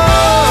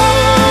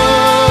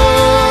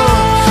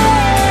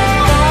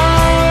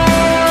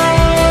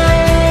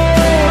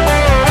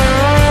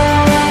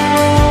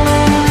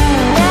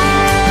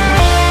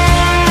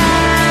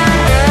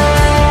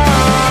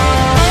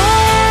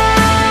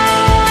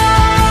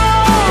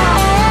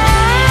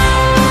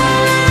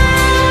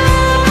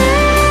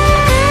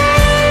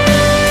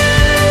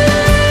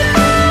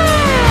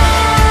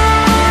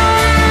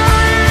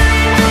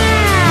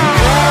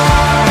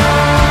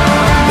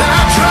 I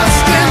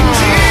trust in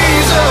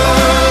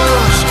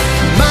Jesus,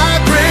 my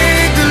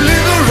great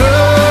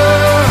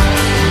deliverer,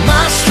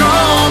 my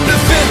strong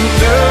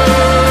defender,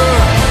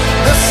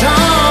 the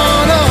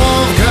Son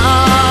of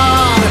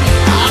God.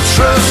 I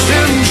trust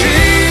in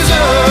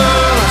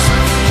Jesus,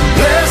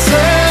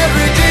 blessed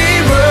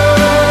Redeemer,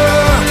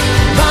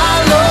 my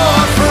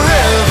Lord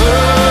forever,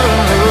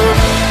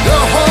 the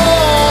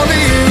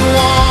Holy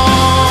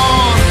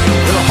One,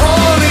 the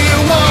Holy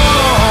One.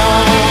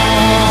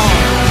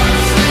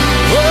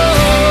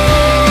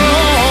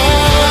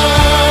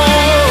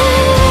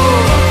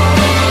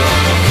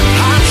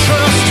 I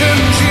trust in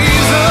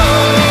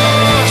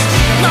Jesus,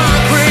 my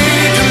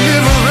great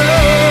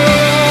deliverer,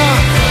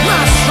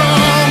 my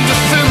strong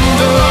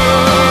defender,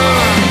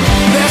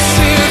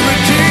 blessed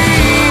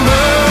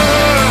Redeemer,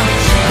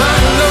 my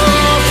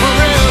Lord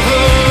forever.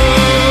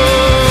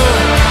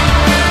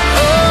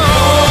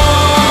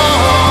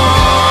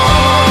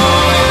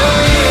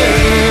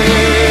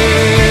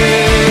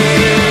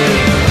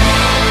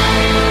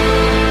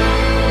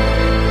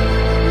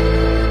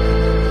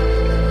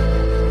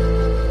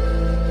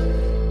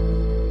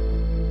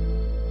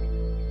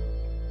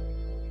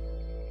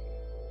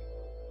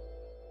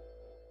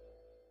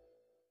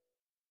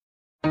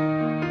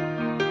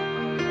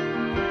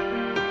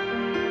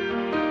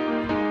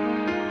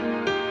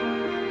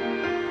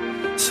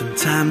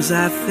 Sometimes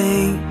I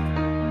think,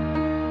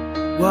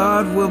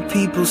 what will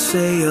people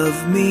say of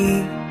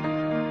me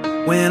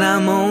when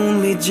I'm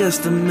only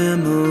just a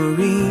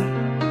memory,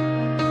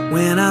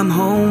 when I'm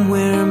home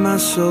where my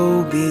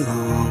soul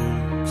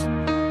belongs?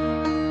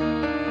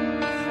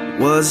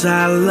 Was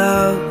I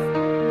loved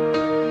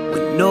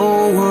when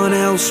no one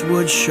else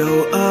would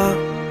show up?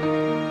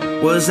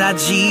 Was I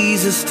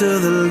Jesus to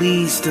the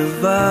least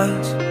of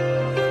us?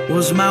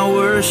 Was my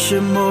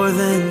worship more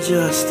than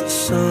just a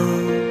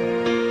song?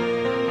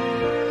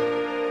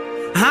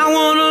 I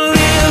wanna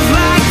live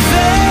like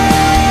that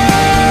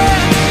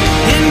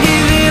and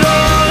give it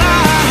all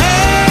I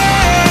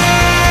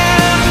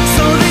have,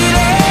 so that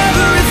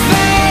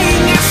everything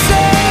I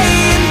say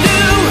and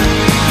do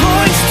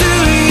points to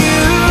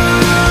you.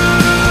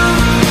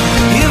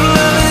 If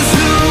love is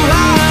who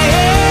I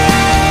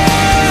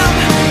am,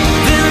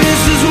 then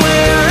this is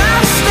where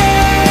I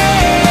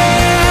stand,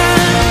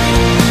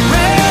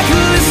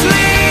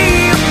 recklessly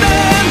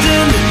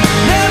abandoned,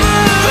 never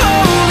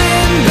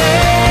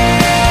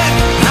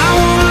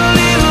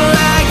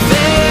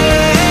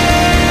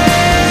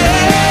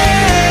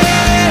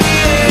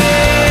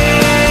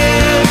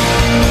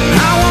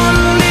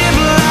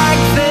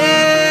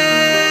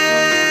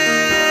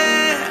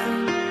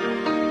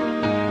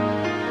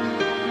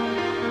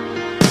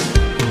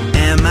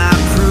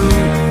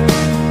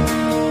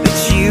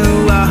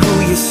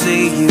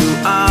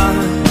are,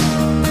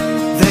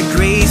 that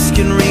grace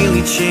can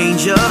really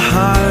change a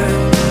heart.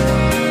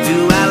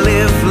 Do I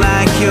live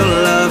like your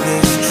love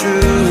is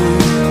true?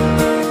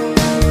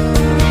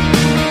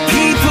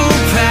 People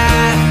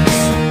pass,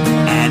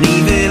 and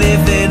even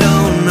if they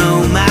don't know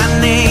my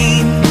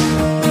name,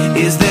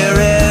 is there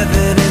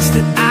evidence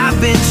that I've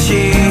been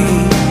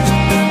changed?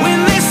 When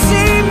they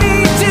see me,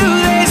 do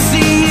they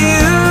see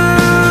you?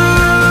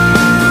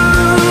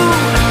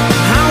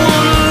 I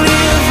wanna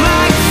live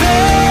like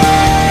that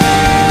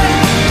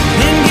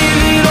and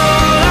give it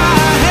all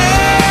I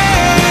have,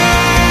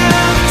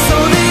 so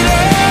that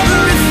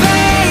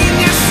everything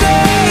I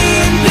say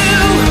and do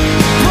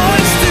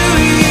points to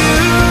you.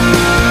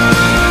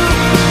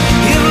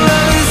 If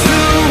love is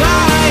who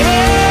I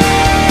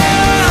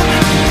am,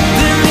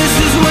 then this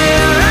is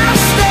where I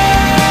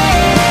stand.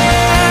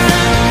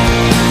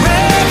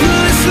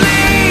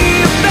 Recklessly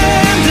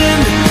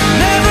abandoned,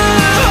 never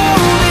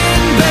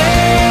holding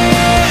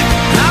back.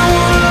 I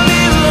wanna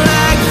live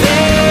like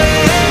that.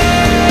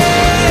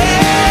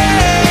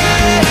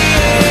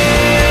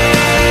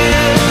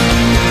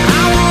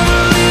 I wanna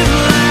live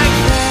like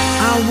that.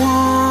 I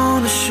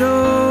wanna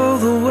show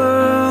the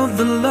world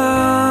the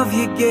love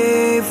you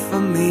gave for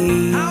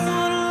me. I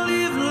wanna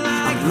live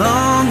like I'm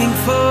longing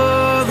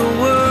for the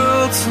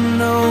world to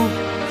know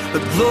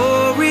the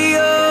glory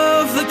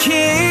of the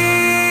King.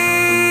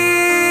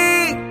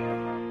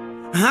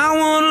 I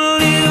wanna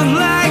live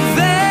like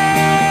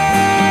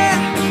that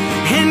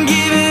and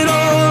give it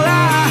all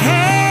I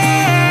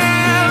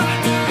have,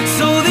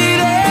 so that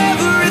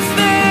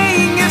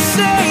everything I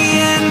say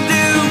and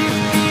do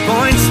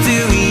points to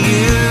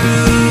you.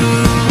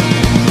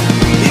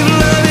 If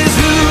love is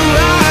who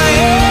I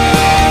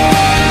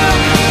am,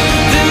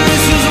 then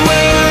this is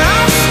where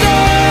I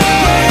stand.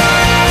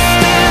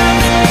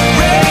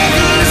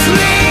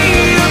 Recklessly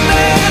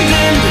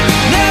abandoned,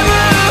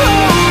 never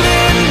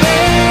holding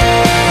back.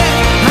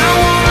 I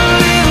wanna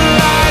live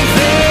like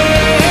that.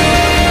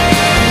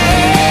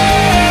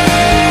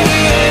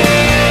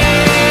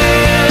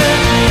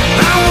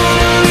 I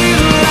wanna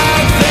live like that. I wanna live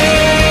like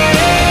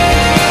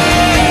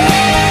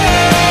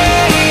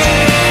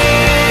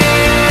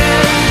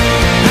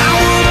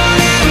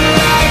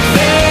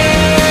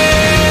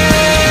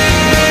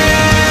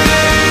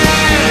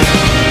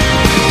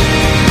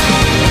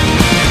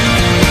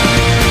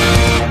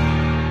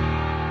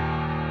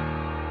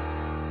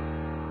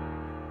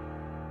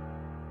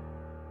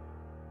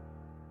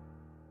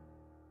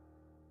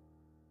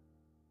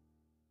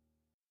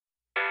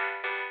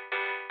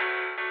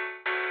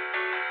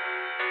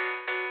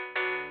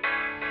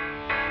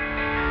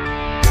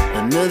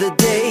Another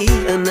day,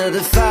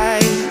 another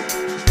fight.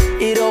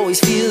 It always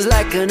feels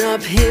like an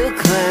uphill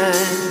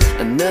climb.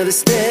 Another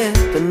step,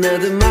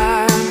 another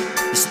mile.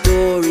 The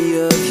story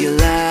of your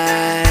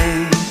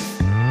life.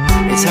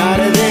 It's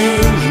harder than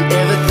you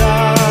ever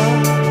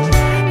thought,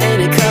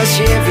 and it costs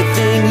you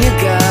everything you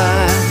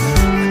got.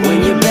 When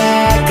you're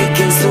back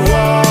against the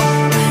wall,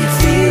 and you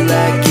feel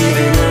like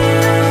giving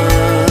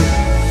up.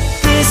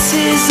 This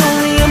is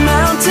only a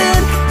mountain.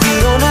 You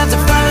don't have to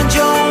find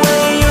your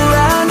way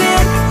around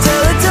it.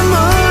 Tell it to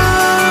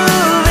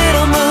move,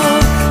 it'll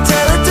move.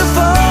 Tell it to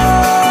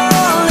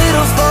fall,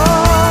 it'll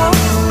fall.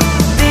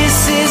 This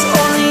is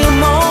only a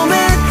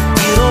moment.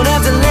 You don't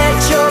have to let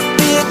your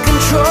fear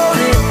control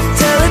it.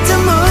 Tell it to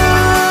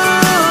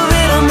move,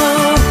 it'll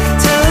move.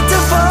 Tell it to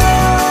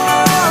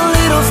fall,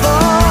 it'll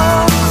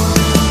fall.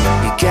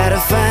 You gotta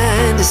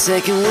find a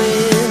second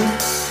wind.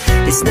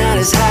 It's not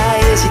as high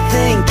as you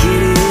think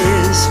it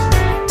is.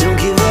 Don't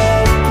give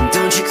up and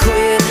don't you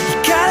quit. You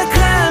gotta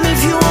climb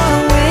if you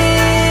wanna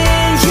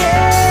win,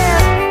 yeah.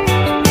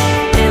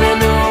 And I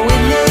know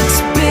it looks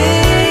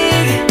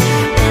big,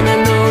 and I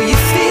know you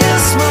feel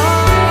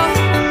small,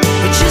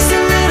 but just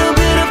a little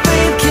bit of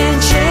faith can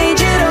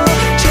change it all,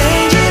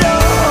 change it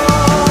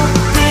all.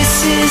 This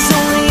is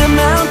only a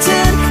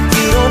mountain.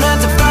 You don't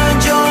have to find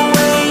your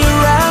way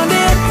around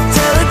it.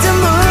 Tell it to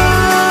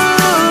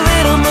move,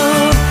 it'll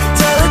move.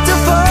 Tell it to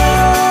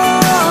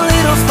fall,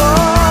 it'll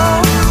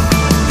fall.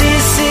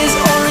 This is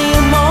only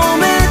a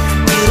moment.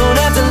 You don't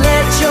have to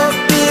let your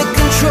fear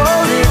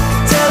control it.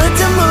 Tell it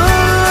to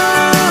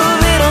move,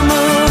 it'll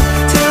move.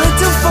 Tell it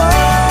to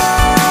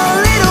fall,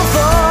 it'll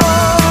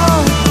fall.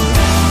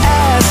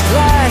 Ask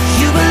like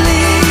you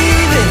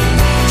believe it.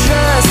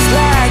 Trust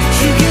like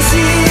you can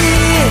see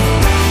it.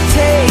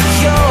 Take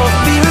your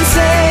fear and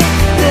say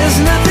there's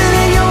nothing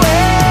in your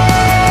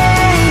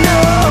way,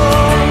 no.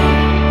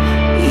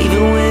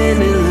 Even when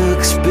it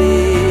looks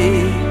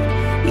big,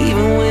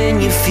 even when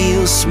you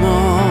feel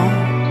small,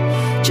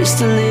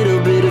 just a little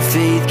bit of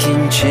faith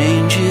can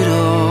change it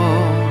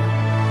all.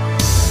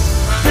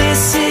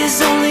 This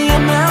is only a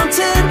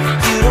mountain.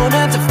 You don't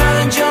have to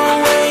find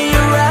your way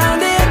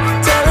around it.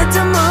 Tell it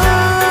to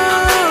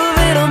move,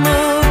 it'll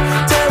move.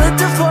 Tell it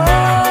to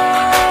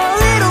fall,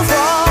 it'll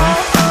fall.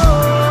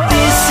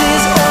 This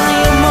is only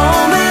a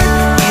moment.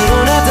 You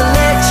don't have to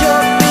let your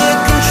fear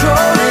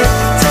control it.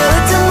 Tell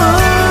it to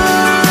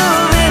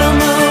move, it'll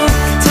move.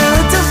 Tell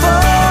it to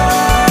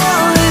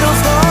fall, it'll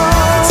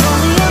fall. It's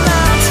only a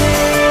mountain.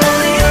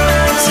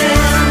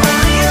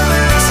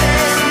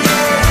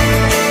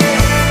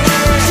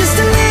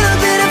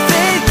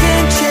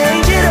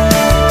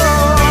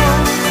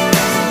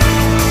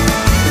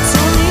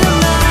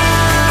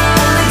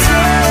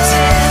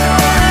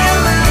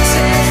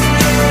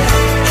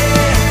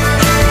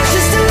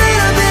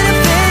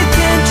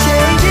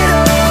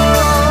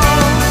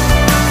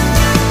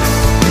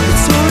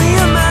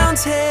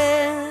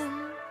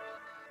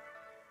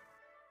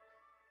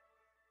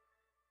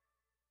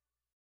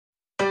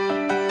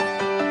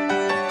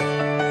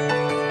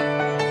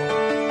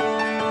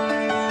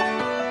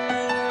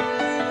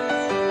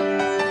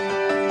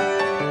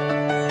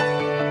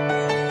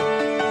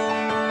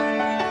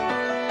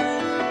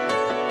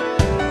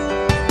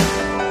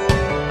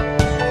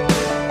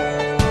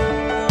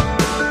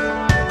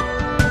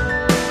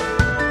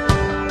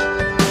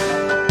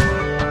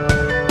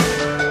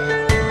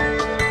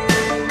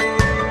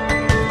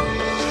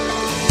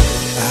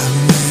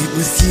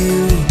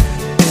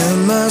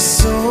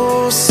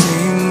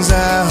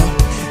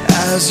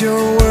 as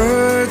your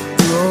word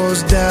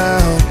goes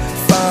down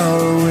far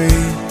away.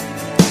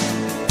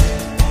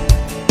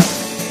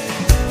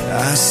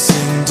 I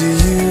sing to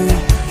you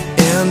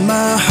and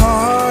my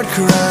heart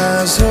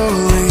cries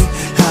holy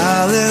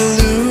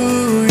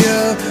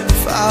hallelujah.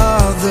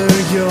 Father,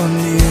 you're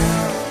near.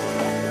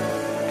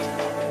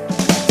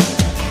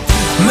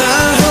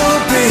 My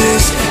hope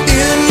is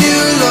in you,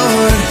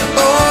 Lord,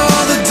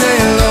 all the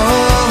day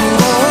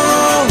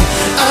long.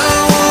 I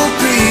won't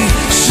be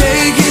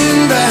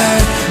shaken by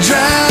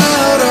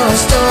drought or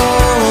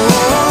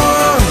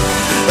storm.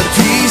 A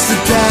peace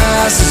that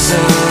passes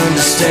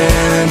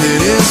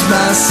understanding is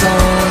my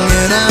song,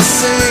 and I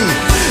sing.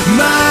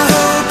 My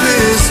hope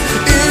is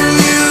in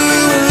you,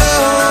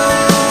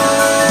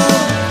 Lord.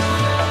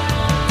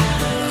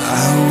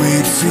 I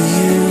wait for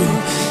you,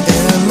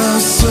 and my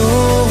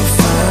soul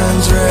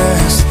finds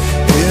rest.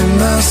 In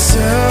my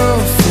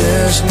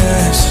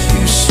selfishness,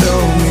 you show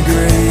me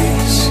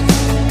grace.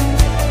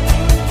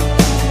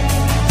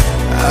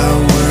 I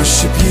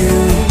worship you,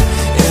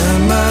 and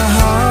my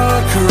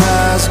heart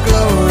cries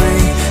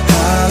glory,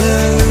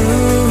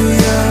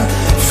 hallelujah.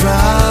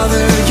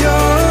 Father,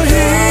 you're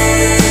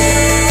here.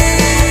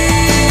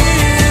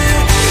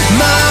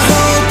 My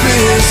hope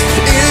is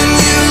in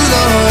you,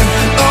 Lord,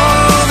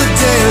 all the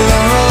day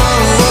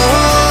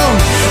long.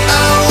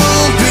 I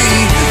won't be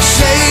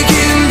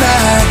shaken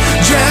by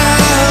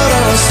drought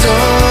or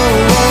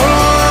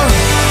storm.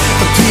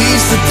 A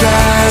peace that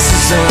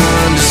passes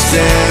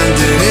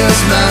understanding is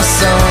my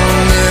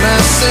song, and I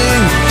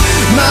sing.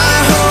 My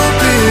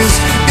hope is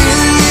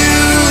in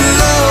you,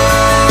 Lord.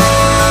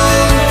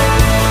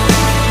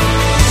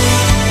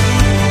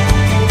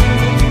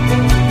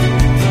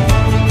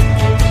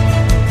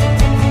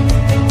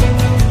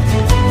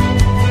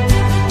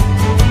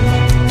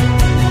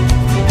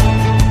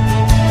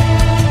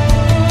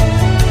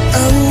 I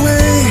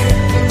wait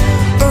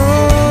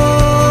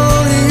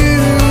on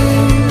you.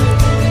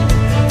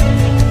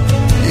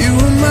 You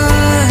are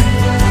my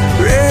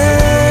refuge.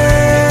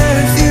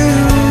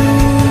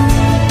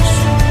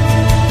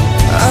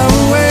 I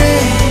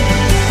wait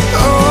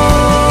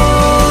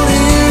on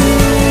you.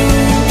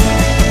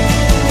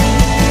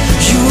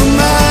 You are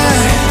my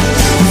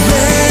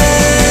refuge.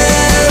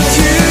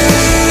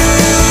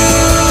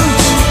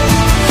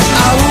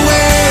 I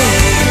wait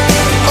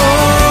on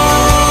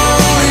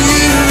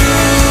you.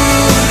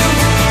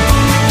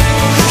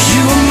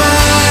 You are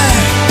my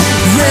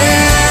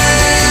refuge.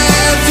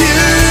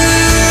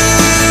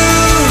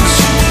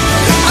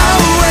 I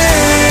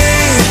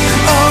wait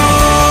on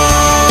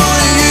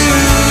you.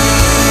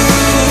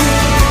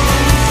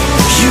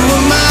 You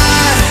are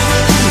my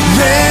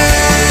refuge.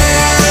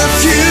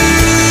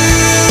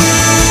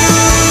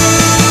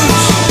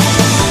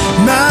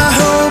 My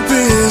hope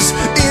is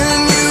in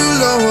you,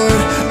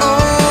 Lord,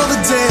 all the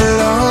day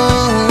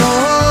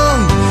long.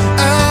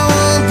 I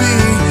won't be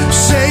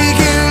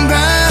shaken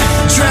by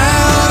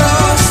drought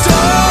or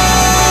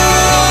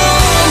storm.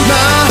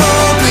 My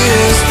hope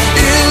is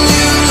in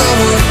you,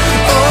 Lord,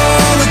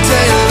 all the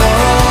day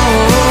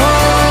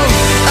long.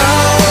 I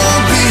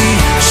won't be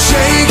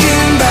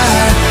shaken by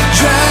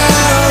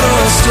drought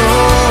or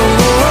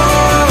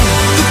storm.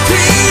 The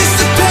peace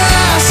that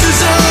passes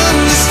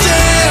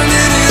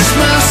understanding is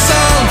my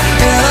song,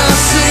 and I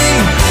sing.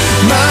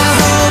 My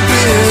hope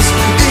is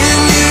in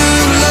you,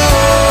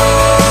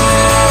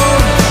 Lord.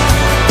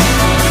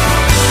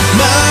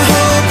 My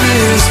hope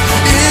is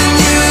in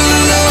you,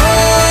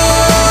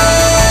 Lord.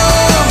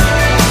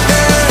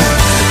 Yeah.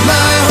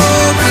 My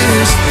hope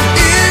is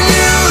in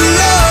you,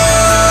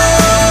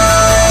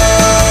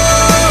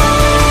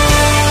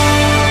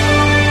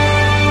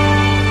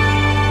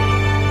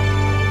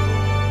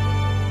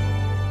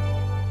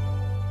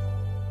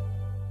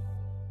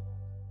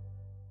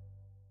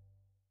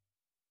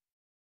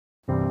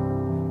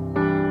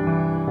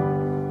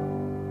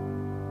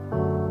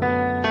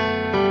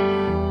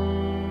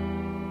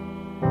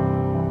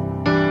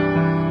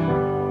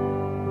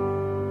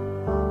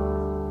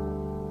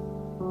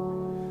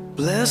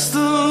 Bless the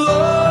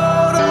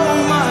Lord,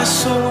 oh my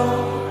soul,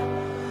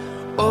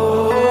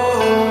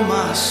 oh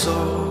my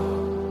soul.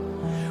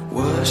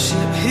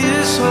 Worship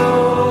his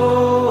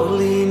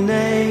holy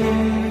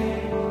name.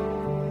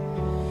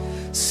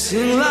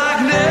 Sing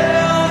like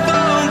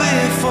never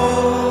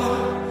before,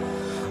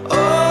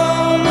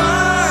 oh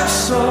my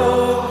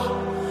soul.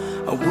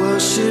 I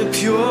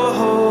worship your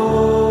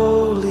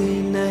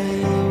holy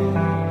name.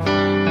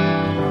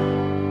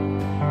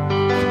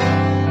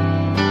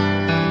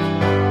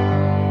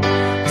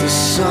 The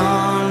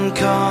sun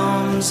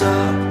comes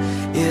up,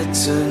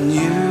 it's a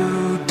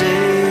new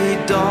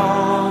day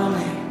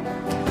dawning.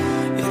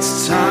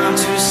 It's time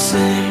to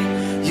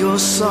sing your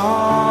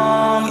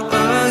song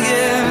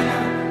again.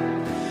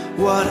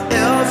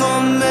 Whatever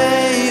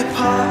may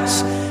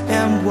pass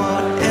and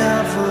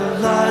whatever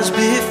lies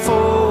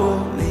before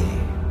me,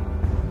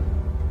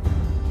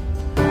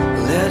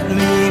 let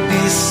me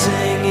be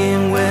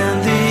singing when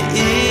the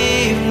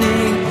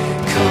evening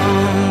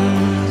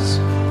comes.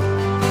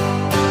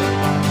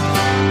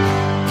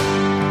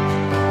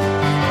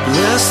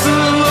 Bless the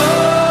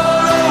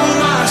Lord,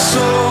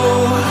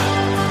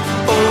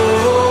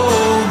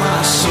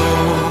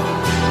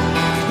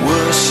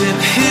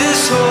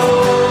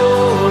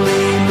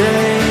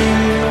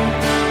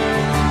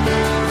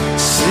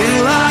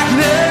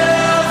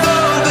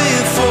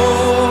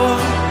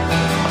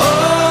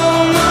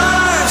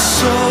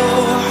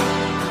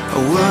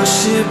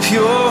 worship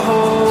your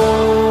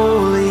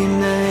holy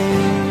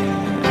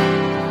name.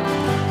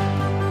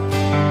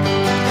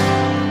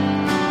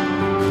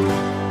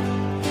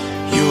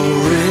 You're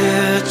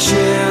rich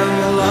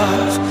in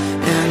love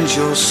and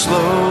you're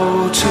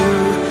slow to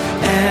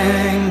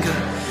anger.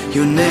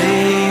 Your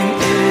name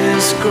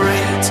is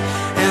great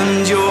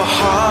and your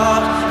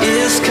heart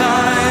is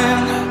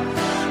kind.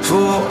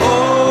 For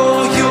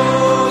all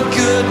your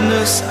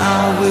goodness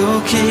I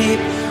will keep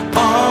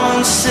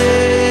on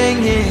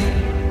singing.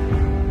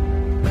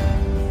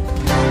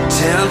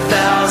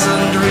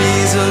 10,000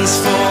 reasons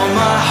for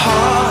my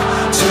heart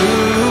to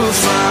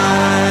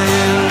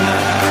find.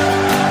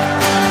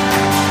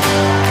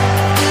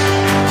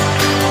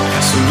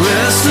 So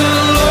bless the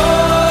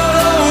Lord,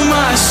 oh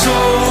my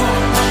soul,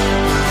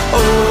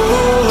 oh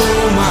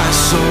my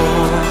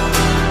soul.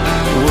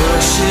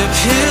 Worship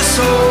His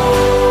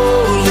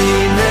holy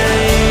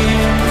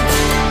name.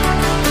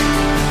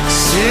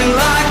 Sing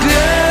like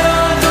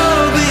never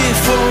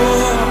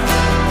before.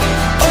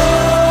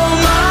 Oh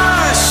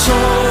my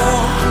soul,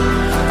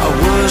 I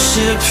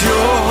worship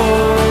your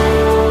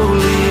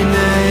holy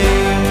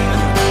name.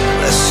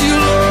 Bless you,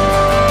 Lord.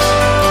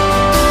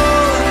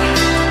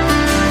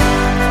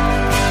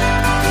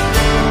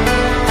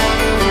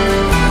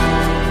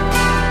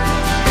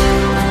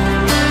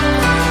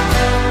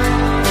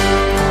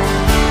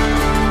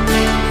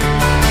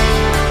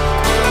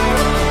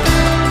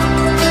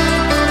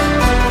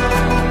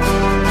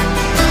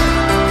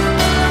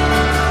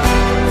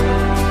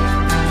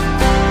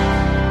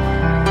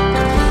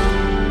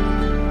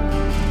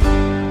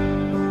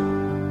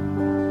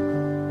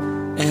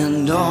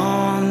 And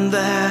on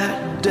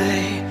that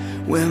day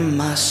when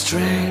my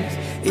strength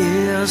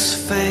is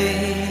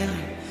failing,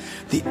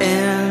 the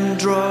end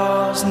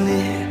draws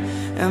near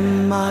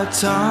and my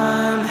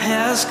time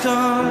has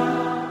come,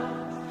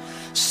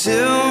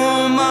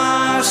 still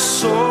my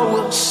soul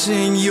will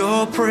sing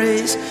your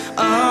praise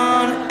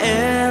unending.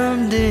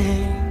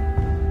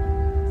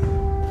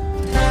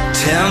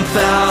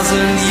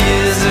 10,000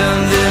 years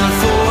and then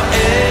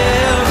forevermore.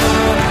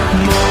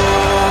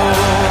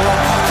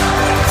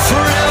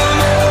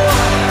 Forevermore.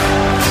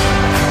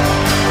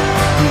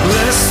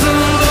 Bless the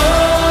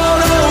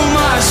Lord, oh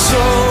my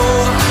soul,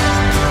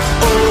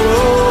 oh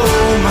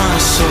my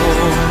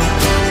soul.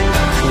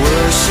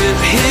 Worship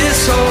His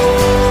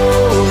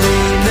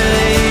holy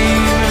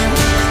name.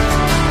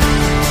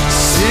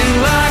 Sing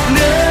like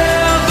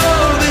never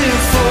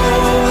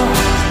before.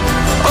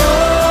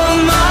 Oh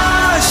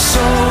my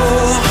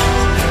soul,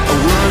 I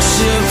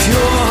worship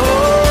your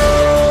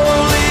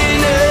holy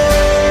name.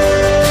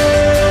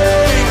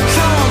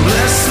 Come on,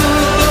 bless the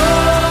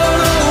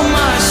Lord, oh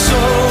my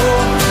soul,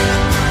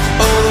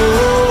 oh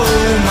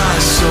my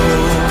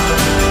soul.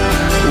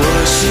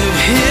 Worship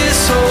His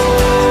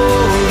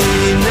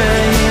holy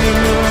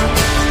name.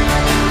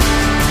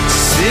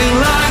 Sing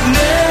like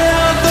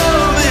never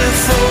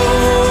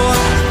before.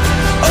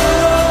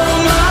 Oh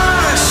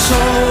my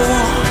soul,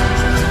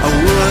 I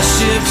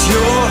worship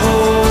your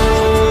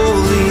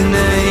holy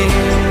name.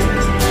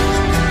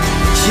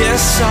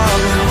 Yes, I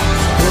will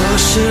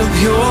worship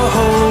your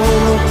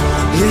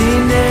holy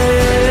name.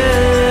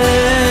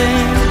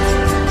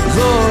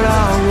 Lord, I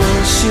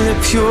worship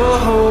your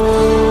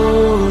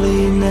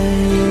holy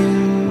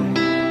name.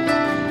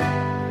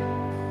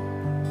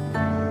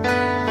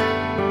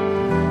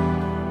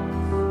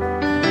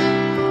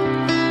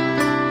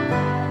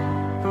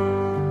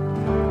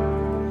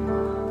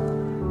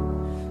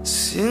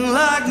 Sing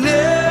like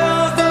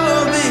never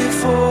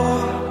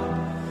before.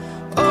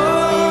 Oh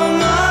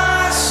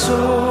my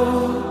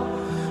soul,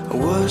 I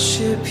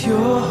worship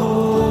your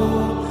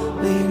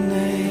holy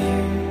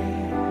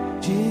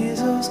name.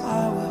 Jesus,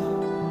 I will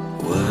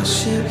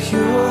worship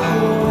your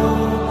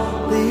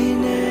holy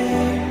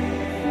name.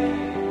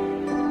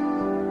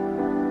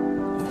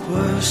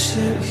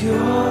 Worship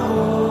your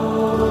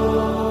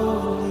holy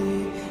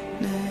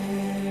name.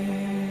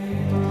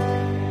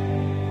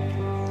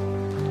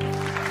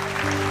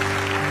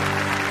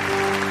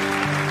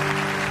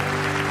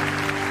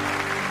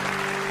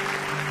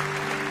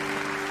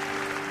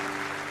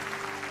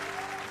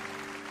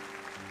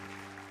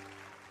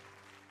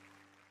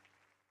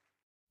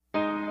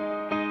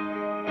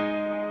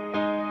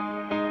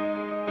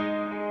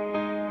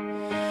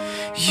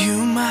 You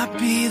might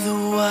be the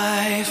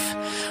wife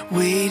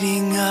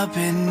waiting up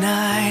at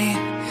night.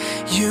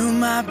 You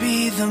might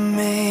be the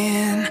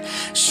man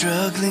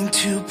struggling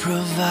to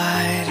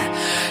provide,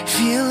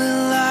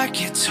 feeling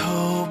like it's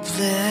hopeless.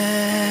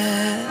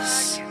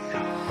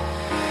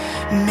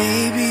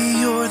 Maybe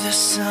you're the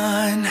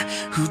son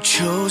who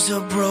chose a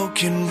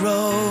broken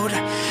road.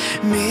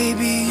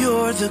 Maybe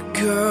you're the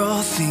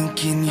girl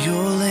thinking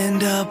you'll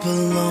end up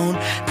alone,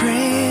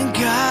 praying,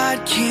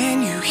 God,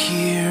 can you